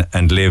go in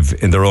and live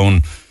in their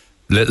own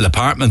little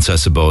apartments, I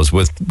suppose,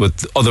 with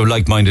other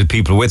like-minded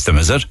people with them,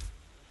 is it?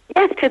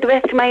 Yes, to the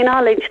best of my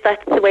knowledge,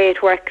 that's the way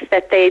it works,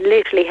 that they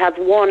literally have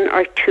 1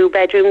 or 2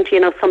 bedrooms. You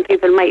know, some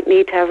people might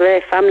need to have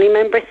a family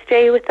member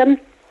stay with them.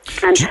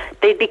 And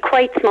they'd be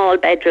quite small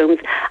bedrooms,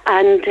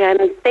 and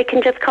they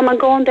can just come and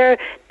go on there.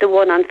 The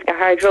one on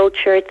Skahard Road,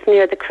 sure, it's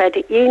near the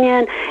credit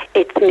union,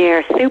 it's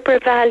near Super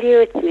Value,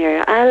 it's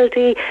near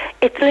Aldi.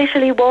 It's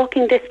literally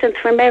walking distance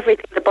from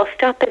everything. The bus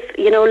stop is,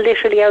 you know,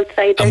 literally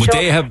outside their And would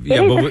door. they have? It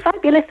is a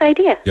fabulous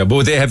idea. Yeah, but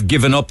would they have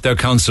given up their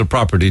council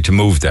property to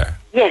move there?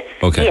 Yes.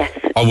 Okay. Yes.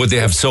 Or would they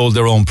have sold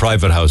their own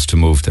private house to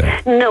move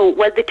there? No.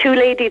 Well, the 2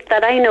 ladies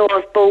that I know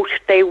of, both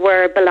they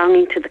were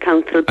belonging to the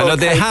council. And are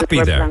they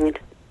happy there?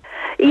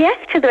 Yes,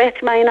 to the best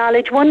of my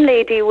knowledge. One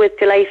lady was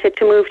delighted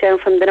to move down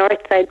from the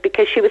north side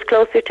because she was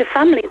closer to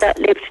family that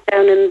lived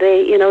down in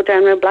the, you know,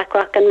 down around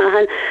Blackrock and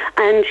Mahon,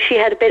 and she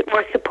had a bit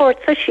more support,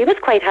 so she was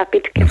quite happy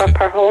to give up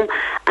her home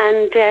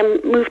and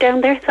move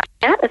down there. So,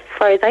 yeah, as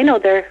far as I know,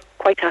 they're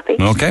quite happy.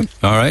 Okay,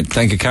 all right.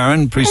 Thank you,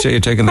 Karen. Appreciate you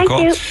taking the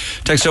call. You.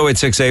 Text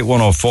 0868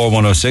 104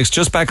 106.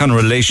 Just back on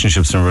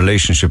relationships and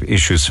relationship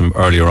issues from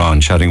earlier on,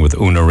 chatting with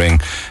Una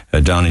Ring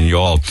down in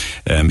Youghal.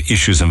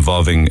 Issues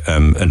involving,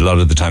 a lot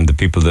of the time, the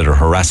people that are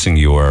harassing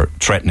you or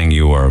threatening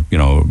you or, you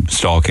know,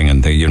 stalking,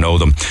 and you know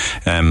them.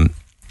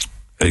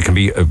 It can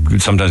be,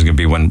 sometimes it can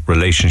be when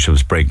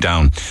relationships break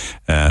down.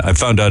 I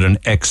found out an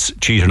ex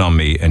cheated on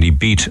me, and he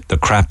beat the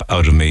crap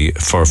out of me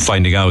for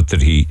finding out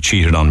that he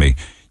cheated on me.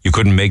 You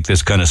couldn't make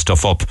this kind of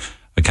stuff up.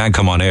 I can't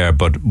come on air,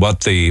 but what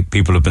the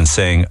people have been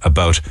saying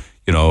about,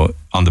 you know,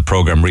 on the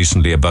program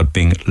recently about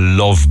being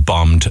love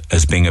bombed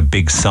as being a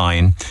big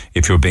sign.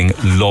 If you're being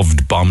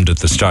loved bombed at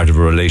the start of a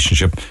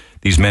relationship,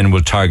 these men will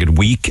target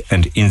weak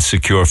and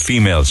insecure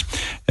females.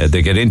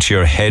 They get into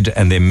your head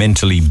and they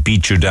mentally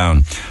beat you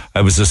down.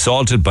 I was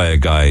assaulted by a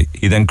guy.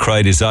 He then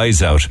cried his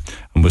eyes out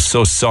and was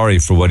so sorry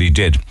for what he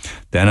did.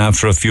 Then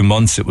after a few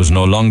months, it was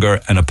no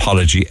longer an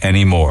apology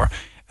anymore.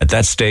 At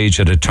that stage,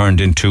 it had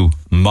turned into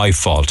my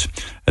fault.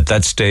 At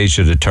that stage,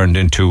 it had turned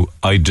into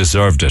I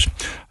deserved it.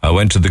 I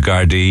went to the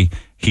Gardaí.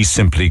 He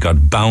simply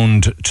got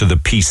bound to the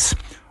peace.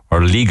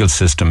 Our legal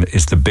system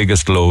is the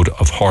biggest load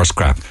of horse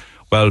crap.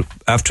 Well,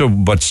 after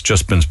what's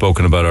just been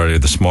spoken about earlier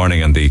this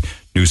morning and the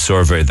new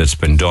survey that's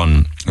been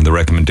done and the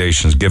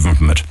recommendations given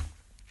from it,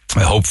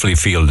 I hopefully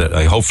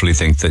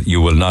think that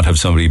you will not have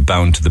somebody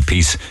bound to the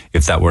peace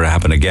if that were to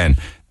happen again.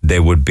 They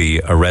would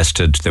be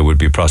arrested, they would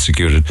be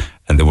prosecuted,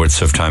 and they would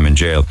serve time in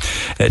jail.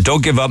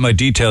 Don't give out my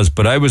details,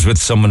 but I was with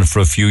someone for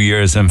a few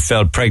years and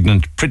fell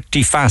pregnant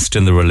pretty fast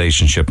in the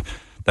relationship.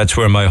 That's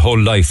where my whole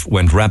life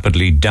went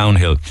rapidly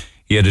downhill.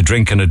 He had a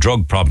drink and a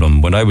drug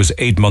problem. When I was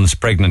 8 months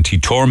pregnant, he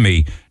tore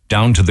me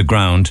down to the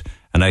ground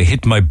and I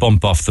hit my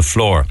bump off the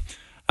floor.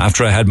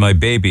 After I had my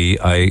baby,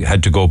 I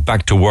had to go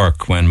back to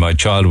work when my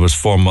child was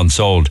 4 months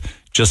old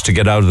just to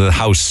get out of the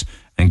house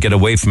and get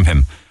away from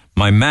him.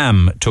 My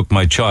mam took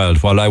my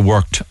child while I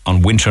worked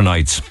on winter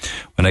nights.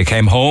 When I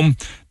came home,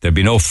 there'd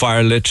be no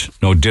fire lit,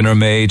 no dinner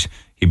made.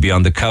 He'd be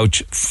on the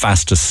couch,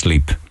 fast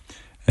asleep.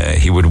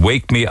 He would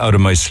wake me out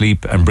of my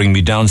sleep and bring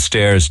me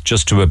downstairs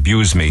just to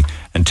abuse me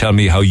and tell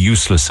me how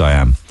useless I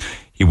am.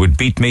 He would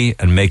beat me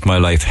and make my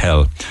life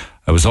hell.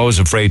 I was always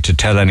afraid to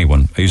tell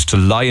anyone. I used to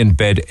lie in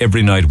bed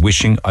every night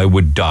wishing I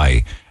would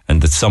die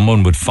and that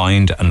someone would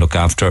find and look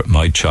after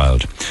my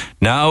child.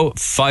 Now,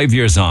 5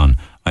 years on,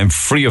 I'm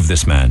free of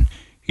this man.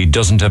 He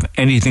doesn't have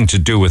anything to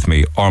do with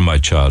me or my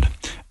child,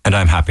 and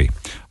I'm happy.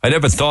 I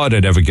never thought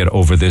I'd ever get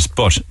over this,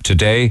 but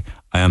today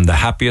I am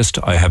the happiest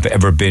I have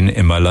ever been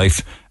in my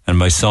life, and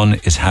my son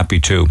is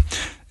happy too.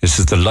 This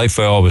is the life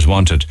I always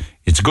wanted.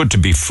 It's good to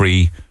be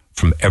free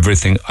from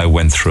everything I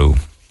went through.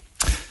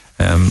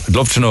 I'd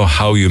love to know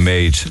how you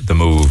made the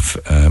move.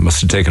 It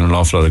must have taken an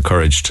awful lot of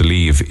courage to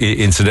leave.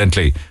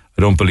 Incidentally,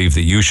 I don't believe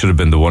that you should have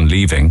been the one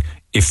leaving,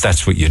 if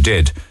that's what you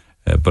did,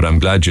 but I'm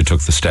glad you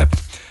took the step.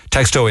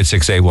 Text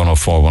 0868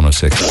 104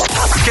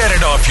 106. Get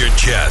it off your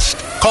chest.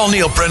 Call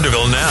Neil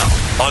Prendeville now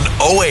on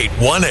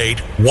 0818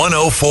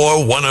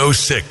 104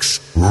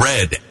 106.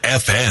 Red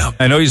FM.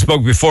 I know you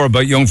spoke before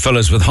about young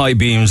fellas with high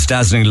beams,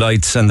 dazzling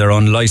lights, and their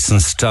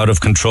unlicensed,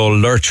 out-of-control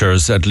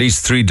lurchers. At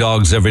least 3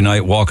 dogs every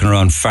night walking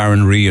around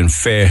Farranree and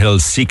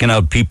Fairhill, seeking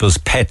out people's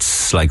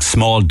pets, like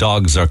small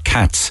dogs or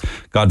cats.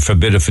 God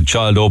forbid if a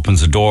child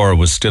opens a door or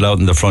was still out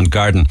in the front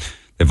garden.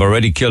 They've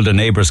already killed a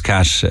neighbour's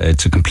cat.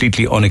 It's a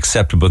completely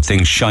unacceptable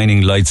thing,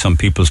 shining lights on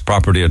people's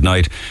property at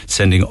night,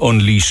 sending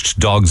unleashed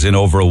dogs in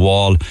over a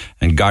wall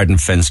and garden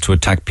fence to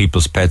attack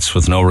people's pets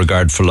with no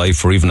regard for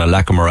life or even a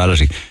lack of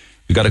morality.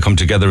 We've got to come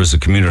together as a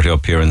community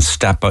up here and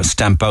stamp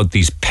out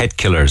these pet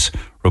killers.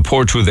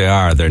 Report who they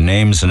are, their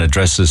names and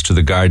addresses to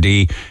the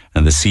Gardaí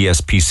and the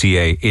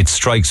CSPCA. It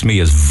strikes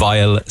me as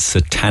vile,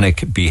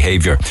 satanic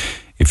behaviour.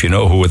 If you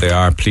know who they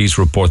are, please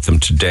report them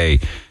today.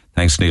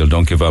 Thanks, Neil.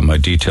 Don't give out my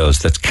details.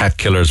 That's cat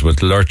killers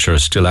with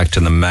lurchers still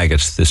acting the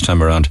maggots this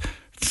time around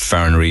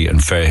Farranree and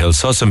Fairhill.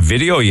 Saw some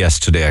video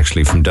yesterday,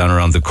 actually, from down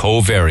around the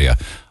Cove area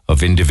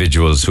of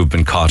individuals who've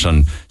been caught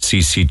on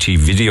CCTV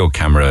video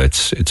camera.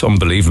 It's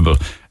unbelievable.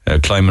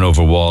 Climbing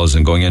over walls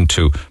and going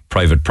into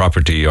private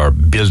property or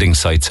building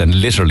sites and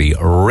literally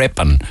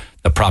ripping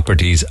the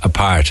properties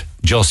apart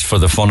just for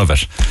the fun of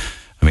it.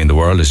 I mean, the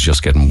world is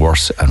just getting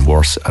worse and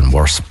worse and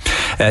worse.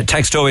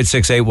 Text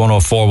 0868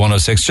 104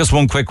 106. Just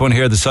one quick one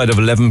here, the side of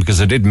 11,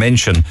 because I did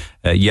mention,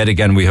 yet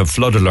again, we have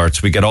flood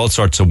alerts. We get all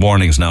sorts of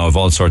warnings now of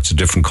all sorts of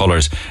different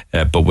colours.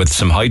 But with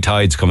some high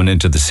tides coming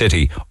into the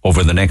city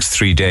over the next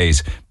 3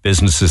 days,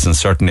 businesses in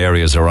certain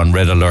areas are on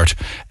red alert.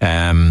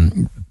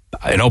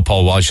 I know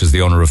Paul Walsh is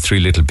the owner of Three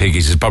Little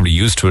Piggies. He's probably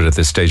used to it at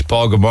this stage.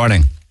 Paul, good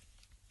morning.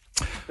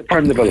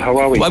 Prendeville, how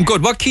are we? Well, I'm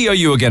good. What key are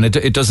you again?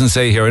 It doesn't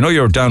say here. I know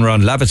you're down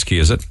around Lavitz Key,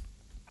 is it?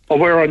 Oh,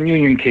 we're on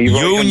Union Key.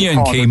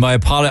 Union Key, my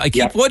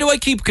apologies. Why do I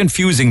keep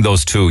confusing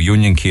those two,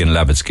 Union Key and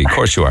Lavitz Key? Of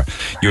course you are.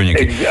 Union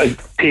Key.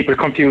 People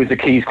confuse the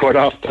keys quite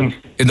often.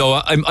 You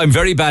know, I'm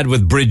very bad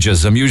with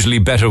bridges. I'm usually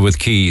better with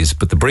keys,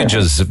 but the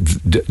bridges,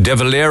 De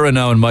Valera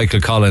now and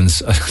Michael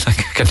Collins,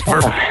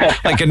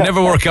 I can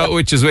never work out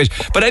which is which.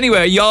 But anyway,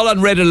 are y'all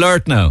on red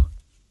alert now?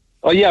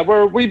 Oh yeah,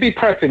 we'll be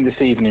prepping this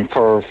evening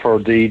for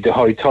the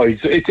high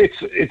tides.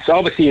 It's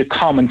obviously a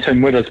common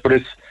thing with us, but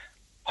it's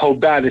how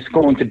bad it's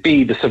going to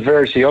be. The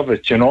severity of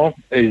it,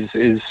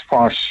 is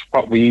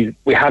what we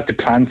have to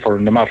plan for,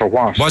 no matter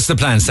what. What's the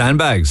plan?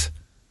 Sandbags?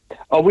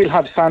 Oh, we'll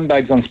have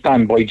sandbags on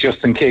standby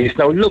just in case.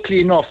 Now, luckily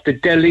enough, the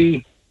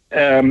deli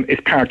is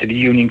part of the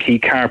Union Key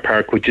car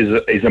park, which is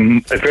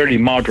a very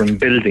modern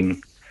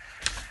building.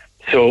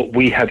 So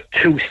we have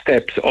 2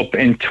 steps up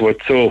into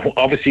it. So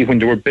obviously when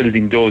they were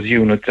building those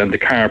units and the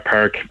car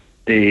park,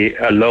 they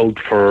allowed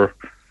for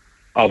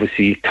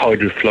obviously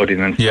tidal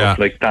flooding and stuff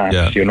like that.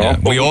 Yeah.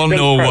 We all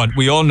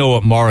know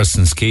what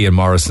Morrison's Key and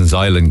Morrison's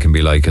Island can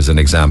be like, as an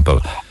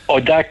example.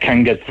 Oh, that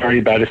can get very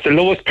bad. It's the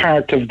lowest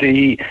part of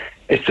the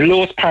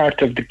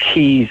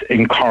Keys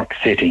in Cork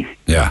City.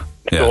 Yeah.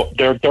 So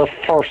they're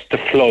first to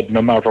flood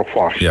no matter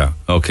what. Yeah.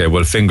 Okay.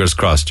 Well, fingers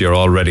crossed. You're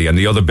all ready, and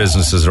the other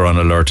businesses are on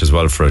alert as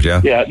well for it.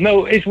 Yeah. Yeah.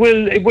 No, it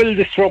will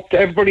disrupt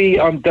everybody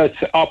that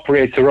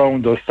operates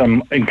around us,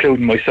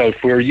 including myself.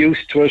 We're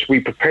used to it.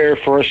 We prepare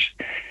for it.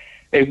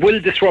 It will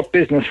disrupt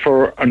business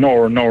for an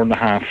hour and a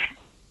half,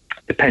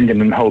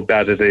 depending on how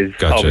bad it is.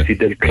 Gotcha. Obviously,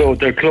 they'll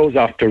close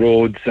off the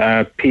roads.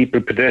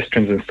 People,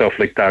 pedestrians, and stuff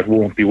like that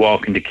won't be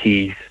walking the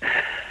Keys.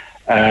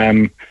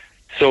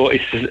 So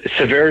it's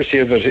severity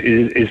of it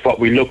is what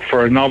we look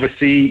for, and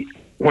obviously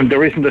when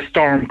there isn't a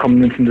storm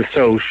coming in from the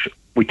south,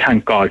 we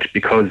thank God,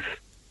 because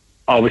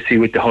obviously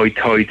with the high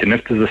tides, and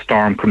if there's a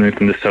storm coming in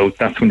from the south,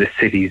 that's when the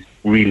city's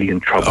really in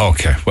trouble.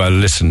 Okay, well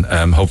listen,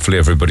 hopefully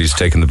everybody's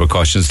taking the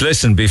precautions.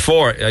 Listen,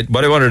 before,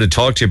 what I wanted to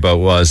talk to you about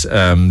was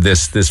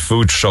this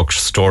food truck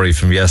story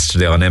from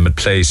yesterday on Emmett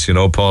Place,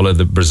 Paula,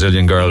 the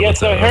Brazilian girl.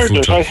 Yes, I heard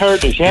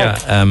it, yeah.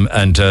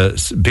 And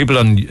people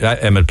on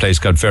Emmett Place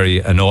got very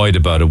annoyed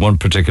about it. One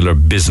particular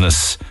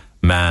business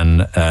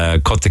man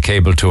cut the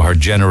cable to her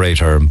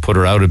generator and put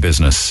her out of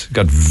business.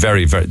 Got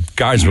very, very,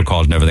 guards were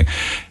called and everything.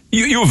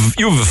 You have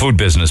a food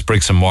business,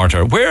 bricks and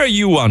mortar. Where are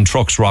you on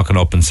trucks rocking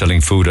up and selling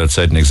food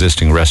outside an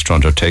existing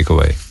restaurant or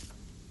takeaway?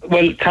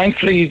 Well,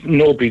 thankfully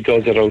nobody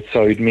does it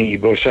outside me,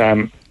 but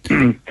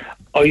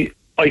I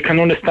can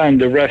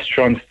understand the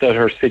restaurants that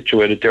are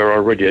situated there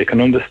already. I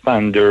can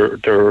understand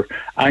their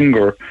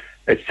anger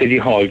at City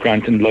Hall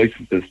granting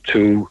licences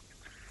to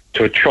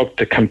a truck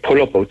that can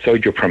pull up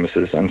outside your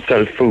premises and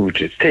sell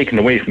food. It's taken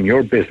away from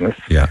your business.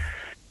 Yeah.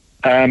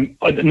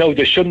 No,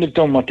 they shouldn't have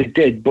done what they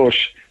did, but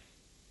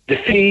the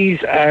fees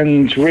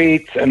and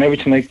rates and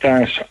everything like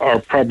that are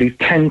probably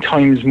 10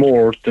 times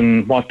more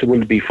than what there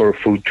will be for a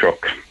food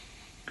truck.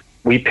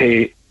 We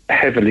pay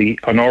heavily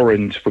on our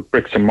end with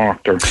bricks and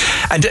mortar.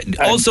 And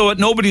also what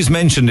nobody's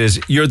mentioned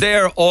is you're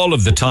there all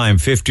of the time,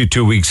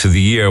 52 weeks of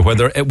the year,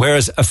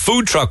 whereas a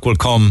food truck will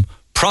come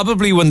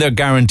probably when they're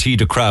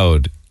guaranteed a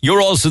crowd.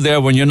 You're also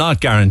there when you're not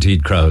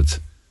guaranteed crowds.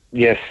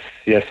 Yes.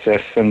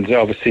 And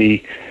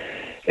obviously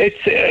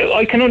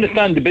I can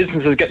understand the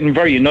business is getting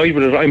very annoyed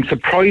with it. I'm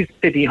surprised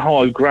City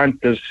Hall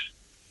granted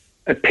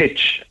a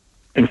pitch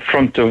in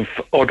front of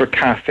other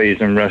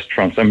cafes and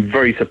restaurants. I'm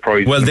very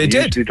surprised. Well, they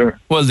did.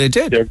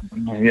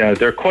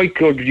 They're quite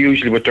good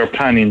usually with their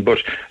planning. But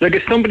like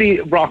if somebody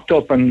rocked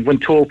up and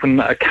went to open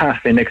a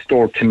cafe next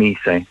door to me,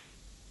 say,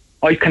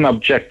 I can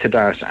object to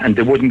that, and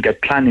they wouldn't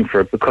get planning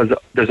for it because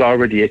there's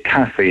already a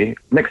cafe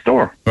next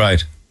door.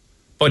 Right.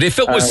 But if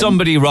it was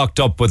somebody rocked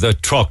up with a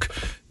truck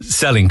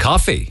selling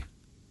coffee...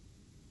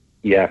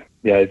 Yeah,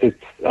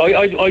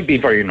 I'd be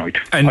very annoyed.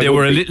 And they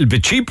were a little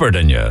bit cheaper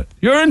than you.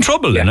 You're in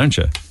trouble then, aren't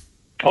you?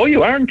 Oh,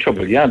 you are in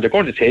trouble, yeah. They're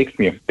going to take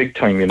me big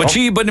time, But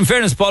in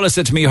fairness, Paula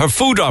said to me, her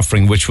food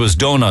offering, which was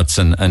donuts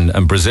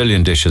and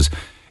Brazilian dishes,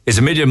 is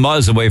a million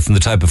miles away from the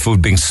type of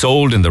food being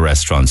sold in the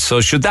restaurants. So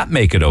should that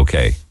make it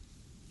okay?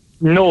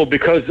 No,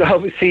 because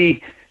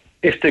obviously,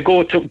 if they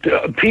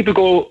people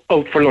go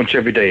out for lunch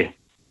every day.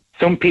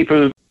 Some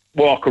people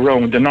walk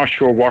around, they're not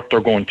sure what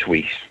they're going to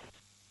eat.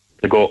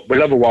 They go, we'll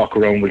have a walk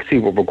around, we'll see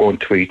what we're going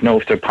to eat. Now,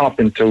 if they pop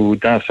into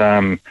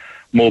that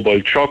mobile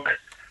truck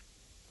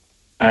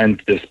and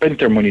they've spent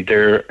their money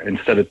there,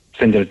 instead of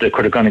sending it, they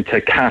could have gone into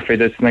a cafe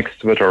that's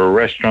next to it or a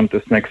restaurant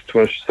that's next to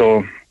it.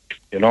 So,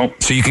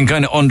 So you can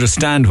kind of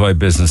understand why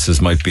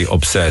businesses might be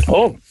upset.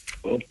 Oh,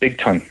 big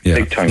time. Yeah.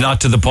 Big time.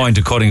 Not to the point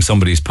of cutting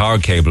somebody's power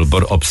cable,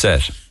 but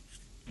upset.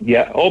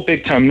 Yeah,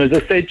 big time. As I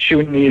said,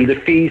 Neil, the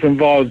fees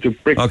involved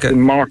with bricks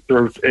and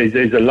mortar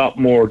is a lot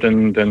more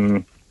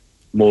than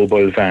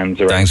mobile vans.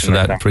 Or Thanks for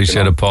that.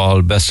 Appreciate it,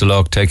 Paul. Best of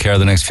luck. Take care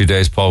the next few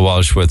days. Paul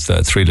Walsh with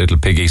Three Little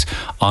Piggies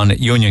on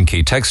Union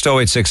Quay. Text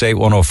 0868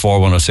 104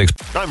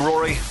 106. I'm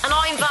Rory. And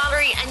I'm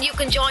Valerie, and you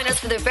can join us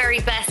for the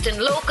very best in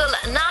local,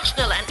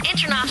 national and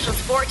international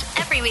sport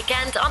every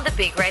weekend on the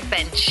Big Red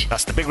Bench.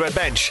 That's the Big Red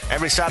Bench,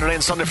 every Saturday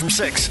and Sunday from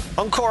 6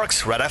 on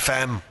Cork's Red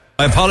FM.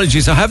 My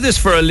apologies. I have this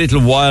for a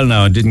little while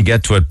now and didn't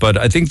get to it, but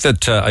I think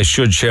that I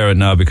should share it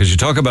now because you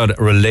talk about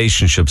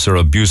relationships or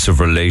abusive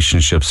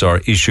relationships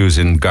or issues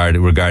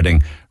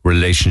regarding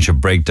relationship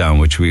breakdown,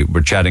 which we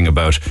were chatting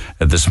about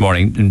this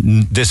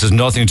morning. This has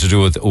nothing to do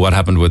with what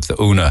happened with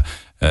Una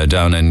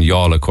down in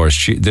Youghal, of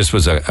course. This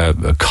was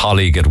a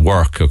colleague at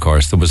work, of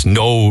course. There was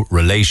no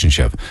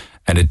relationship.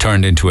 And it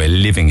turned into a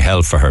living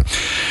hell for her.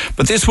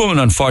 But this woman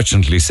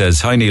unfortunately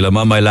says, "Hi Neil, I'm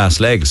on my last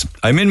legs.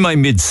 I'm in my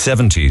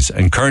mid-70s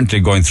and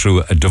currently going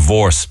through a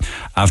divorce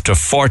after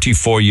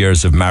 44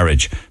 years of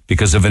marriage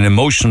because of an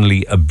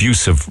emotionally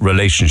abusive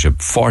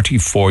relationship."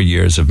 44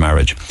 years of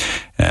marriage.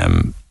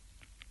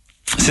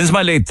 Since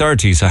my late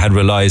 30s, I had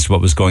realised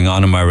what was going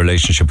on in my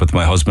relationship with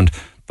my husband,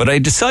 but I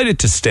decided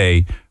to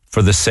stay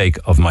for the sake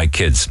of my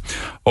kids.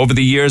 Over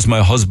the years,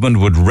 my husband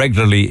would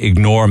regularly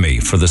ignore me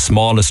for the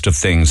smallest of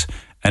things,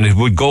 and it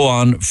would go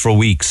on for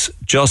weeks,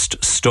 just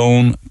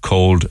stone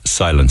cold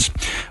silence.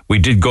 We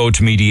did go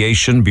to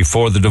mediation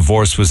before the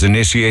divorce was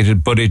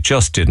initiated, but it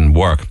just didn't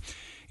work.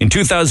 In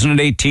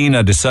 2018,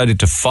 I decided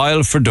to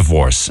file for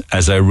divorce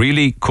as I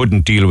really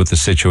couldn't deal with the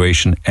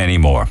situation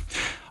anymore.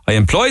 I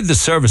employed the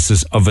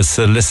services of a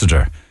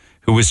solicitor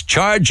who is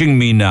charging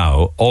me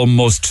now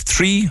almost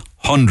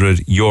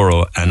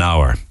 €300 an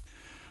hour,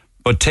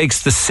 but takes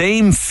the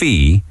same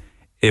fee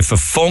if a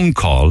phone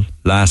call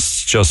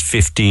lasts just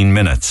 15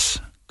 minutes.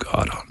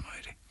 God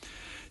almighty.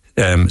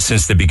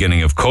 Since the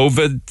beginning of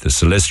COVID, the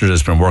solicitor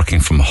has been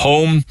working from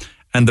home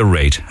and the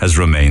rate has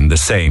remained the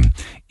same,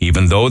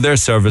 even though their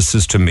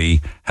services to me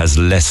has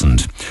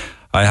lessened.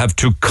 I have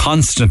to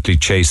constantly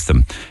chase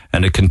them,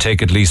 and it can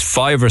take at least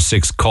 5 or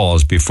 6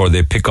 calls before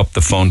they pick up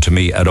the phone to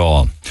me at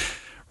all.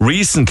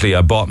 Recently,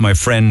 I brought my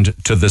friend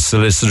to the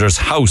solicitor's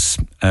house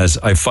as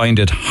I find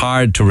it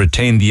hard to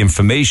retain the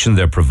information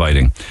they're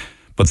providing,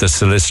 but the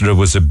solicitor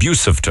was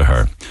abusive to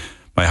her.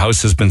 My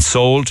house has been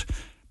sold,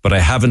 but I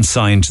haven't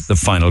signed the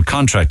final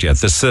contract yet.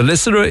 The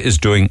solicitor is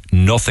doing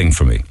nothing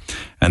for me,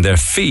 and their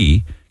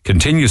fee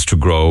continues to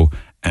grow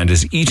and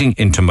is eating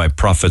into my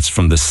profits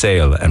from the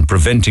sale and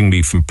preventing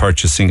me from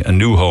purchasing a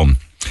new home.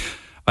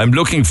 I'm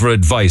looking for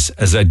advice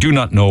as I do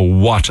not know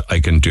what I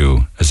can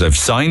do, as I've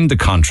signed the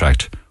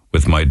contract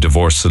with my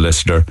divorce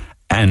solicitor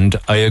and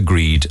I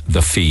agreed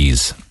the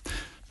fees.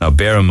 Now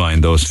bear in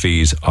mind those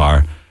fees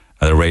are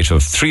at a rate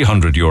of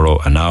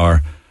 €300 an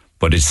hour,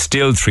 but it's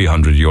still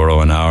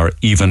 €300 an hour,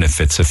 even if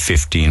it's a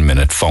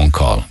 15-minute phone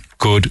call.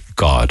 Good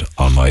God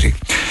Almighty.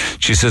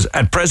 She says,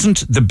 at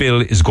present, the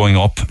bill is going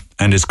up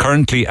and is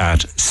currently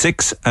at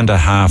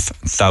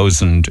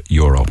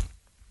 €6,500.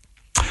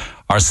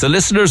 Are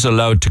solicitors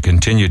allowed to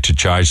continue to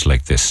charge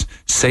like this?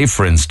 Say,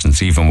 for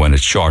instance, even when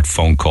it's short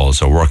phone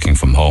calls or working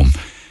from home.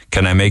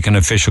 Can I make an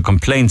official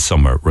complaint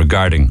somewhere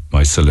regarding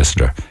my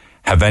solicitor?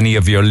 Have any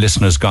of your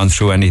listeners gone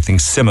through anything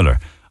similar?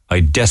 I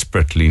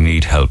desperately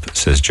need help,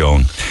 says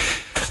Joan.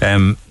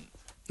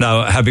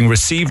 Now, having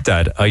received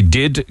that, I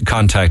did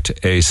contact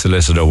a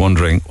solicitor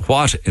wondering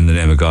what in the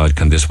name of God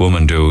can this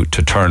woman do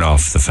to turn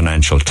off the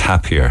financial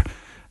tap here.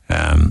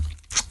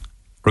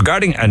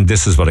 Regarding, and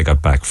this is what I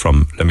got back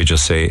from, let me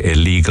just say, a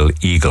legal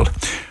eagle.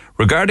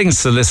 Regarding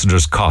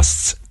solicitors'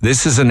 costs,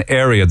 this is an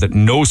area that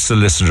no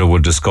solicitor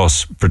would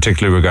discuss,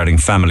 particularly regarding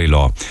family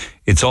law.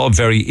 It's all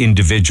very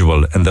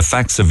individual and the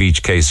facts of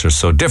each case are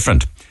so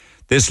different.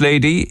 This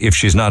lady, if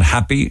she's not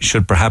happy,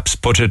 should perhaps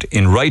put it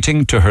in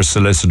writing to her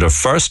solicitor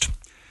first,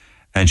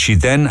 and she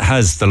then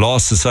has the Law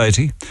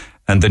Society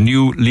and the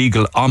new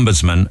legal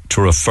ombudsman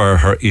to refer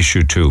her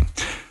issue to.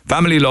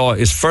 Family law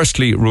is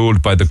firstly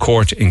ruled by the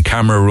court in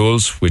camera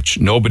rules, which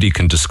nobody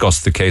can discuss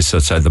the case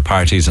outside the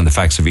parties and the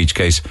facts of each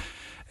case.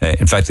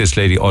 In fact, this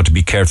lady ought to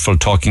be careful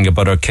talking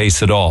about her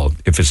case at all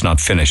if it's not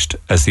finished,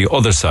 as the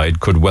other side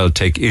could well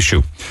take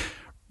issue.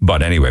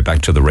 But anyway,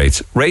 back to the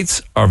rates.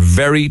 Rates are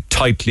very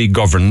tightly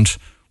governed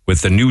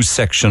with the new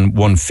Section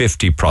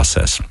 150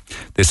 process.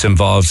 This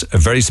involves a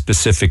very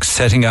specific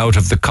setting out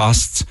of the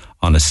costs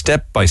on a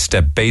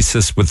step-by-step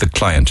basis with the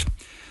client.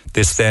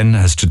 This then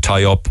has to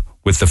tie up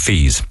with the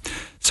fees.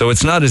 So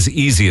it's not as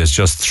easy as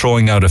just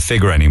throwing out a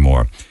figure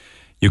anymore.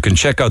 You can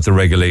check out the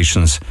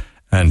regulations,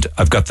 and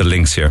I've got the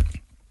links here.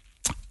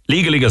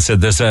 Legal Eagle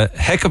said there's a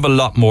heck of a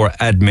lot more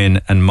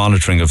admin and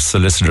monitoring of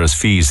solicitors'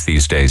 fees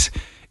these days.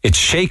 It's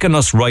shaken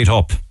us right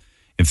up.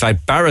 In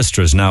fact,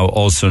 barristers now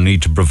also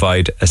need to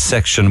provide a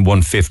Section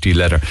 150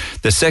 letter.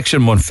 The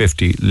Section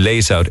 150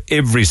 lays out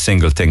every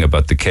single thing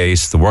about the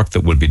case, the work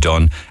that will be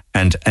done,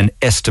 and an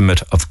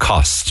estimate of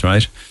costs,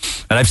 right?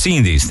 And I've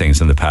seen these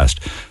things in the past.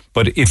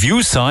 But if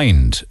you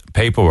signed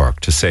paperwork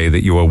to say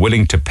that you are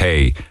willing to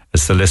pay a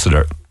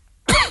solicitor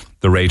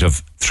the rate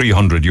of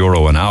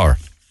 €300 an hour.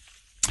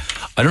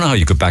 I don't know how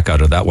you could back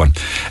out of that one.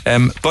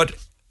 But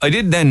I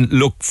did then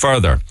look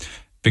further,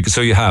 because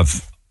so you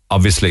have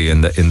obviously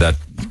in that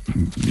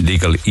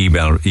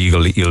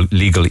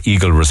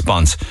legal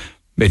response,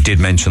 it did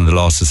mention the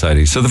Law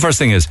Society. So the first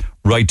thing is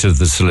write to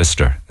the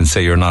solicitor and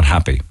say you're not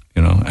happy,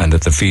 and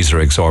that the fees are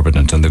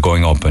exorbitant and they're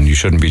going up and you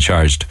shouldn't be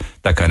charged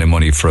that kind of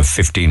money for a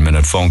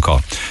 15-minute phone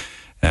call.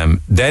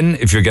 Then,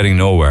 if you're getting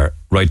nowhere,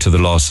 write to the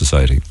Law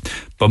Society.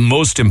 But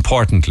most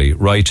importantly,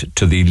 write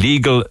to the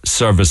Legal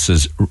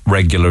Services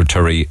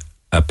Regulatory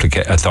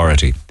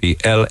Authority, the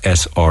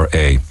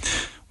LSRA,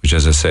 which,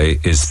 as I say,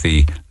 is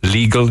the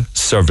Legal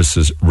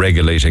Services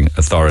Regulating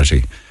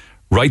Authority.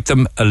 Write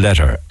them a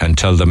letter and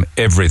tell them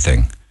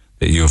everything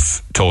that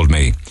you've told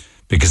me,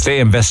 because they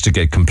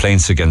investigate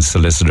complaints against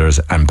solicitors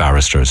and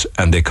barristers,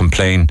 and they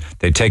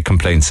take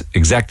complaints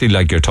exactly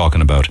like you're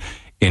talking about: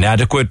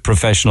 inadequate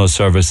professional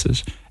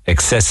services,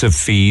 excessive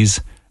fees,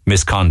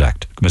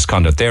 misconduct.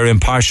 They're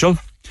impartial,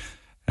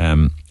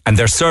 and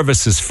their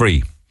service is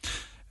free,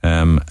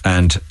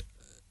 and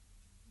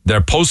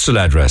their postal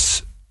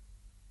address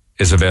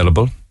is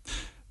available,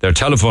 their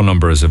telephone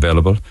number is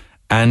available,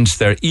 and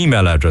their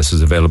email address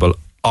is available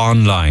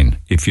online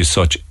if you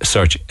search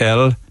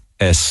LSRA.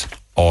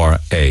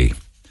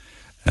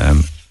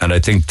 And I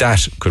think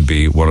that could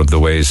be one of the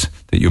ways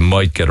that you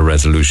might get a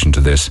resolution to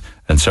this,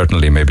 and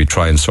certainly maybe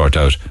try and sort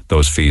out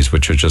those fees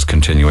which are just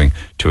continuing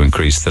to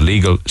increase. The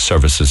Legal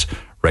Services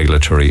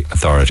Regulatory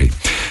Authority.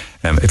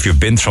 If you've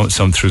been through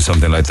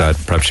something like that,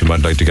 perhaps you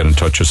might like to get in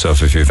touch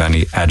yourself. If you have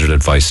any added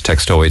advice,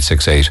 text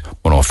 0868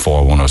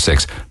 104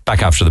 106.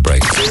 Back after the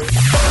break.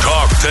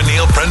 Talk to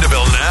Neil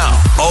Prendeville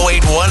now.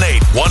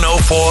 0818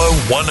 104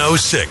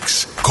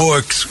 106.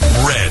 Cork's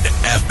Red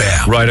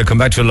FM. Right, I'll come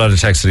back to a lot of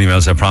texts and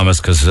emails, I promise,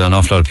 because there's an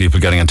awful lot of people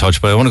getting in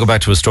touch. But I want to go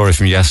back to a story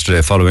from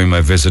yesterday following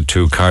my visit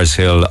to Carr's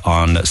Hill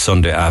on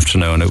Sunday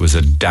afternoon. It was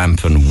a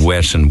damp and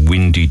wet and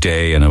windy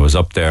day, and I was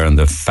up there in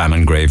the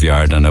famine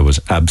graveyard, and I was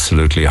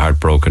absolutely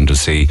heartbroken to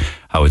see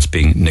how it's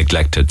being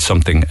neglected.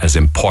 Something as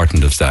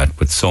important as that,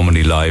 with so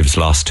many lives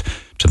lost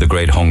to the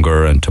great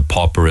hunger and to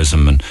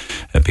pauperism, and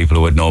people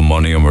who had no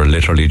money and were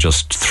literally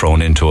just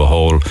thrown into a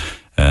hole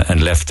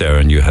and left there.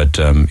 And you had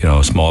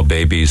small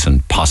babies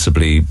and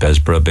possibly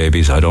Bessborough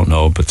babies, I don't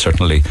know, but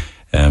certainly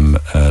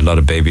a lot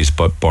of babies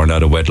born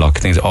out of wedlock,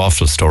 things,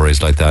 awful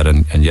stories like that,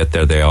 and yet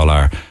there they all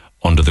are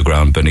under the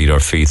ground beneath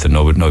our feet, and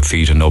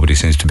nobody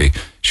seems to be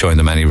showing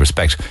them any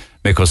respect.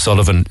 Mick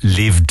O'Sullivan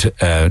lived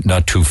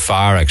not too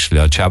far, actually.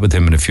 I'll chat with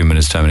him in a few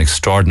minutes' time. An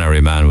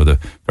extraordinary man with a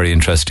very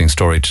interesting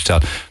story to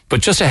tell.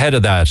 But just ahead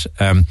of that,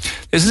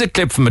 this is a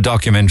clip from a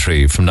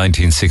documentary from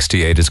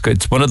 1968.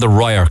 It's one of the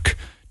Ryark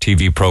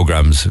TV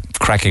programmes,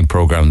 cracking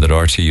programme that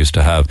RT used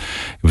to have.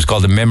 It was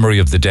called The Memory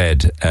of the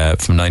Dead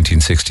from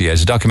 1968.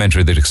 It's a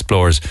documentary that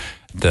explores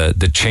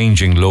the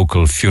changing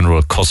local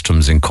funeral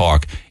customs in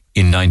Cork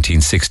in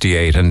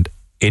 1968, and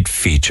it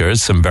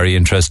features some very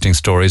interesting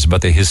stories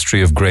about the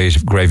history of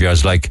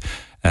graveyards like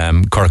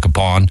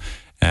Corkapon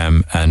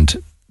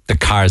and the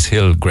Carr's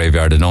Hill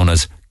graveyard, known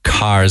as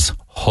Carr's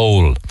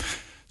Hole.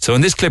 So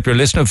in this clip, you're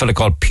listening to a fellow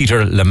called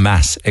Peter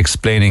Lemass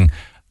explaining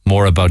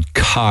more about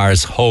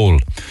Carr's Hole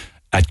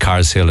at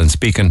Carr's Hill, and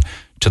speaking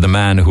to the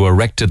man who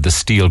erected the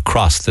steel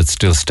cross that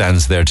still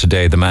stands there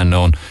today, the man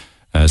known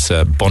as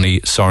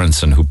Bunny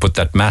Sorensen, who put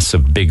that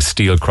massive big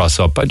steel cross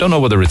up. I don't know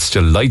whether it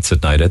still lights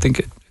at night. I think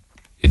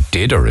it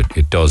did, or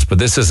it does, but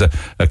this is a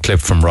clip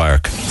from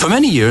Ryark. For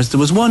many years there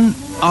was one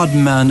odd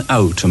man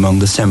out among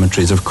the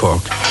cemeteries of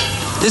Cork.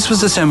 This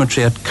was the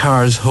cemetery at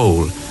Carr's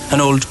Hole,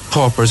 an old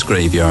pauper's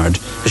graveyard,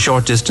 a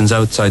short distance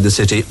outside the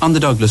city on the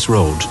Douglas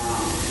Road.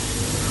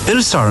 Bill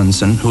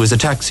Sorensen, who is a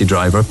taxi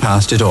driver,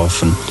 passed it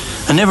often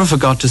and never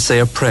forgot to say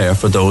a prayer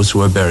for those who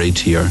were buried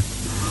here.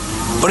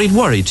 But it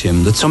worried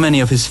him that so many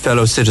of his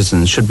fellow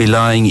citizens should be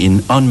lying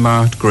in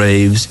unmarked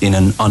graves in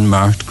an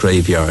unmarked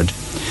graveyard,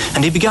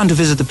 and he began to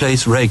visit the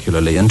place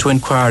regularly and to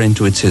inquire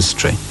into its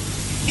history.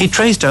 He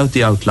traced out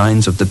the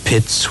outlines of the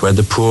pits where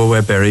the poor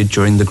were buried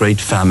during the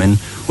Great Famine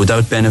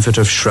without benefit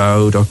of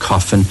shroud or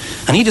coffin,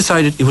 and he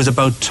decided it was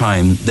about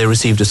time they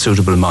received a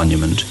suitable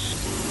monument.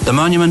 The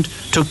monument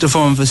took the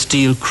form of a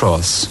steel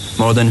cross,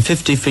 more than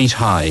 50 feet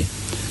high,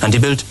 and he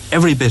built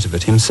every bit of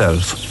it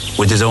himself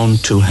with his own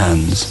two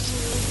hands.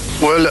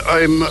 Well,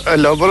 I'm a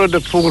lover of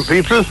the poor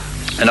people.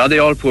 And are they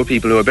all poor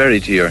people who are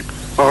buried here?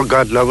 Oh,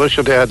 God love us,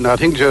 they had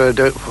nothing to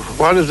do.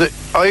 What is it?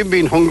 I've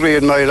been hungry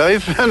in my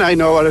life, and I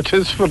know what it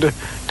is for to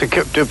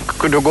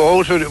go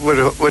out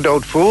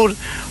without food,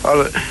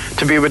 or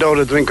to be without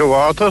a drink of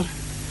water.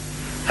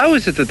 How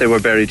is it that they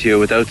were buried here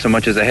without so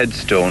much as a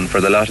headstone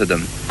for the lot of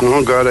them?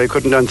 Oh, God, I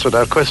couldn't answer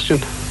that question.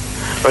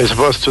 I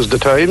suppose it was the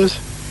times.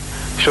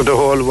 Sure, the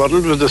whole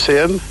world was the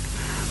same.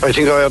 I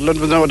think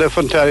Ireland was no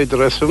different to the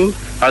rest of them.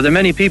 Are there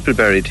many people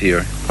buried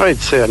here? I'd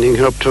say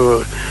anything up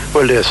to,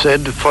 well, they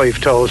said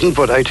 5,000,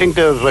 but I think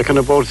they reckon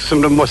about, some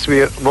of them must be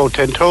about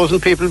 10,000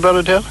 people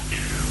buried here.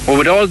 Well,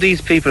 would all these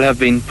people have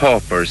been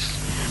paupers?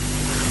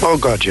 Oh,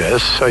 God,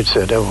 yes. I'd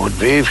say there would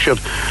be. Sure,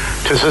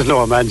 this is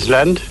no man's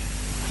land,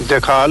 they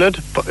call it.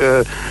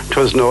 It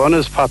was known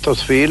as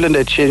Potter's Field, and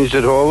they changed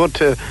it over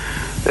to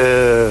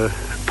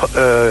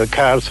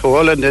Carr's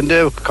Hole, and then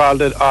they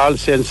called it All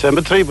Saints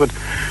Cemetery, but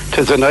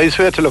it's a nice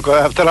way to look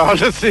after all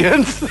the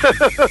saints.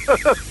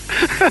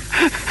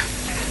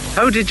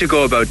 How did you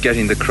go about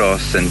getting the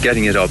cross and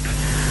getting it up?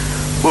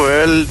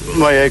 Well,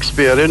 my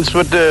experience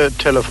with the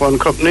telephone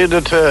company,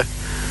 that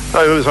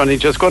I was only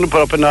just going to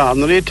put up an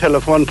ordinary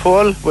telephone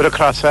pole with a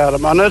cross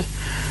arm on it,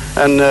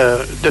 and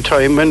the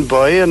time went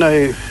by and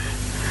I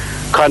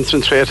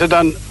concentrated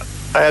on,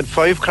 I had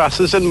 5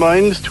 crosses in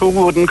mind, 2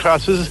 wooden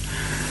crosses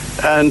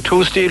and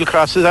 2 steel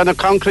crosses and a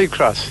concrete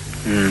cross.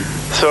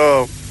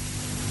 So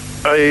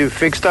I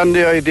fixed on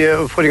the idea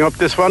of putting up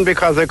this one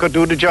because I could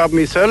do the job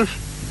myself,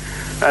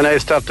 and I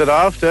started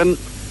off then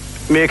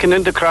making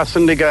it the cross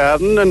in the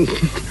garden, and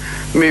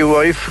my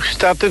wife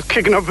started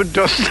kicking up with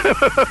dust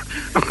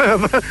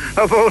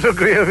about a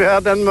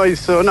graveyard, and my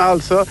son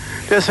also.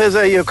 They says,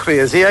 "Are you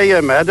crazy? Are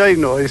you mad?" I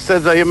know. He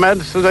says, "Are you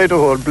mad?" So the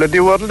whole bloody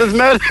world is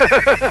mad.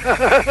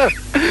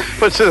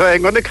 But says,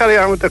 "I'm going to carry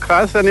on with the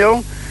cross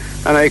anyhow."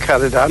 And I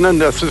carried on, and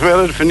this is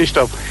where it finished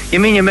up. You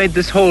mean you made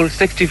this whole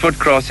 60-foot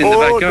cross in the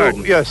back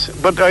garden? No, yes,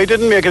 but I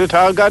didn't make it at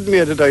all. God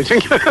made it, I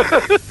think.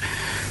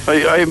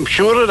 I'm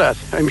sure of that.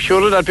 I'm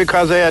sure of that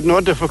because I had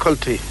no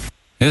difficulty.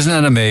 Isn't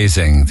it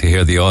amazing to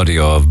hear the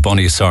audio of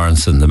Bunny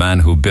Sorensen, the man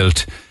who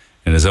built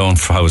in his own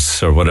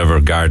house or whatever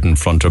garden,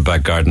 front or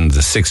back garden, the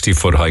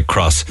 60-foot high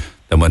cross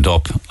that went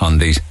up on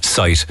the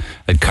site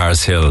at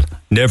Carr's Hill.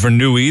 Never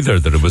knew either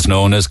that it was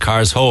known as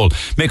Carr's Hole.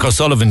 Mick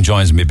O'Sullivan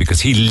joins me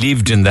because he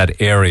lived in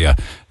that area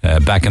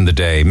back in the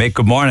day. Mick,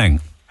 good morning.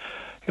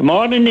 Good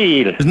morning,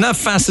 Neil. Isn't that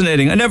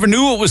fascinating? I never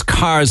knew it was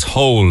Carr's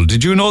Hole.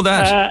 Did you know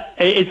that?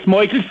 It's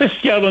Michael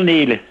Fitzgerald,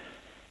 Neil.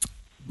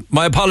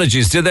 My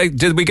apologies.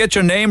 Did we get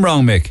your name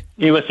wrong, Mick?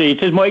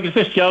 It is Michael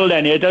Fitzgerald,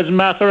 and it doesn't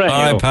matter. All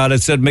right, pal.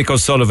 It said Mick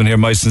O'Sullivan here.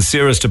 My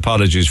sincerest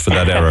apologies for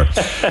that error.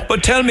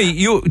 But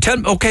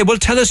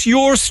tell us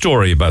your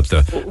story about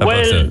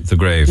the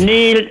grave.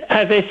 Neil,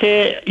 as I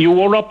say, you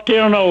were up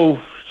there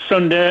now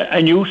Sunday,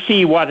 and you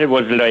see what it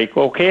was like.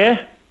 Okay?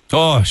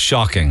 Oh,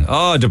 shocking.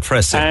 Oh,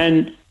 depressing.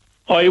 And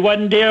I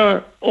wasn't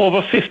there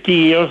over 50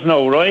 years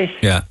now, right?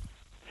 Yeah.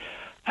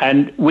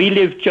 And we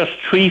lived just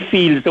 3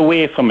 fields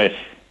away from it.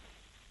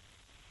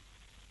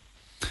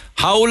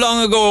 How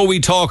long ago are we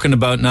talking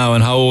about now,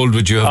 and how old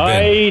would you have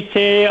been? I'd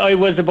say I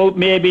was about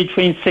maybe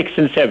between 6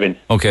 and 7.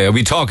 Okay, are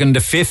we talking the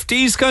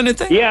 50s kind of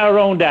thing? Yeah,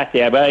 around that,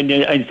 yeah. But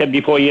I'm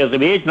 74 years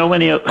of age now,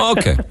 anyhow.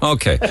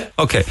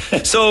 Okay.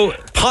 So,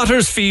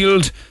 Potter's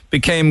Field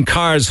became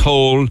Carr's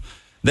Hole,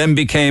 then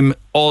became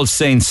All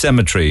Saints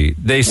Cemetery.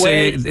 They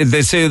say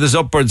there's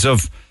upwards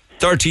of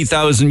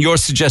 30,000. You're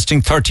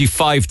suggesting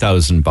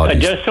 35,000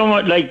 bodies. Just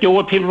somewhat like the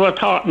old people were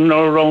talking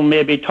around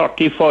maybe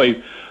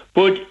 35.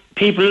 But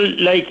people,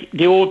 like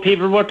the old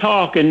people were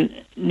talking,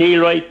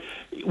 Neil, right,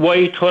 why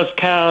it was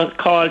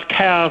called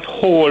Carr's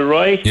Hole,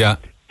 right? Yeah.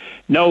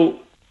 Now,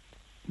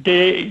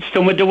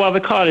 some of what we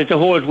call it, the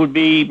holes would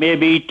be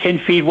maybe 10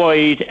 feet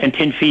wide and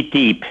 10 feet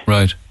deep.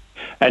 Right.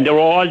 And they're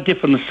all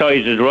different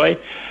sizes, right?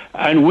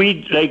 And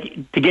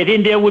to get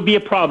in there would be a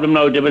problem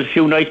now. There was a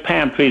few nice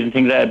palm trees and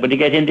things like that, but to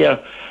get in there,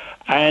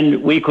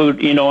 and we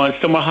could, on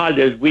summer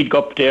holidays, we'd go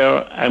up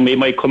there and we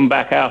might come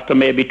back after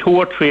maybe 2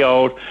 or 3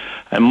 hours,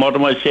 and Mother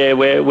might say,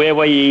 where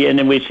were you? And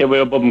then we'd say,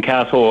 we're above in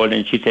Carr's Hole.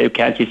 And she'd say,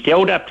 can't you stay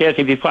out that place?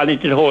 If you fall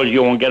into the hole,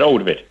 you won't get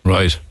out of it.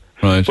 Right.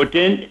 But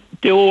then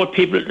the old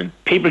people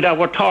that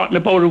were talking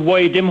about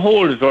why them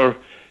holes were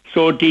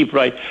so deep,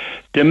 right?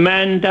 The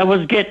man that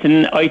was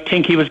getting, I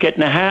think he was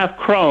getting £0.5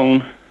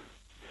 crown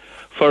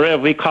for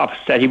every corpse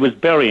that he was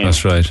burying.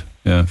 That's right,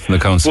 yeah, from the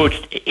council. But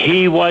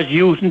he was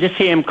using the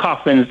same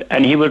coffins,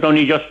 and he was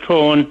only just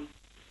throwing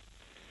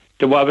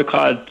what we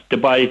called the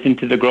bodies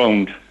into the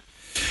ground.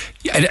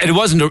 Yeah, it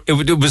wasn't.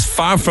 It was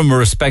far from a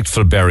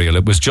respectful burial.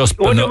 It was just. It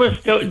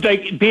was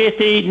like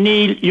basically,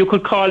 Neil, you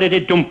could call it a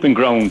dumping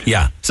ground.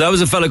 Yeah. So that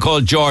was a fellow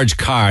called George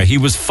Carr. He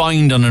was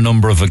fined on a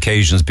number of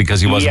occasions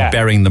because he wasn't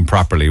burying them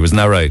properly. Wasn't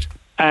that right?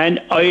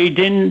 And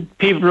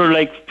people were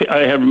like,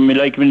 I heard me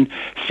like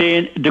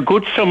saying the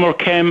good summer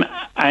came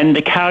and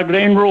the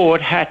Carglain Road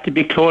had to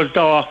be closed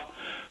off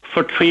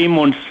for 3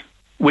 months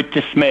with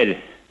the smell.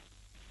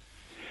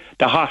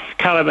 The horse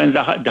caravans,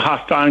 the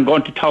horse tram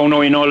going to town,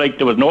 like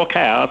there was no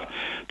cars.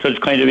 So it's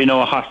kind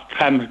of, horse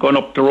trams going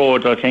up the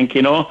road, I think,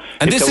 And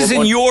this is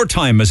in your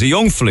time as a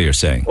young fella, you're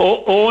saying?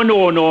 Oh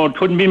no, it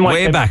couldn't be my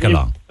Way time. back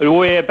along.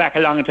 Way back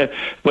along.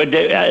 When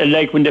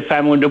the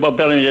family, when they were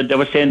building it, they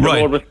were saying the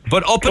road was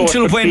But up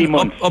until when,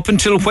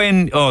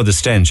 the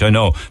stench, I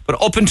know.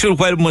 But up until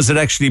when was it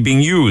actually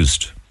being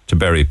used to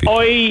bury people?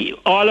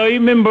 All I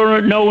remember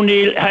now,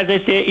 Neil, as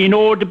I say,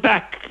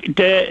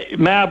 the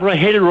Marlborough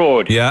Hill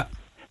Road. Yeah.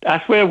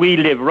 That's where we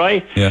live,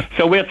 right? Yeah.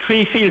 So we're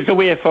 3 fields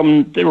away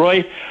from the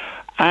right,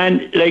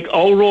 and like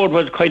our road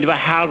was kind of a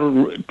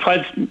hard.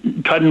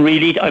 Couldn't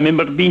really. I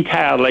remember it being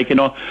tarred,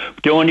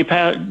 The only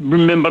part I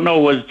remember now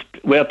was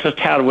where it was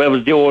tarred, where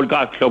was the old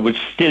golf club was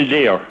still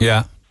there.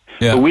 Yeah.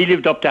 Yeah. But we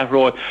lived up that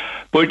road.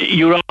 But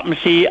you often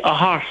see a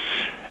horse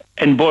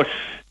and bus,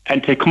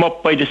 and to come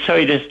up by the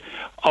side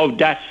of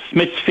that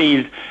Smith's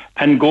Field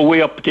and go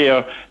way up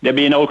there, there'd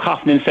be an old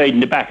coffin inside in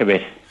the back of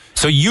it.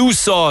 So you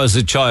saw as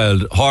a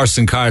child horse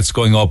and carts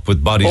going up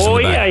with bodies in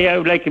the back? Yeah.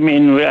 Like, I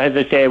mean, as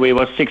I say, we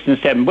were 6 and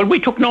 7. But we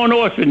took no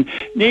notice. And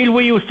Neil,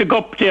 we used to go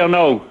up there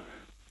now.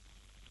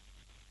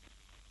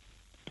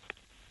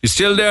 You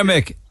still there,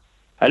 Mick?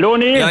 Hello,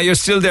 Neil? Yeah, you're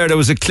still there. There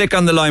was a click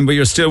on the line, but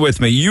you're still with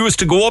me. You used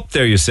to go up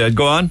there, you said.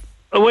 Go on.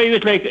 We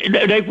was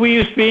like we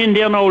used to be in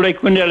there now,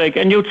 like when they're like,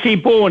 and you'd see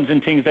bones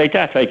and things like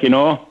that, like, you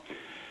know.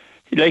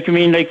 Like, I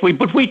mean, like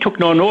but we took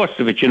no notice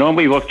of it, you know.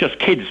 We were just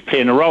kids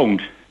playing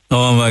around.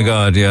 Oh my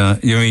God, yeah.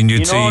 You mean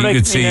you'd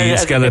see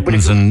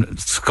skeletons and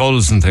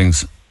skulls and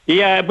things?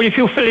 Yeah, but if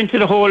you fell into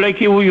the hole, like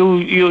you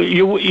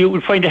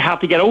would find it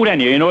hard to get out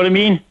anyway. You know what I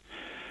mean?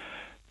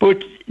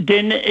 But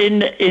then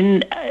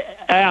in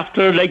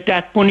after like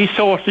that money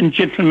sourcing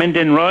gentleman,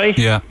 then right?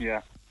 Yeah.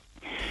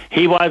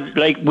 He was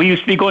like, we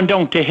used to be going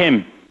down to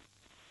him.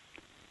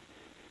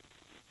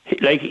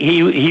 Like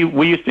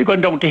we used to be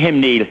going down to him,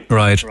 Neil.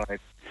 Right.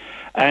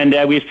 And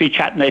we used to be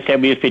chatting. I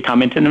said we used to be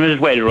commenting him as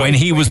well, right? When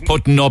he was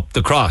putting up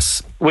the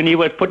cross. When he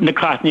was putting the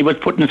cross, and he was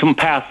putting some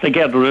parts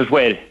together as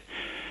well.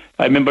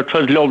 I remember it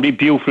was lovely,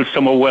 beautiful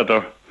summer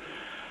weather.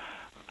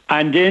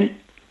 And then,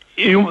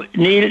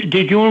 Neil,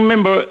 did you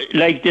remember?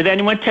 Like, did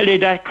anyone tell you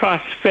that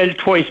cross fell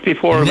twice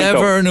before?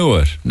 Never knew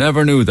it.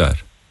 Never knew that.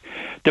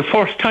 The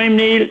first time,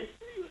 Neil,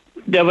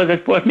 there was, I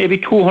suppose, maybe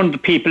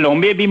 200 people, or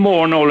maybe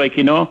more now, like,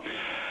 you know.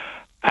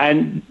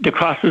 And the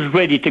cross was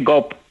ready to go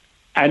up.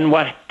 And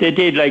what they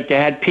did, like, they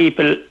had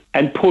people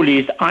and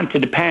pulleys onto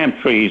the palm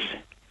trees.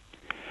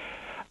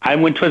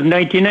 And when it was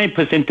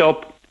 99%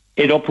 up,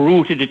 it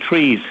uprooted the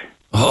trees.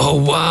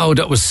 Oh, wow,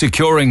 that was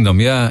securing them,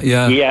 yeah.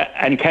 Yeah,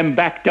 and came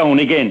back down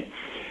again.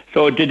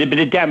 So it did a bit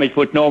of damage,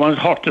 but no one's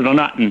hurt it or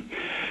nothing.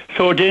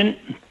 So then,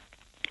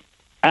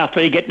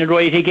 after getting it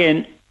right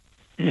again,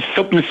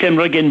 something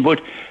similar again,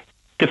 but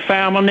the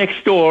farmer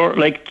next door,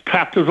 like,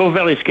 tractors were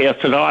very scarce,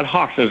 so they're all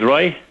horses,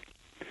 right?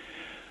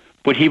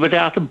 But he was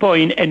after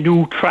buying a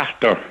new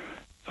tractor,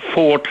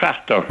 Ford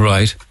tractor.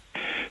 Right.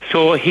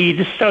 So he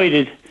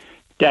decided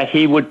that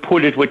he would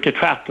pull it with the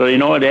tractor, you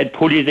know, they'd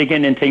pull it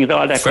again and things,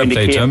 all that Fair kind of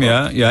play to him,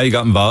 care. yeah, he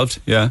got involved,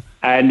 yeah.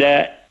 And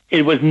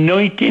it was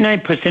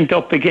 99%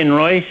 up again,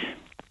 right?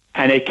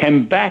 And it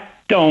came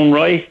back down,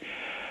 right?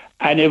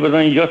 And it was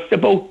only just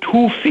about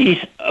 2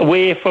 feet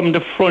away from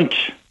the front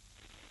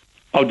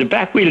of the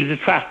back wheel of the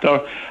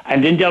tractor,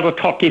 and then the other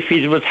 30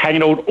 feet was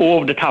hanging out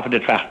over the top of the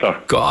tractor.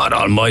 God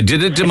almighty,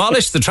 did it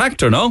demolish the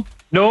tractor, no?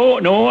 No,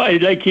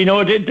 like, you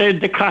know,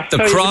 the cross. The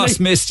cross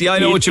missed, yeah, I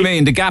know what you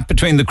mean, the gap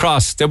between the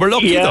cross. They were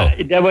lucky, though.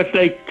 Yeah, that was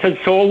like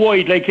so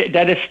wide, like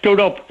that it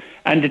stood up,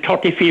 and the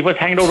 30 feet was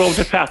hanging out over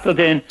the tractor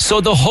then. So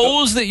the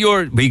holes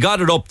that we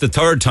got it up the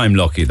third time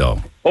lucky,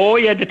 though. Oh,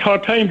 yeah, the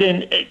third time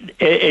then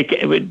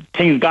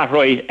things got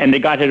right, and they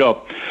got it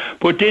up.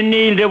 But then,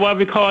 Neil, what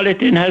we call it,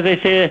 then, as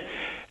I say,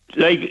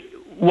 like,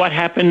 what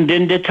happened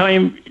in the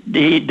time,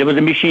 there was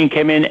a machine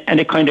came in, and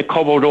it kind of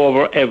covered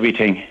over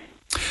everything.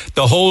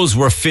 The holes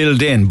were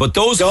filled in, but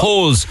those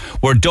holes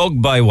were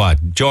dug by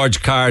what?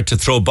 George Carr to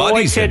throw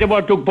bodies in? They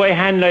were dug by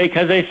hand, like,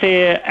 as I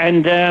say,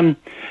 and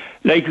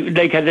like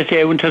as I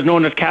say, when it was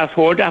known as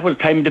Castford, that was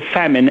the time of the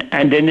famine,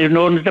 and then it was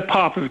known as the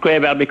pauper's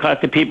graveyard because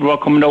the people were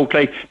coming out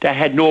like they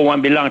had no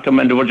one belonged to them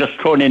and they were just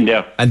thrown in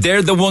there. And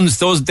they're the ones,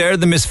 they're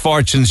the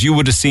misfortunes you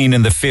would have seen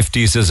in the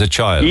 50s as a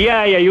child.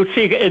 Yeah, you'd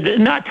see,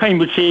 in that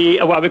time you'd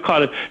see, what we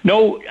call it,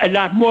 no, a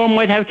lot more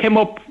might have come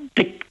up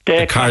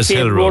the Carr's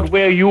Hill Road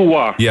where you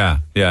were. Yeah,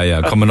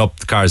 coming up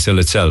the Carr's Hill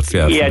itself,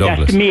 yeah, from Douglas.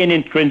 That's the main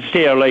entrance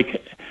there, like.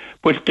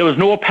 But there was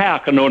no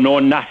park or no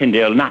nothing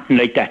there, nothing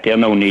like that there,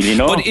 no, Neil, you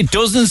know. But it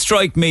doesn't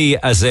strike me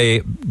as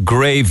a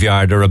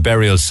graveyard or a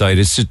burial site.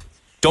 It's a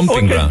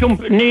dumping ground.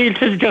 Neil,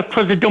 it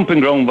was a dumping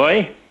ground,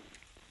 boy.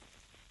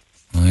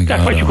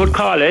 That's what you could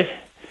call it.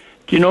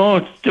 You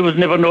know, there was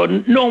never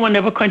no one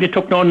ever kind of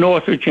took no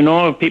notice, you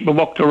know. People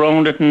walked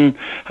around it, and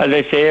as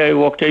I say, I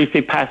used to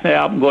be passing it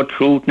out and go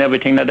through it and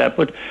everything like that.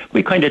 But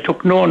we kind of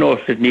took no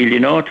notice, Neil, you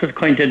know. It was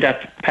kind of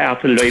that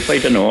part of life, I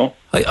don't know.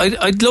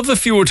 I'd love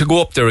if you were to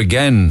go up there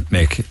again,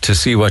 Mick, to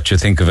see what you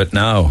think of it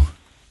now.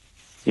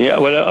 Yeah,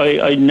 well,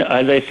 I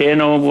as I say,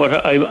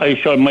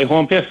 I saw my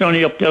home place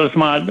only up there,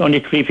 small, only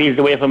 3 fields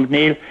away from it,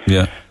 Neil.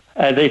 Yeah.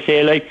 As I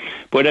say, like,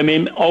 but I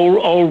mean,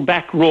 our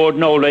back road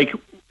now, like,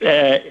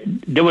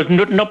 there was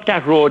nothing up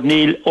that road,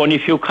 Neil, only a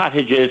few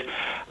cottages,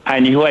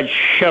 and you had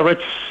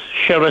sheriffs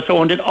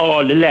owned it,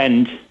 all the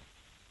land,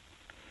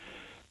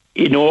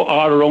 you know,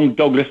 all around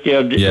Douglas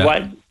there.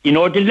 Yeah. You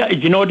know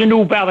the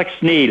new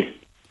barracks, Neil?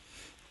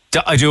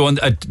 I do,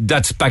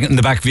 that's back in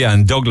the back via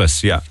in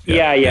Douglas, yeah.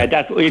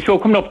 That's, if you're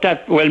coming up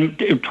that, well,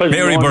 it was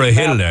Maryborough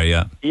Hill there,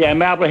 yeah. Yeah,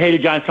 Maryborough Hill,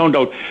 John found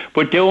out.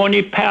 But the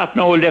only part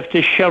now left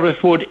is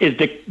Sheriff's Wood is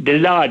the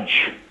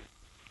lodge.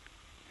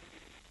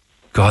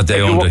 God, they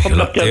owned a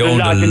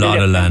lot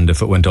of land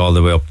if it went all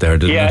the way up there,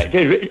 didn't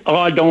it? Yeah,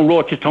 all down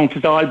Rochestown,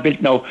 it's all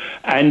built now.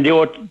 And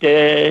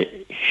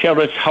the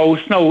sheriff's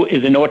house now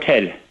is an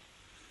hotel.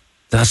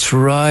 That's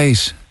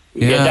right.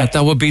 Yeah,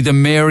 that would be the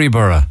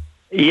Maryborough.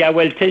 Yeah,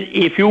 well,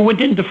 if you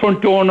went in the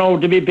front door now,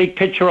 there'd be a big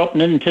picture up,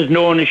 and it is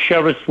known as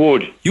Sheriff's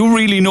Wood. You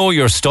really know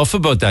your stuff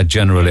about that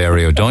general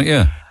area, don't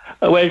you?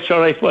 Well,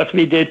 sure, I suppose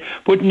we did.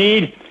 But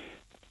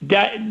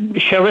that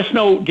Sheriff's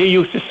now, they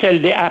used to sell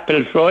the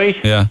apples, right?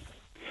 Yeah.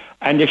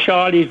 And the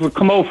Charlies would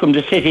come out from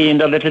the city in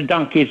their little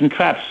donkeys and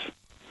traps,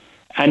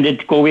 and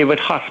they'd go away with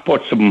hot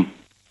spots of them.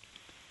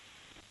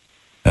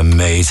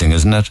 Amazing,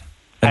 isn't it?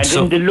 And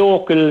then the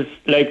locals,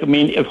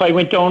 if I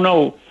went down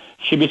now,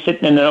 she'd be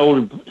sitting in an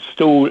old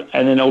stool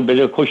and an old bit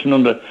of cushion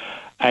under,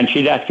 and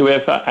she'd ask you where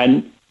for,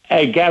 and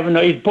a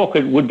galvanised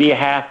bucket would be a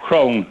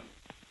 £0.50.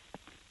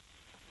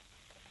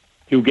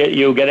 You get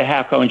a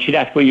 £0.50. She'd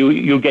ask where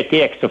you get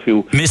the extra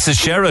few.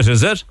 Mrs. Sherritt,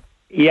 is it?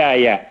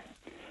 Yeah.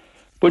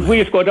 But we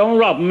just go down and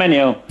rob them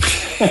anyhow.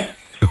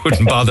 You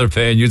wouldn't bother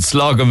paying. You'd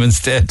slog them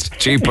instead.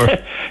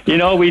 Cheaper.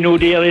 We knew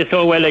the area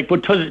so well.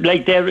 But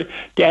they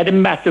had a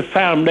massive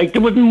farm. There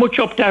wasn't much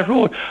up that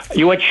road.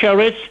 You had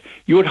Sherritt's,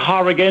 you had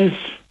Horrigan's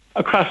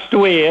across the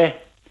way,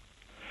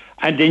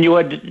 and then you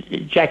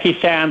had Jackie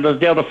Sanders,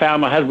 the other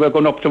farmer, has work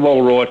going up the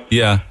road.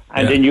 Yeah.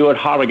 And then you had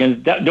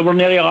Horrigan's. There were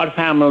nearly all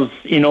farmers,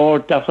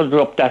 that was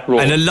up that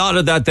road. And a lot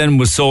of that then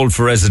was sold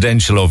for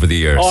residential over the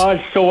years. All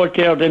sold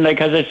there. Then,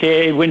 as I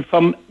say, it went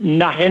from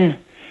nothing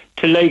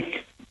to like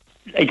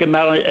a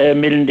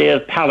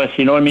Millendale Palace,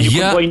 you know what I mean? You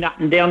could buy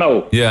nothing there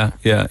now. Yeah.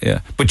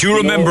 But you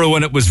remember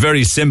when it was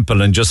very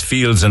simple and just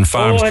fields and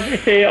farms? Oh, as I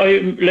say,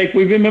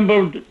 we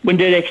remember when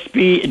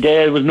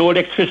there was no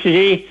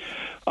electricity.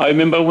 I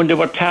remember when they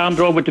were town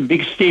drove with the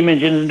big steam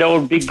engines and the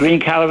old big green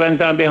caravans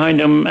down behind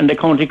them, and the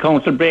county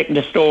council breaking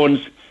the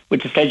stones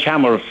with the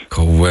sledgehammers.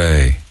 Go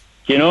away.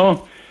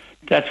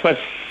 That's what...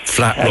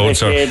 Flat roads,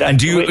 sir.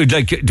 And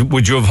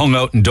would you have hung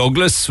out in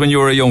Douglas when you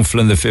were a young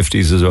fella in the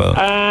 50s as well?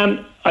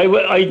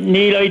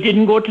 Neil, I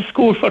didn't go to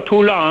school for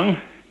too long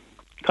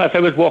because I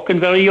was working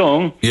very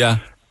young. Yeah.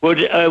 But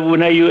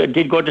when I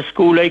did go to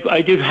school,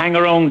 I did hang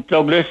around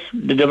Douglas.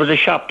 There was a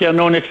shop there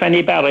known as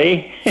Fanny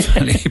Barry.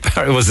 Fanny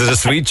Barry, was it a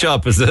sweet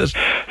shop? Is it?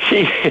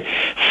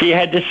 She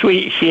had the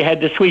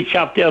sweet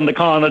shop there in the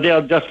corner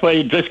there, just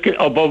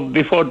above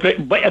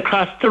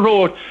across the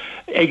road,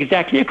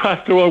 exactly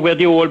across the road where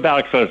the old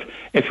barracks was.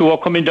 If you were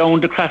coming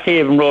down the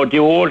Crosshaven Road, the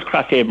old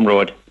Crosshaven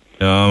Road.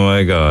 Oh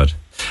my God!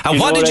 And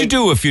what did you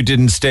do if you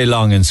didn't stay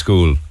long in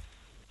school?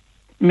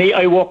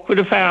 I worked with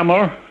a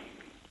farmer.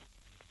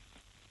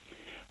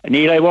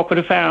 Neil, I work with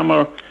a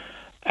farmer,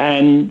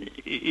 and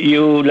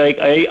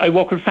I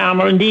work with a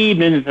farmer in the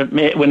evenings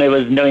when I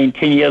was 10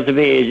 years of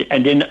age,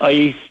 and then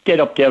I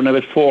stayed up there when I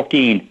was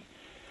 14.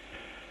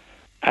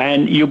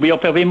 And you'd be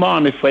up every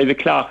morning at 5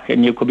 o'clock,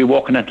 and you could be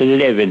walking until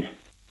 11.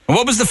 And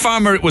what was the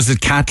farmer? Was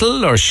it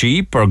cattle or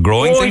sheep or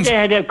growing things? They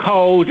had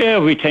cows,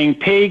 everything,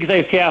 pigs.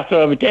 I see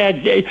after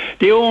everything.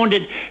 They owned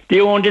it. They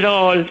owned it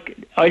all.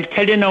 I'll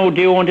tell you now,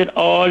 they owned it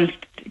all.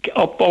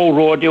 Up Bow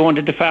Road, they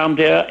wanted the farm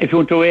there. If you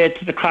went away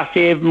to the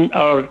Crosshaven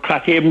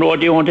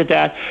Road, they wanted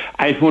that.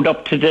 And if you went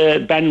up to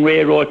the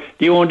Banray Road,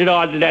 they owned it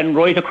all then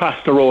right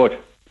across the road.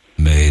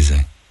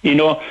 Amazing.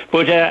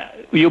 But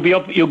you'd be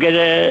up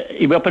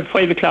at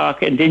 5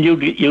 o'clock, and then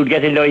you'd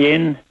get a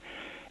lie-in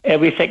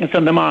every second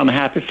Sunday morning,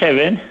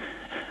 7:30.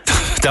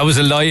 That was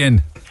a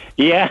lie-in?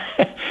 Yeah.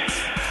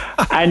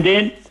 And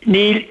then,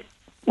 Neil,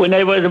 when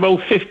I was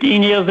about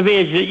 15 years of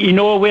age, you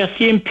know where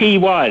CMP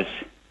was?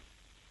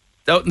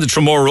 Out in the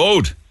Tremore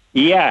Road?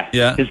 Yeah.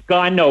 It's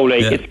gone now,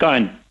 it's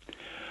gone.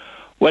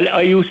 Well,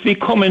 I used to be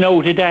coming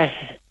out of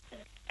that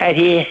at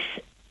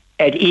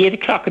 8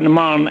 o'clock in the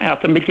morning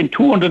after milking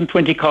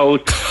 220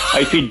 cows.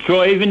 I'd be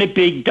driving a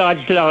big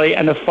Dodge lorry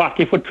and a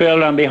 40-foot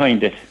trailer on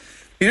behind it.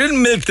 You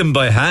didn't milk them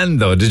by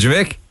hand, though, did you,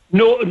 Mick?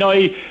 No.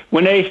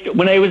 When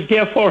I was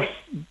there first,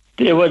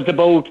 there was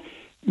about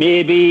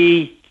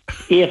maybe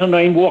 8 or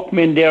 9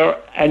 workmen there,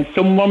 and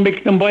someone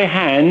milked them by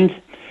hand.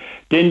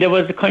 Then there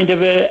was a kind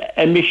of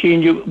a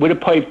machine with a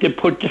pipe that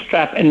put the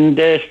strap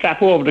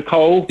over the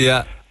cow.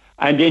 Yeah.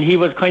 And then he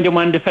was kind of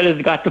one of the fellas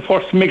that got the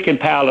first milking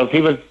parlours. He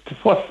was the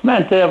first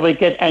man to ever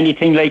get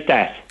anything like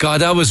that.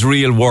 God, that was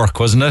real work,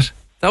 wasn't it?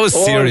 That was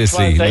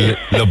seriously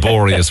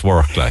laborious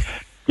work, like.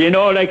 As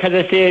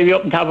I say, you're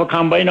up on top of a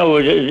combine now,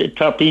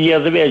 13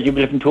 years of age, you'd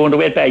be lifting 200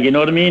 weight bag, you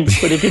know what I mean?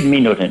 But it didn't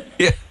mean nothing.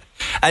 Yeah.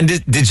 And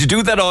did you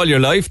do that all your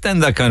life then,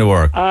 that kind of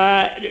work?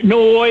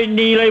 No,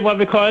 Neil, what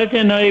we call it,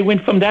 and I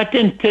went from that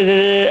into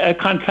the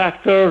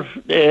contractor,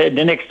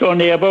 the next door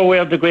neighbour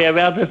where the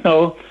graveyard is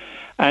now,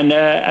 and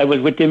I was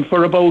with him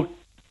for about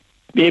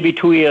maybe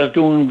 2 years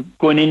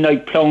going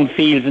in plowing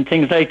fields and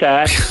things like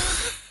that.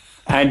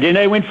 And then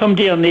I went from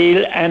there,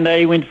 Neil, and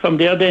I went from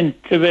there then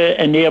to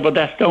a neighbour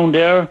that's down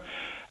there.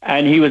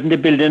 And he was in the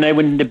building, I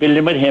went in the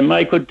building with him.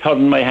 I could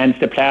turn my hands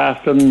to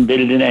plaster and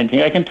building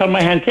anything. I can turn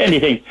my hands to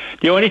anything.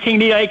 The only thing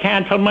that I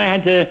can't turn my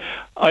hand to,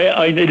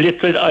 I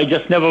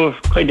just never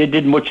kind of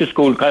did much at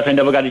school because I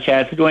never got a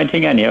chance to do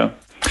anything anyhow.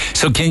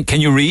 So can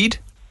you read?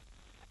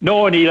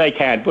 No, Neil, I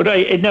can't, but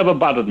it never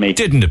bothered me.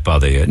 Didn't it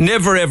bother you?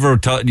 Never ever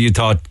you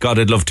thought, God,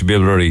 I'd love to be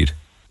able to read?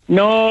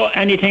 No,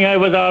 anything. I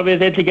was always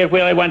there to get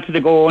where I wanted to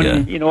go,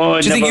 and Do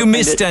you think you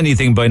missed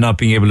anything by not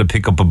being able to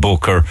pick up a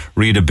book or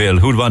read a bill?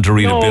 Who'd want to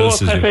read a bill? No,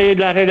 because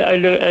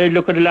I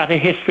look at a lot of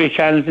history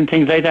channels and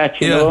things like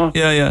that. You know.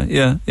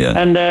 Yeah.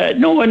 And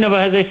no, I never,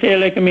 as I say,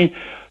 like, I mean,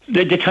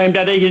 the time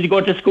that I used to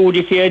go to school,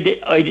 you see,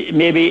 I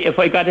maybe if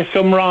I got a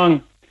sum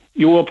wrong,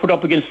 you were put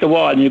up against the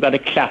wall and you got a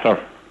clatter.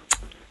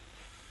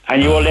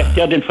 And you were left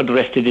there then for the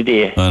rest of the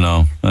day. I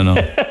know. I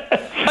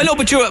know,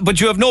 but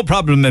you have no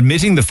problem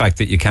admitting the fact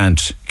that you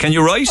can't. Can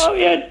you write? Oh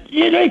yeah.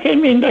 Like, I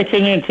mean, like,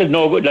 it's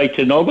no good. Like,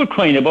 there's no good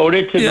crying about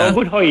it. There's no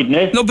good hiding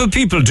it. No, but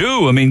people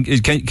do. I mean,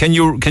 can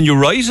you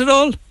write at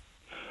all?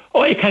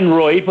 Oh, I can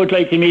write, but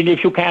like, I mean,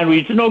 if you can't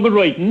read, there's no good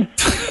writing.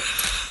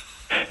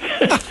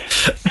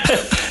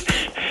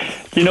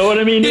 You know what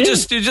I mean? You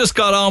just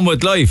got on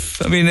with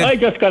life. I mean, I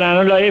just got on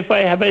with life. I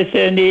have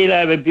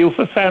a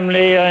beautiful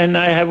family, and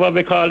I have what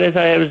we call it.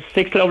 I have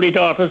 6 lovely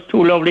daughters,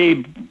 2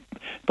 lovely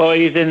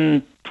boys,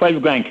 and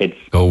 12 grandkids.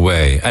 Go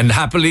away. And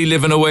happily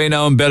living away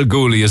now in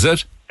Belgooly, is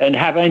it? And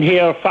having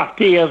here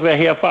 40 years, we're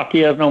here 40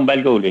 years now in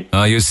Belgooly.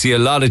 You see a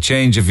lot of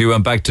change if you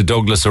went back to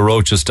Douglas or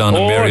Rochestown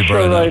and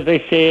Maryborough. Sure, as they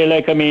say, as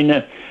I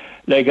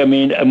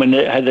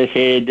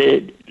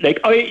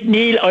say,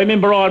 Neil, I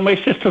remember all my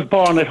sisters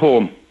born at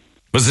home.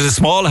 Was it a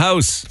small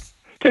house?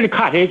 To the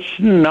cottage,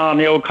 on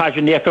the old cottage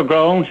in the acre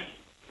ground.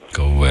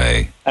 Go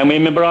away. And we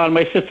remember all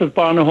my sisters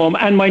born at home,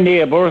 and my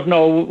neighbours.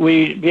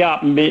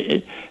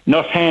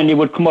 Nurse Handy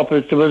would come up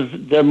as there was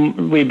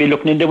we'd be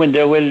looking in the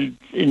window. Well,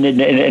 in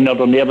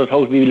another neighbour's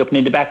house, we'd be looking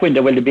in the back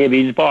window while the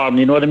baby is born.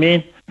 You know what I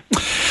mean?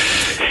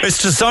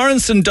 Mr.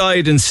 Sorensen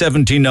died in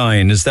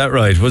 1979. Is that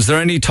right? Was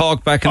there any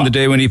talk back in the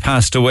day when he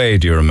passed away?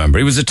 Do you remember?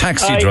 He was a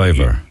taxi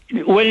driver.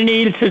 Well,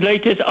 Neil said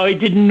like this. I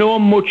didn't know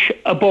much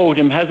about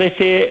him. As I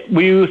say,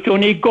 we used to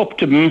only go up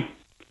to him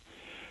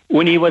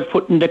when he was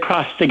putting the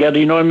cross together.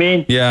 You know what I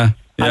mean? Yeah.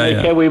 And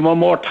I say we were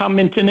more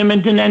tormenting him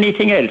than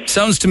anything else.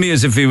 Sounds to me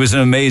as if he was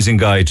an amazing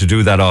guy to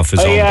do that off his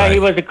own Yeah, back. he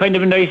was a kind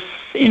of a nice,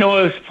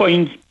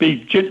 fine,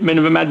 big gentleman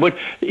of a man. But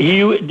there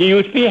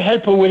used to be a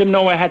helper with him.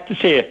 Now I had to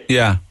say.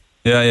 Yeah.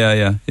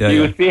 There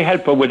used to be a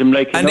helper with him,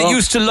 and it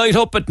used to light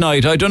up at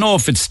night. I don't know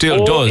if it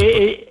still does.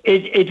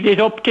 It lit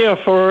up there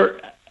for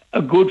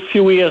a good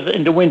few years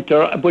in the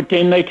winter, but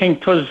then I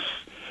think was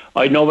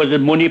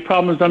it money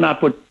problems or not,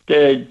 but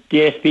the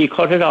DSP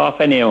cut it off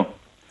anyhow.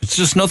 It's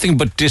just nothing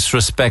but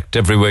disrespect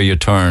everywhere you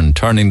turn,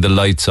 turning the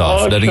lights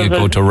off, letting it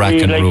go to rack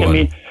and ruin. I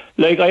mean,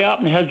 I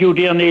often heard you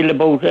there, Neil,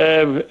 about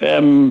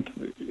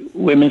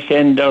women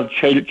saying their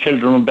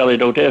children were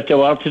buried out there. If they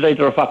were outside,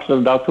 either a fox or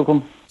a dog took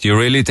them. Do you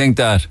really think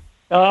that?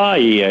 Oh,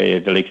 yeah.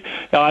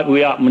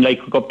 We often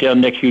go up there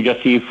next you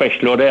just see a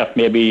fresh load of earth,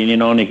 maybe,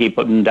 and he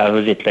put in, that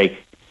was it, like.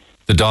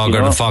 The dog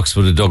or the fox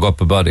would have dug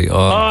up a body. Oh,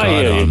 God,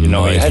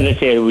 as I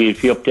say,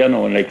 we'd be up there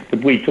now,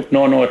 but we took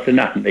no notice of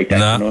nothing like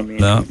that.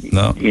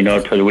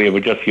 No. Till we were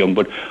just young,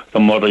 but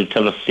some mothers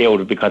tell us to stay out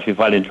of it because we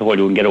fall into the hole,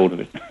 you can get out of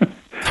it.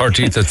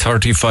 30 to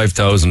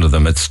 35,000 of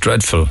them. It's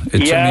dreadful.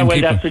 That's what,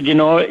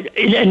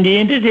 in the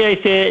end of the day,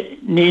 I say,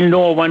 Neil,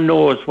 no one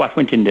knows what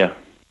went in there.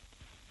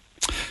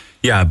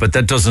 Yeah, but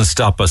that doesn't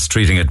stop us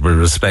treating it with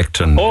respect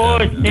and.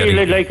 I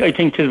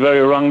think it's very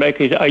wrong. I'd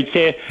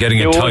say getting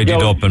it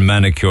tidied up and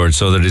manicured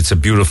so that it's a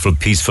beautiful,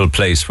 peaceful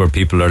place where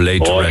people are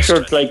laid to rest.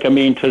 Sure.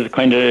 It's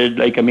kind of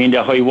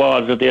the high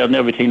walls are there and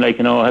everything. As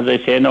I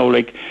say,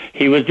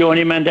 he was the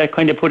only man that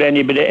kind of put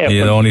any bit of effort.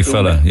 Yeah, the only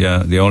fella.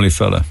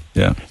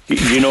 Yeah.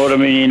 You know what I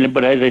mean?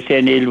 But as I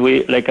say,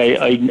 Neil,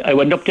 I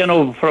went up there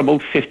now for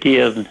about 50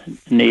 years,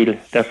 Neil.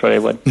 That's what I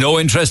went. No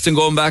interest in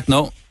going back,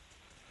 no.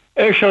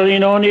 Sure,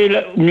 Neil,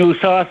 you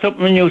saw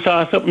something, and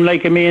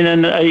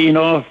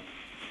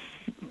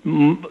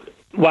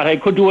what I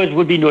could do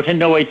would be nothing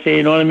now, I'd say,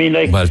 you know what I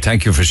mean? Well,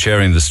 thank you for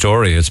sharing the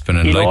story. It's been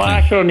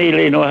enlightening. Sure,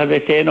 Neil, as I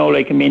say,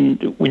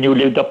 when you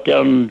lived up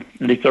there and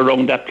lived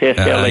around that place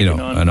there, I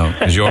know.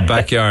 It's your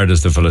backyard,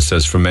 as the fella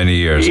says, for many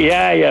years.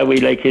 Yeah,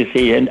 we like to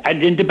see. And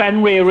then the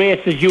Banray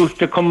races used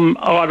to come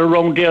all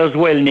around there as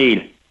well,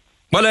 Neil.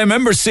 Well, I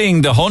remember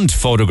seeing the Hunt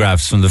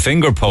photographs from the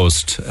finger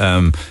post.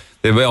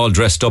 They were all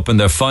dressed up in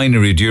their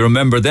finery. Do you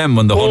remember them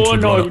when the Hunt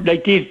would run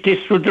up?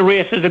 This was the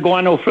races that go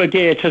on out for a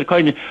day to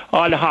kind of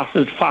all the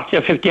horses, 40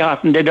 or 50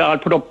 horses, and they'd all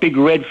put up big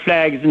red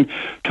flags and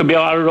to be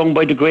all around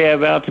by the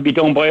graveyard, to be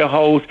down by a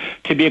house,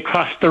 to be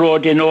across the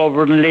road and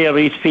over in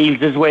Larry's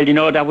fields as well.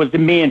 That was the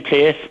main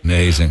place.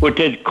 Amazing. But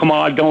they'd come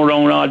all down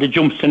around all the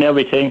jumps and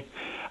everything.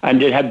 And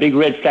they'd have big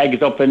red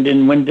flags up, and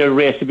then when the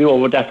race would be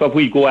over, that's what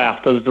we'd go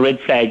after, the red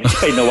flags.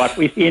 I know what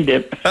we seen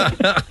them.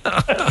 That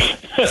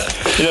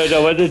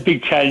was a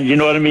big challenge, you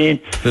know what I mean?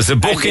 There's a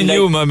book in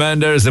you, my man.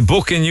 There's a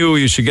book in you.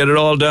 You should get it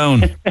all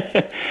down.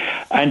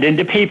 And then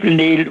the people,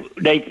 Neil,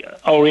 they'd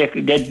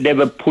have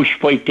a push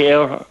bike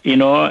there,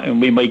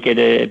 and we might get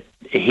a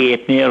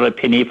halfpenny or a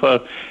penny for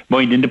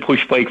minding the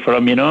push bike for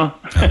them,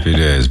 Happy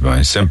days,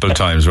 boy. Simple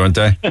times, weren't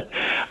they?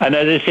 And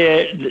as I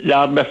say,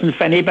 Lord bless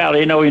Fanny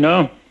Barry,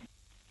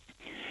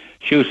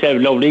 She used to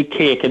have lovely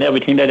cake and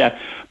everything like that.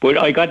 But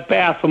I got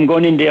barred from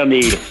going in there,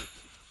 Neil.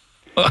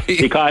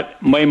 Because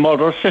my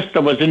mother's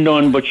sister was a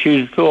nun, but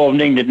she was over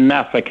in England in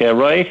Africa,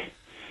 right?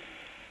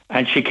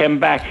 And she came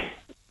back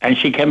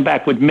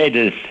with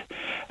medals.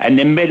 And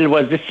the medal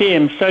was the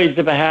same size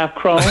of a half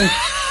crown.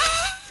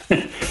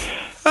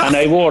 And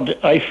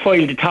I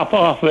filed the top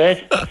off of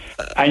it,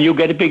 and you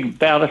get a big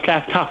bar of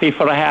slap toffee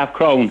for a half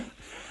crown.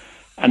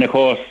 And of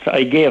course,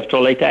 I gave to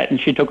her like that, and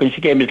she took and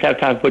she gave me the slap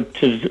toffee,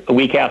 but a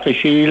week after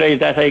she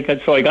realised that I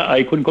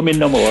couldn't come in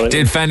no more.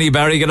 Did Fanny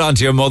Barry get on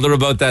to your mother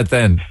about that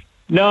then?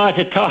 No,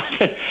 it was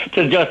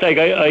just like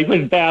I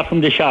was barred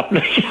from the shop.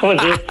 Like, that was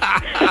it.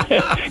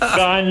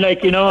 Gone,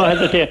 like, as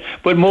I say.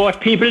 But most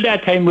people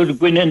that time would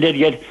go in and they'd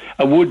get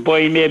a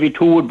woodbine, maybe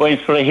 2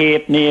 woodbines for a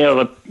halfpenny,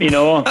 or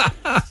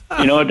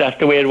that's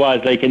the way it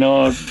was, like,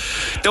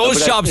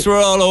 Those shops were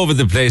all over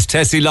the place.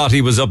 Tessie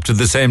Lottie was up to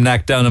the same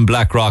knack down in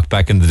Blackrock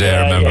back in the day,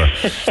 I remember.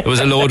 Yeah. There was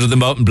a load of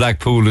them out in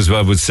Blackpool as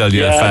well, would sell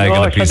you a fag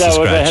and a piece of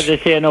scratch. I had to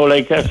say,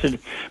 like that.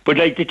 But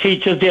like the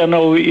teachers there,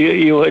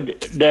 you had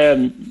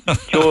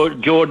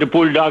Joe the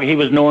Bulldog, he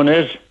was known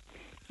as.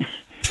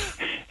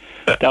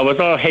 That was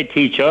our head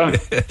teacher.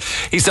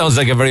 He sounds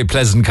like a very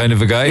pleasant kind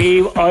of a guy.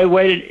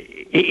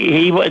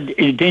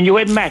 Then you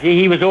had Matty,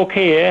 he was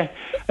okay.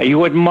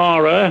 You had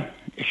Mara,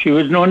 she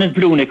was known as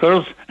Blue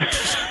Knickers.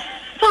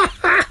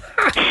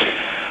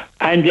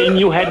 And then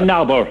you had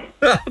Nobber.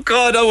 Oh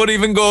God, I wouldn't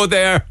even go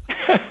there.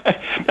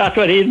 That's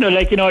what he's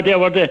like, they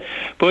were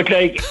but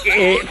like,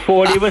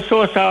 Foley was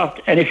so soft,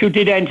 and if you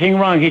did anything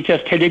wrong, he'd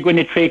just tell you going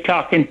at 3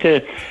 o'clock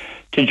into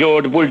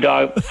Joe the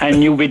Bulldog,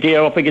 and you'd be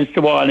there up against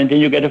the wall, and then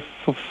you get a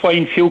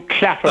fine few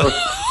clappers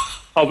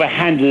of a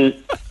handle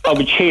of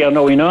a chair,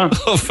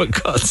 Oh, for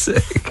God's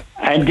sake.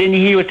 And then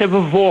he would have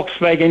a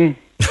Volkswagen,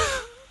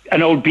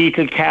 an old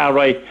Beetle car,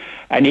 right?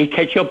 And he'd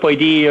catch you up by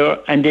the ear,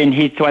 and then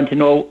he'd want to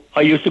know,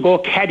 I used to go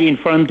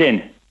caddying for him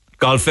then.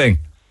 Golfing?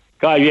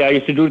 God, yeah, I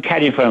used to do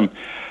caddying for him.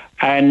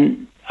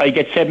 And I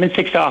get 7 and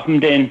 6 off him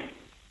then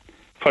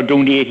for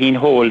doing the 18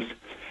 holes.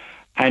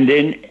 And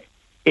then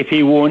if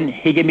he won,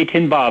 he gave me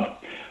 10 bob.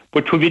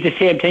 But it would be the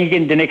same thing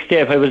again the next day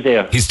if I was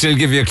there. He'd still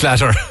give you a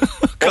clatter.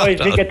 Boys,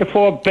 they get the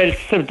 4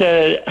 belts of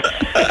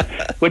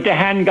with the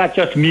hand got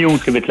just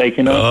mute to it, like,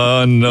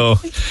 Oh, no.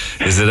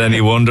 Is it any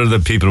wonder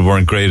that people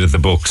weren't great at the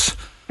books?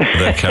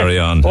 That carry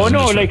on. Oh,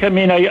 no, like, I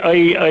mean,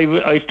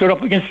 I stood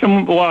up against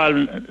some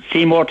wall,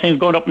 see more things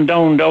going up and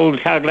down the old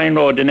Cargline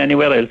Road than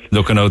anywhere else.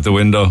 Looking out the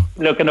window?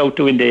 Looking out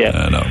the window, yeah.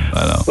 I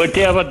know. But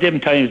there were them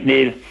times,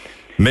 Neil.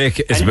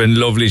 Mick, it's been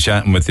lovely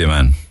chatting with you,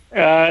 man.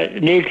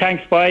 Neil,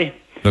 thanks, bye.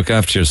 Look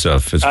after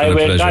yourself. It's been a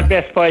pleasure. God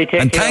bless, bye.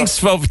 And thanks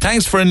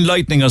for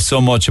enlightening us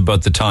so much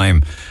about the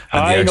time.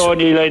 I know,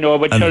 Neil, I know,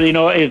 but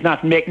sure, it's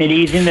not making it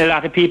easy in a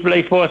lot of people,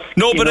 I suppose.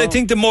 No, but I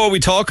think the more we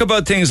talk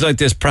about things like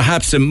this,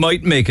 perhaps it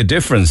might make a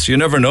difference. You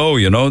never know,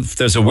 if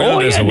there's a will,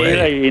 there's a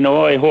way. Neil,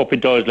 I hope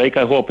it does. I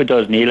hope it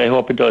does, Neil. I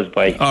hope it does,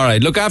 bye. All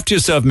right, look after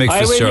yourself, Mick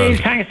Fitzgerald. I will,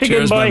 Neil. Thanks again,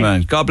 Cheers, bye. my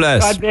man. God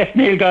bless. God bless,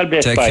 Neil. God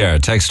bless, Take bye. care.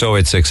 Text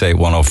 0868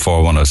 104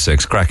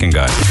 106. Cracking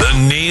guy.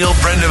 The Neil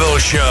Prendeville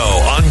Show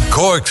on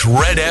Cork's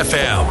Red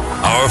FM.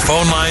 Our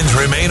phone lines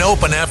remain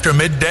open after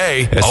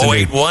midday.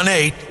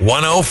 0818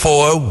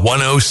 104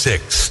 106.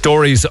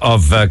 Stories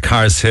of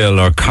Carr's Hill,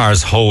 or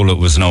Carr's Hole it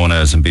was known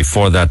as, and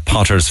before that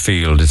Potter's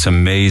Field. It's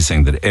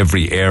amazing that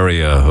every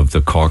area of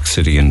the Cork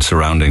city and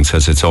surroundings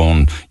has its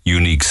own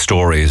unique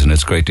stories, and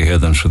it's great to hear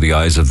them through the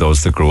eyes of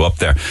those that grew up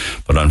there.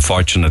 But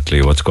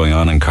unfortunately, what's going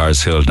on in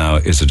Carr's Hill now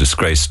is a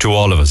disgrace to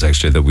all of us,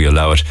 actually, that we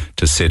allow it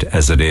to sit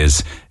as it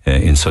is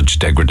in such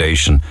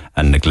degradation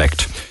and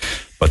neglect.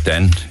 But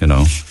then,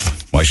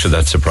 why should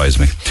that surprise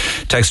me?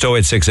 Text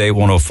 0868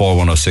 104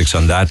 106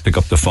 on that. Pick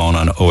up the phone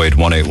on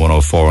 0818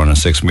 104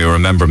 106. We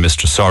remember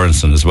Mr.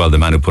 Sorensen as well, the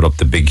man who put up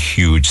the big,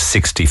 huge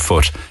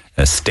 60-foot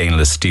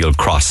stainless steel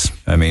cross.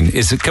 I mean,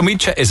 is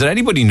it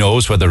anybody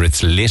knows whether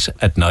it's lit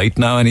at night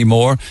now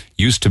anymore?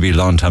 Used to be a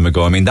long time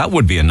ago. I mean, that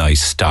would be a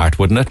nice start,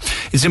 wouldn't it?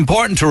 It's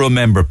important to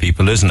remember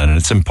people, isn't it? And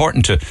it's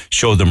important to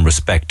show them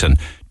respect and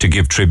to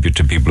give tribute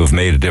to people who've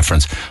made a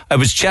difference. I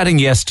was chatting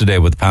yesterday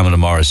with Pamela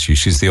Morris.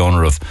 She's the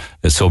owner of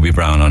Sobey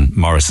Brown on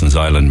Morrison's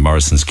Island,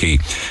 Morrison's Quay.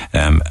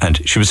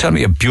 And she was telling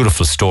me a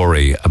beautiful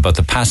story about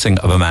the passing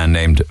of a man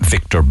named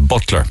Victor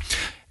Butler.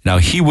 Now,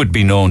 he would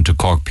be known to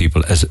Cork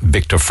people as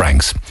Victor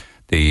Franks,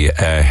 the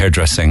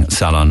hairdressing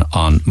salon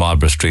on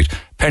Marlborough Street.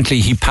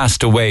 Apparently, he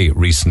passed away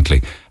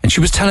recently. And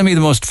she was telling me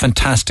the most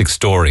fantastic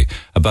story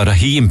about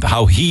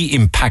how he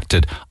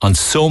impacted on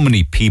so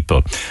many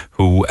people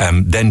who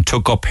then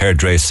took up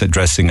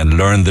hairdressing and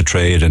learned the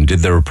trade and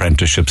did their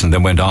apprenticeships and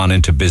then went on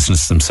into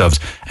business themselves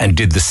and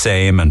did the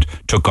same and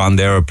took on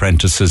their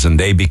apprentices and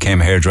they became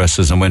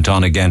hairdressers and went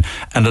on again.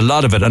 And a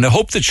lot of it. And I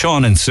hope that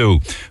Sean and Sue,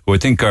 who I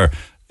think are...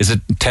 Is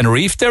it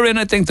Tenerife they're in?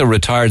 I think they're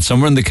retired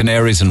somewhere in the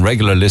Canaries and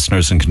regular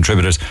listeners and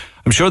contributors.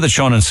 I'm sure that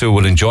Sean and Sue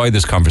will enjoy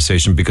this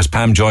conversation because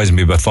Pam joins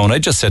me by phone. I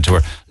just said to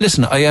her,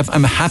 listen,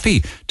 I'm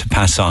happy to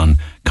pass on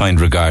kind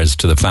regards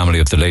to the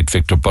family of the late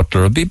Victor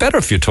Butler. It'd be better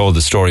if you told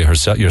the story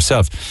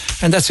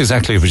yourself. And that's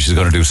exactly what she's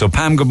going to do. So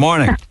Pam, good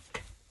morning.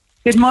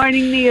 Good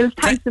morning, Neil.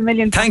 Thanks a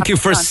million. Thank you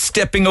for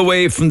stepping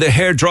away from the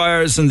hair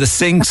dryers and the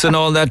sinks and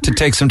all that to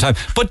take some time.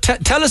 But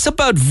tell us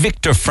about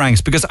Victor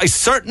Franks, because I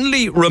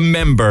certainly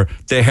remember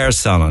the hair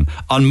salon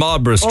on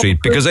Marlborough Street,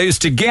 because I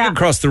used to gig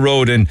across the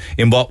road in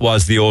what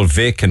was the old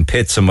Vic and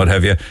Pitts and what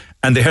have you,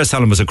 and the hair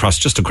salon was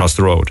just across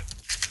the road.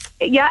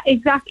 Yeah,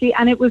 exactly.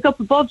 And it was up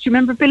above. Do you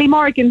remember Billy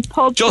Morgan's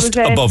pub? Just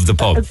above the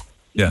pub.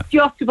 Yeah.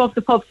 Just above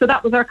the pub. So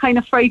that was our kind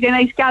of Friday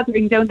night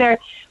gathering down there.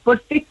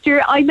 But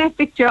I met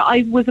Victor,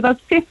 I was about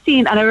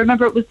 15, and I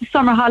remember it was the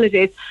summer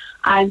holidays,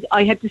 and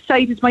I had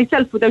decided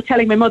myself without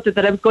telling my mother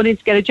that I was going in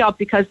to get a job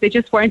because they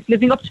just weren't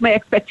living up to my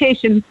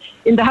expectations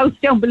in the house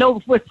down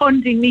below with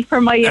funding me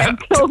for my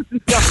clothes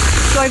and stuff.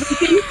 So I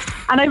went in,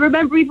 and I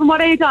remember even what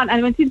I had done, and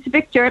I went into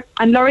Victor,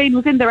 and Lorraine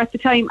was in there at the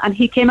time, and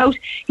he came out.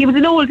 He was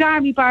an old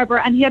army barber,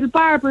 and he had a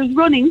barbers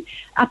running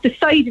at the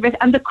side of it,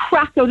 and the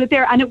crack out of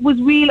there, and it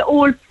was real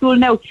old school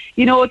now.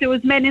 You know, there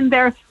was men in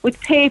there with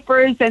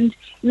papers and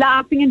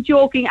laughing and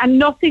joking, and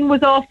nothing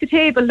was off the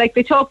table. Like,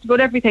 they talked about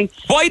everything.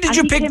 Why did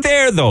you pick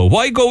there, though?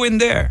 Why go in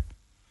there?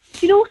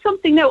 You know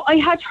something now? I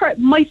had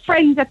my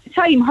friends at the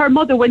time, her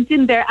mother went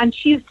in there, and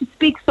she used to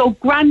speak so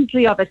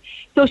grandly of it.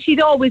 So she'd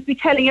always be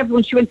telling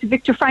everyone she went to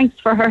Victor Franks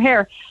for her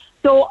hair.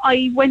 So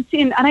I went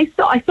in, and I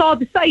saw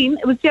the sign.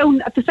 It was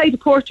down at the side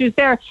of Porter's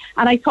there,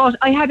 and I thought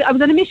I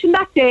was on a mission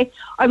that day.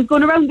 I was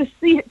going around the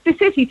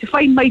city to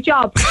find my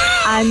job,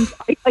 and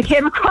I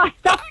came across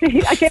that.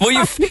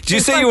 Did you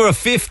say you were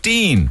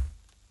 15?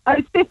 I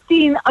was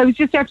 15. I was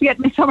just after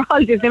getting my summer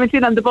holidays. I went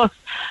in on the bus,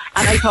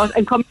 and I thought,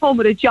 I'm coming home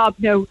with a job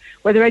now,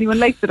 whether anyone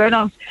likes it or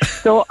not.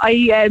 So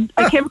I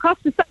came across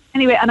the sign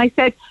anyway, and I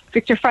said,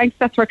 Victor Franks,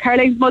 that's where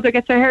Caroline's mother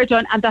gets her hair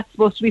done, and that's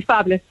supposed to be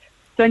fabulous.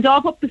 So I went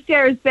off up the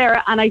stairs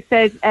there, and I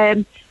said,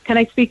 can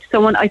I speak to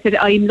someone? I said,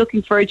 I'm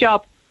looking for a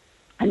job.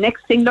 And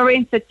next thing,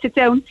 Lorraine said, sit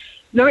down.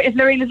 If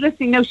Lorraine is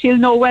listening now, she'll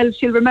know well,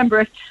 she'll remember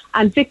it.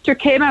 And Victor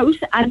came out,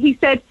 and he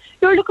said,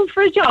 you're looking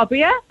for a job,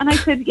 yeah? And I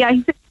said, yeah.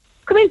 He said,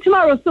 come in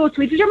tomorrow, so to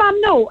me. Did your mum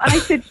know? And I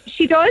said,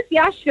 she does,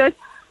 yeah, she does.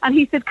 And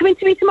he said, come in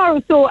to me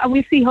tomorrow, so, and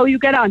we'll see how you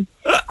get on.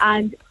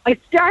 And I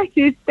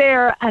started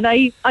there, and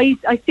I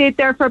stayed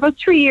there for about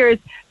 3 years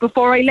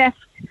before I left.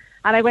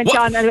 And I went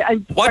on.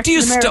 And what do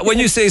you when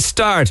you say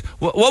start?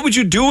 What would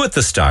you do at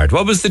the start?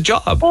 What was the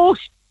job? Oh,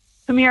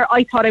 come here!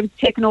 I thought I was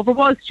taking over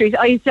Wall Street.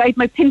 I had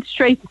my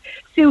pinstripe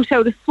suit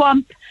out of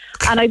swamp,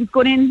 and I was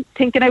going in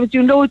thinking I was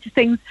doing loads of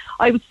things.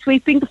 I was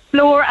sweeping the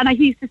floor, and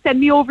he used to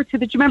send me over to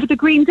do you remember the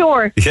Green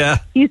Door? Yeah.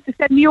 He used to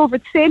send me over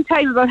at the same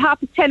time, about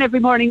 10:30 every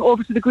morning,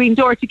 over to the Green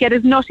Door to get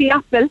his nutty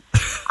apple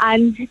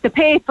and the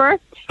paper,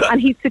 and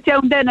he'd sit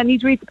down then and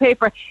he'd read the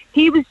paper.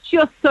 He was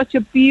just such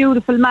a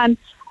beautiful man.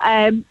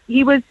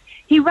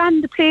 He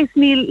ran the place,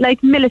 Neil,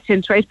 like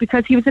militant, right?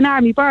 Because he was an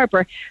army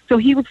barber, so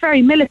he was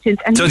very militant.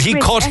 And so he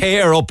cut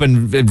hair up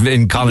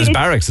in Collins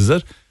Barracks, is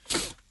it?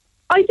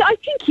 I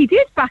think he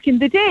did back in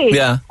the day.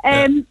 Yeah.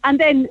 And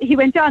then he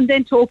went on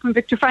then to open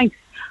Victor Franks.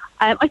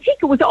 I think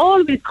it was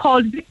always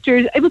called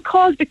Victor. It was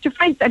called Victor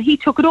Franks, and he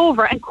took it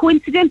over. And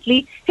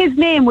coincidentally, his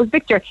name was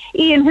Victor.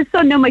 Ian, his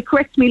son, now might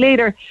correct me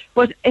later,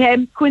 but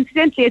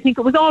coincidentally, I think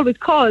it was always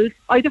called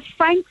either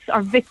Franks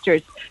or Victor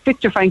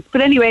Franks.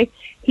 But anyway,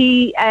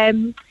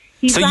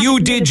 so you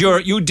did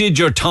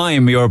your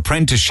time, your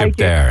apprenticeship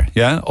there,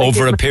 yeah,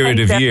 over a period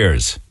of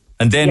years,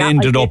 and then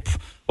ended up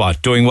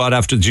doing what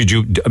after?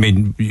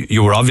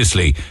 You were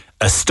obviously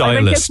a stylist.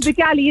 I went out to the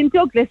galley in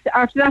Douglas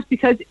after that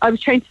because I was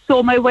trying to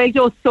sow my wild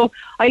oats. So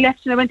I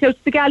left and I went out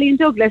to the galley in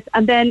Douglas,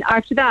 and then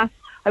after that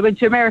I went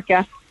to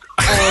America.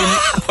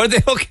 Were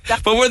they okay?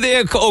 But were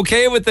they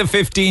okay with the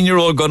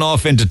 15-year-old going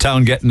off into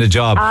town getting a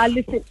job?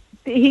 Listen.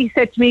 He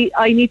said to me,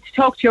 I need to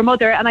talk to your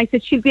mother. And I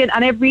said, she'll be in.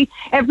 And every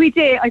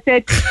day I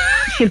said,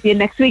 she'll be in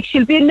next week,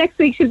 she'll be in next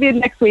week, she'll be in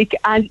next week.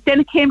 And then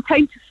it came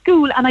time to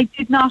school, and I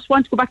did not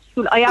want to go back to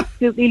school. I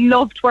absolutely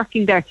loved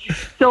working there.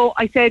 So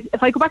I said,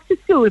 if I go back to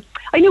school,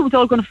 I knew it was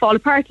all going to fall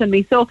apart on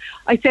me. So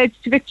I said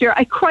to Victor,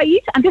 I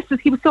cried, and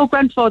he was so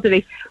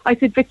grandfatherly. I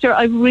said, Victor,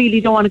 I really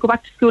don't want to go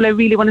back to school. I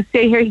really want to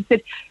stay here. He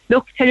said,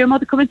 look, tell your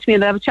mother come in to me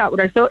and I'll have a chat with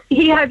her. So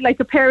he had like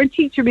a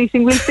parent-teacher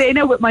meeting, we'll say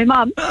now, with my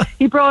mum.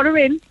 He brought her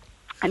in.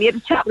 And he had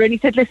a chat with her, and he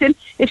said, listen,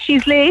 if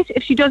she's late,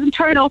 if she doesn't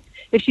turn up,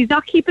 if she's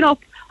not keeping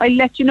up, I'll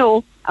let you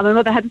know. And my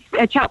mother had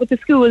a chat with the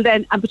school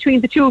then, and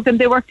between the two of them,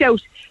 they worked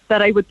out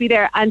that I would be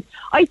there. And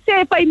I'd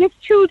say if I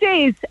missed 2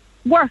 days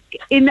work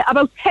in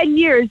about 10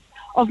 years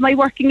of my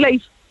working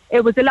life,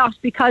 it was a lot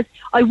because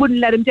I wouldn't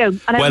let him down.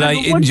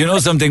 And you know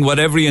something,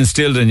 whatever you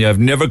instilled in you, I've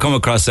never come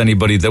across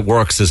anybody that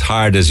works as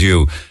hard as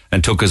you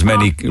and took as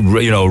many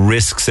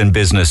risks in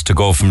business to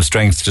go from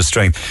strength to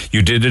strength.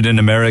 You did it in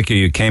America,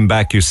 you came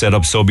back, you set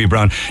up Sobey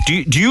Brown.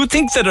 Do you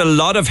think that a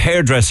lot of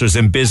hairdressers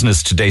in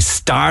business today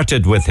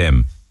started with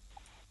him?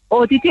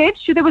 Oh, they did.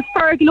 Sure, there was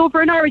Fergal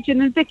over in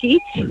Origin and Vicky.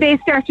 They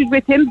started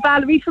with him.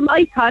 Valerie from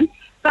Icon.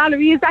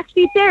 Valerie is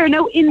actually there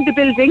now in the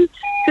building.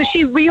 So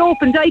she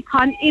reopened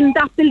Icon in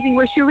that building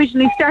where she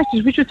originally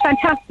started, which was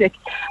fantastic.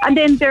 And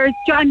then there's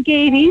John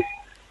Gaines,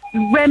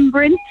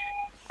 Rembrandt,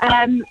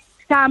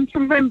 Sam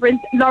from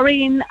Rembrandt,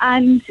 Lorraine,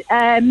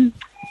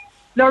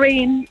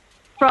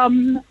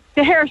 from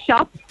the hair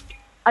shop.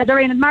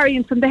 Lorraine and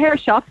Marion from the hair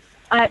shop.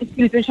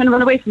 Excuse me, I'm trying to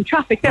run away from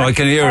traffic there. Oh, I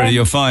can hear it.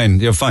 You're fine.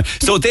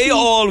 So they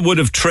all would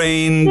have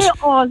trained,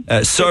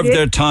 served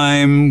their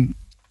time,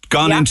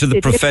 gone into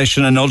the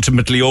profession and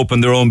ultimately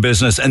opened their own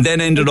business and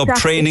then ended up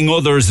training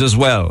others as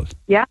well.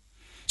 Yeah.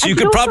 So you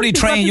could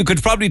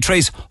probably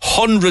trace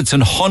hundreds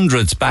and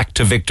hundreds back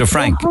to Victor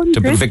to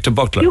Victor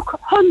Butler.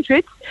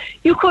 Hundreds.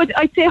 You could,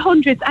 I'd say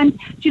hundreds. And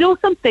do you know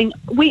something?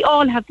 We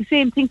all have the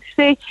same thing to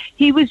say.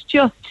 He was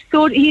just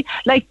so, do you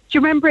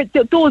remember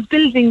those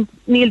buildings,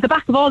 Neil, the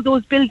back of all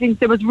those buildings,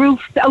 there was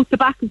roofs out the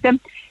back of them.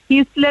 He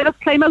used to let us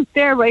climb out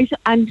there, right,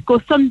 and go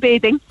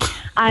sunbathing.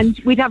 And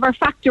we'd have our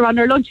factor on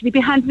our lunch and he'd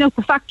be handing out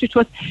the factor to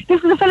us.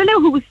 This was a fellow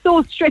now who was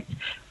so strict,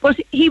 but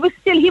he was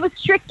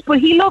strict, but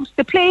he loved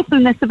the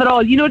playfulness of it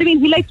all. You know what I mean?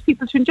 He liked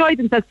people to enjoy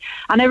themselves.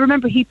 And I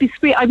remember he'd be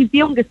screaming, I was the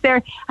youngest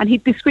there, and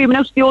he'd be screaming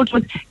out to the old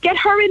ones, get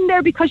her in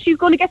there because she's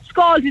going to get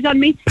scalded on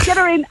me. Get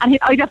her in. And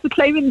I'd have to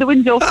climb in the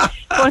window.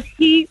 But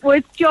he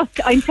was just,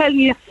 I'm telling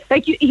you,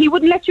 he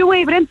wouldn't let you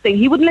away with anything.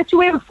 He wouldn't let you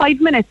away with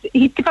 5 minutes.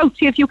 He'd give out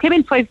to you if you came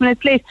in 5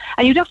 minutes late,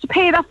 and you'd have to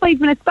pay that 5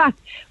 minutes back.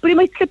 But he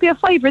might slip you a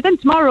fiver then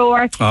tomorrow.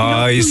 Or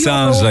he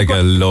sounds like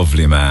a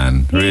lovely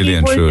man, really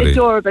and truly. He was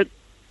adorable.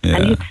 Yeah.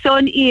 And his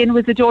son Ian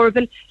was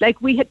adorable. Like,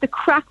 we had the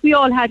crack we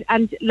all had,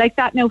 and like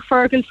that now,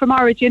 Fergal from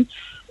Origin,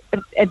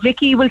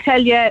 Vicky will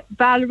tell you,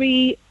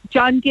 Valerie,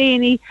 John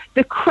Gainey,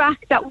 the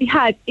crack that we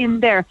had in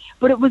there.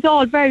 But it was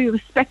all very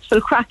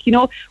respectful crack, you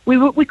know.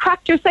 We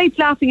cracked our sides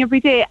laughing every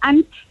day.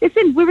 And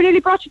listen, we were nearly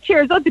brought to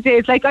tears other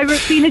days. Like,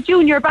 being a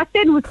junior back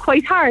then was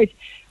quite hard.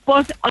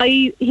 But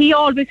he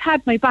always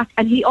had my back,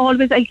 and I'll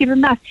give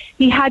him that,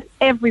 he had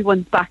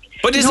everyone's back.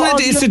 But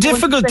it's a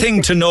difficult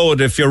thing to know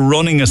if you're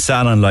running a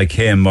salon like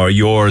him or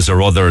yours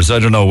or others. I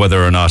don't know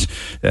whether or not,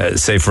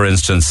 say for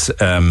instance,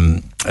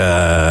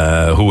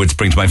 who would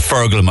spring to mind,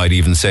 Fergal might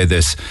even say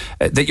this,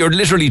 that you're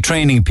literally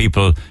training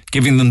people,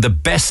 giving them the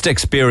best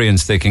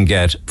experience they can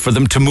get for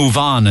them to move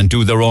on and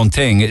do their own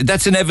thing.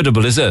 That's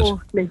inevitable, is it?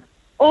 Totally.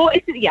 Oh,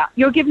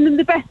 you're giving them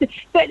the best.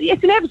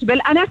 It's inevitable,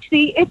 and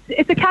actually,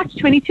 it's a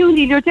catch-22,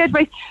 Neil. You're dead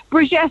right.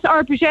 Brigitte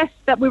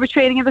that we were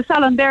training in the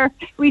salon there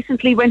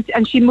recently went,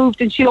 and she moved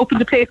and she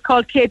opened a place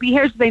called KB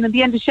Hair Design on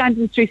the end of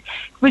Shandon Street.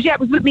 Brigitte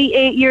was with me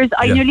 8 years.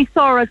 I nearly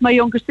saw her as my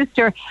younger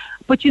sister.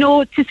 But, you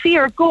know, to see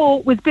her go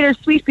was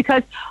bittersweet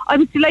because I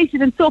was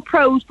delighted and so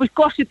proud, but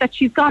gutted that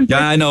she's gone.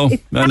 Yeah, I know. You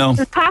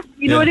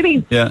know what I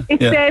mean? Yeah.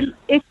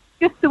 It's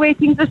just the way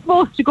things are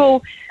supposed to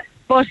go.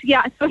 But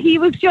yeah, so he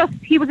was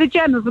a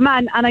gem of a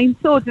man, and I'm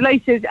so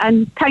delighted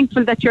and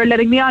thankful that you're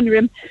letting me honour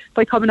him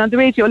by coming on the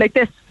radio like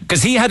this.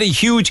 Because he had a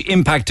huge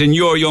impact in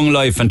your young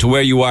life and to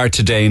where you are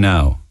today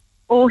now.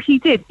 Oh, he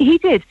did. Do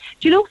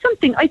you know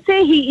something? I'd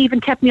say he even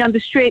kept me on the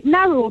straight and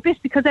narrow a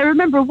bit, because I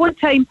remember one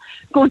time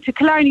going to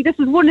Killarney. This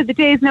was one of the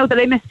days now that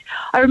I missed.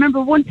 I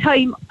remember one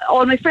time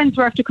all my friends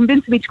were after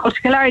convincing me to go to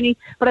Killarney,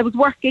 but I was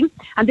working,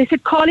 and they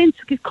said, call in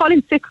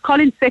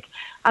sick.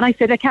 And I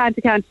said, I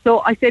can't. So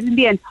I said in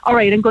the end, all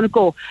right, I'm going to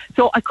go.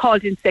 So I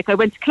called in sick. I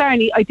went to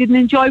Killarney. I didn't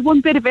enjoy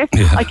one bit of it.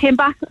 Yeah. I came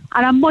back,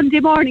 and on Monday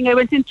morning I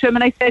went into him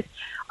and I said,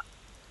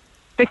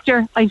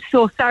 Victor, I'm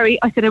so sorry.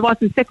 I said I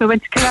wasn't sick. I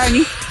went to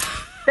Killarney.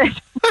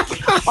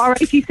 All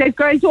right, he said,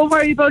 girl, don't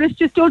worry about it,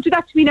 just don't do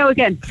that to me now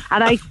again.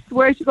 And I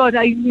swear to God,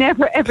 I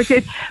never ever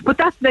did. But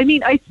that's what I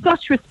mean, I had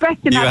such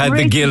respect and you had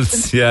the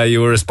guilt. Yeah,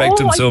 you respect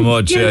him so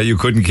much. Yeah, you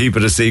couldn't keep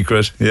it a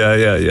secret.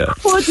 Yeah.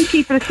 Couldn't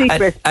keep it a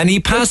secret. And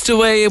he passed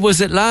away, was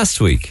it last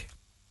week?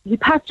 He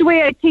passed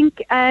away, I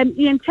think.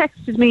 Ian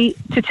texted me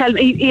to tell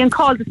me. Ian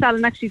called the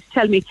salon actually to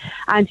tell me,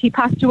 and he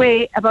passed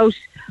away about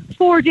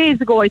 4 days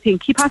ago, I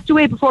think. He passed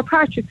away before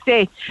Patrick's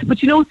Day.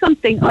 But you know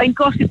something? I'm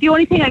gutted. The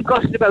only thing I'm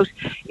gutted about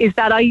is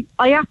that I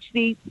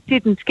actually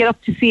didn't get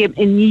up to see him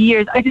in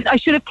years. I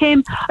should have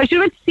went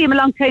to see him a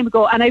long time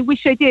ago, and I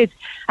wish I did.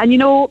 And you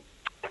know,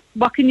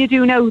 what can you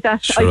do now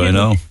that I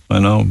know.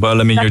 Well,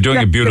 I mean, you're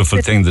doing a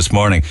beautiful thing this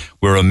morning.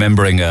 We're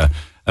remembering a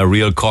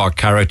real Cork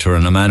character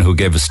and a man who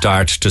gave a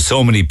start to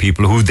so many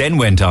people who then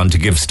went on to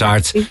give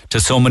starts to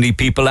so many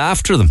people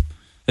after them.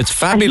 It's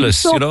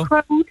fabulous, you know.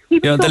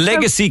 The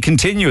legacy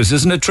continues,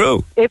 isn't it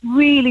true? It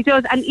really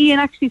does. And Ian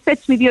actually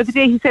said to me the other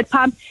day, he said,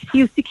 Pam, he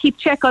used to keep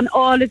check on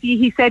all of you.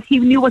 He said he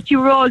knew what you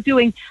were all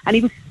doing, and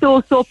he was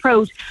so, so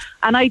proud.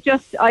 And I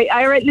could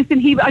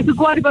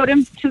go on about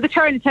him till the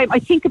turn of time. I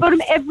think about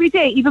him every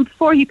day, even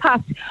before he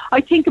passed.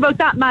 I think about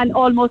that man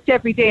almost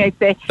every day, I'd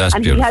say. That's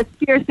and beautiful. He has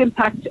fierce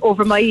impact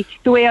over the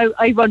way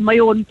I run my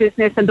own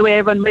business and the way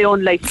I run my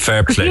own life.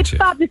 Fair play to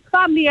you. His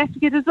family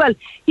etiquette as well.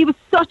 He was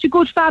such a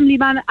good family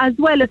man as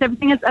well as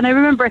everything else. And I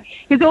remember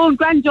his own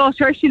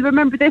granddaughter, she'll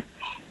remember this.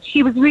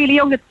 She was really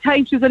young at the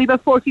time. She was only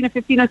about 14 or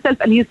 15 herself,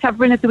 and he used to have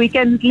her in at the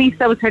weekend.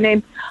 Lisa was her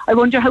name. I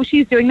wonder how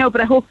she's doing now, but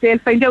I hope they'll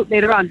find out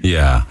later on.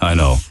 Yeah, I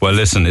know. Well,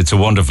 listen, it's a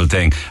wonderful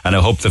thing, and I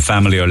hope the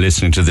family are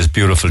listening to this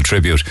beautiful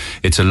tribute.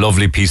 It's a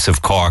lovely piece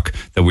of Cork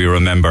that we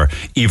remember,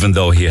 even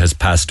though he has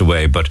passed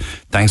away. But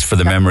thanks for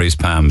the memories,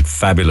 Pam.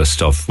 Fabulous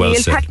stuff. Well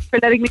said. Thanks for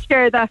letting me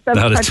share that. That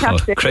was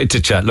fantastic. Great to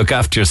chat. Look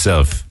after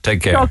yourself.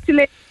 Take care. Talk to you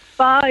later.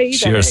 Bye.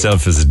 She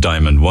herself is a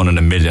diamond, 1 in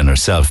a million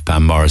herself,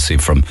 Pam Morrissey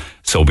from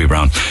Sobey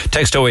Brown.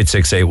 Text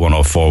 0868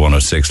 104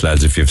 106,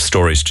 lads, if you have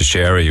stories to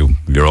share, or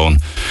your own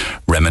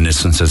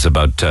reminiscences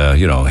about,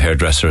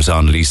 hairdressers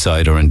on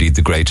Leaside, or indeed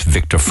the great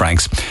Victor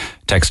Franks.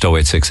 Text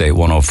 0868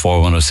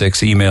 104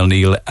 106. Email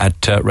Neil at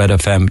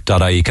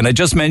redfm.ie. Can I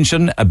just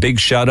mention a big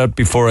shout out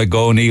before I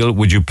go, Neil?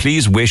 Would you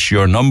please wish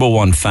your number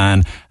one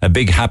fan a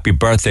big happy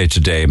birthday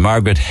today,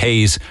 Margaret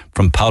Hayes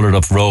from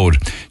Powderduff Road.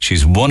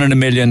 She's 1 in a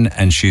million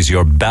and she's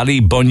your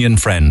Ballybunion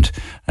friend.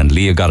 And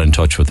Leah got in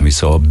touch with me,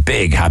 so a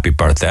big happy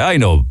birthday. I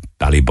know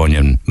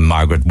Ballybunion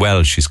Margaret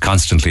well. She's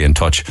constantly in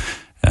touch.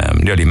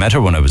 Nearly met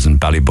her when I was in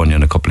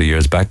Ballybunion a couple of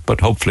years back,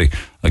 but hopefully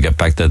I'll get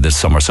back there this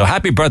summer. So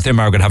happy birthday,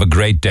 Margaret. Have a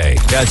great day.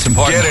 Yeah, it's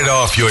important. Get it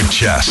off your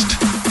chest.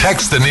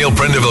 Text the Neil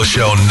Prendeville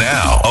Show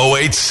now.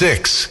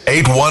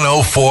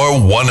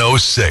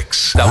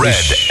 086-8104-106. That Red we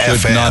should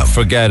FM. not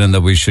forget, and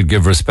that we should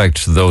give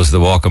respect to those that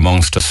walk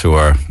amongst us who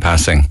are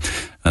passing.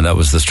 And that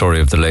was the story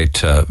of the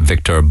late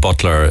Victor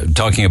Butler.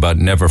 Talking about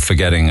never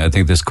forgetting, I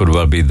think this could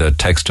well be the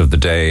text of the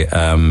day.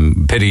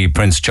 Pity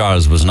Prince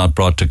Charles was not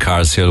brought to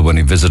Carr's Hill when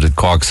he visited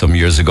Cork some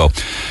years ago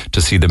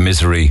to see the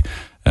misery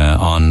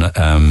on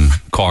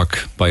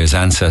Cork by his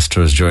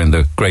ancestors during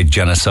the great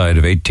genocide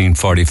of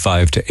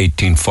 1845 to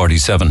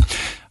 1847.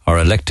 Our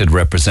elected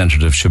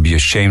representatives should be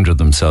ashamed of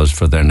themselves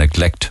for their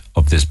neglect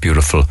of this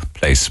beautiful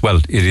place.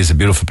 Well, it is a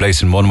beautiful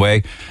place in one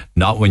way,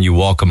 not when you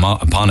walk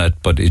upon it,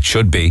 but it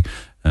should be.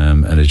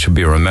 And it should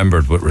be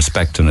remembered with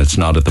respect, and it's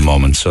not at the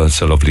moment. So it's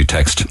a lovely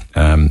text.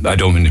 I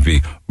don't mean to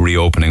be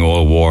reopening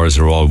all wars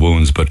or all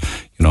wounds, but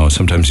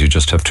sometimes you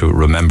just have to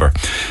remember,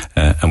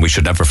 and we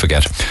should never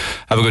forget.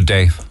 Have a good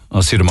day.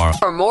 I'll see you tomorrow.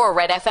 For more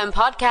Red FM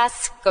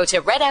podcasts, go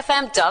to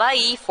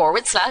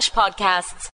redfm.ie/podcasts.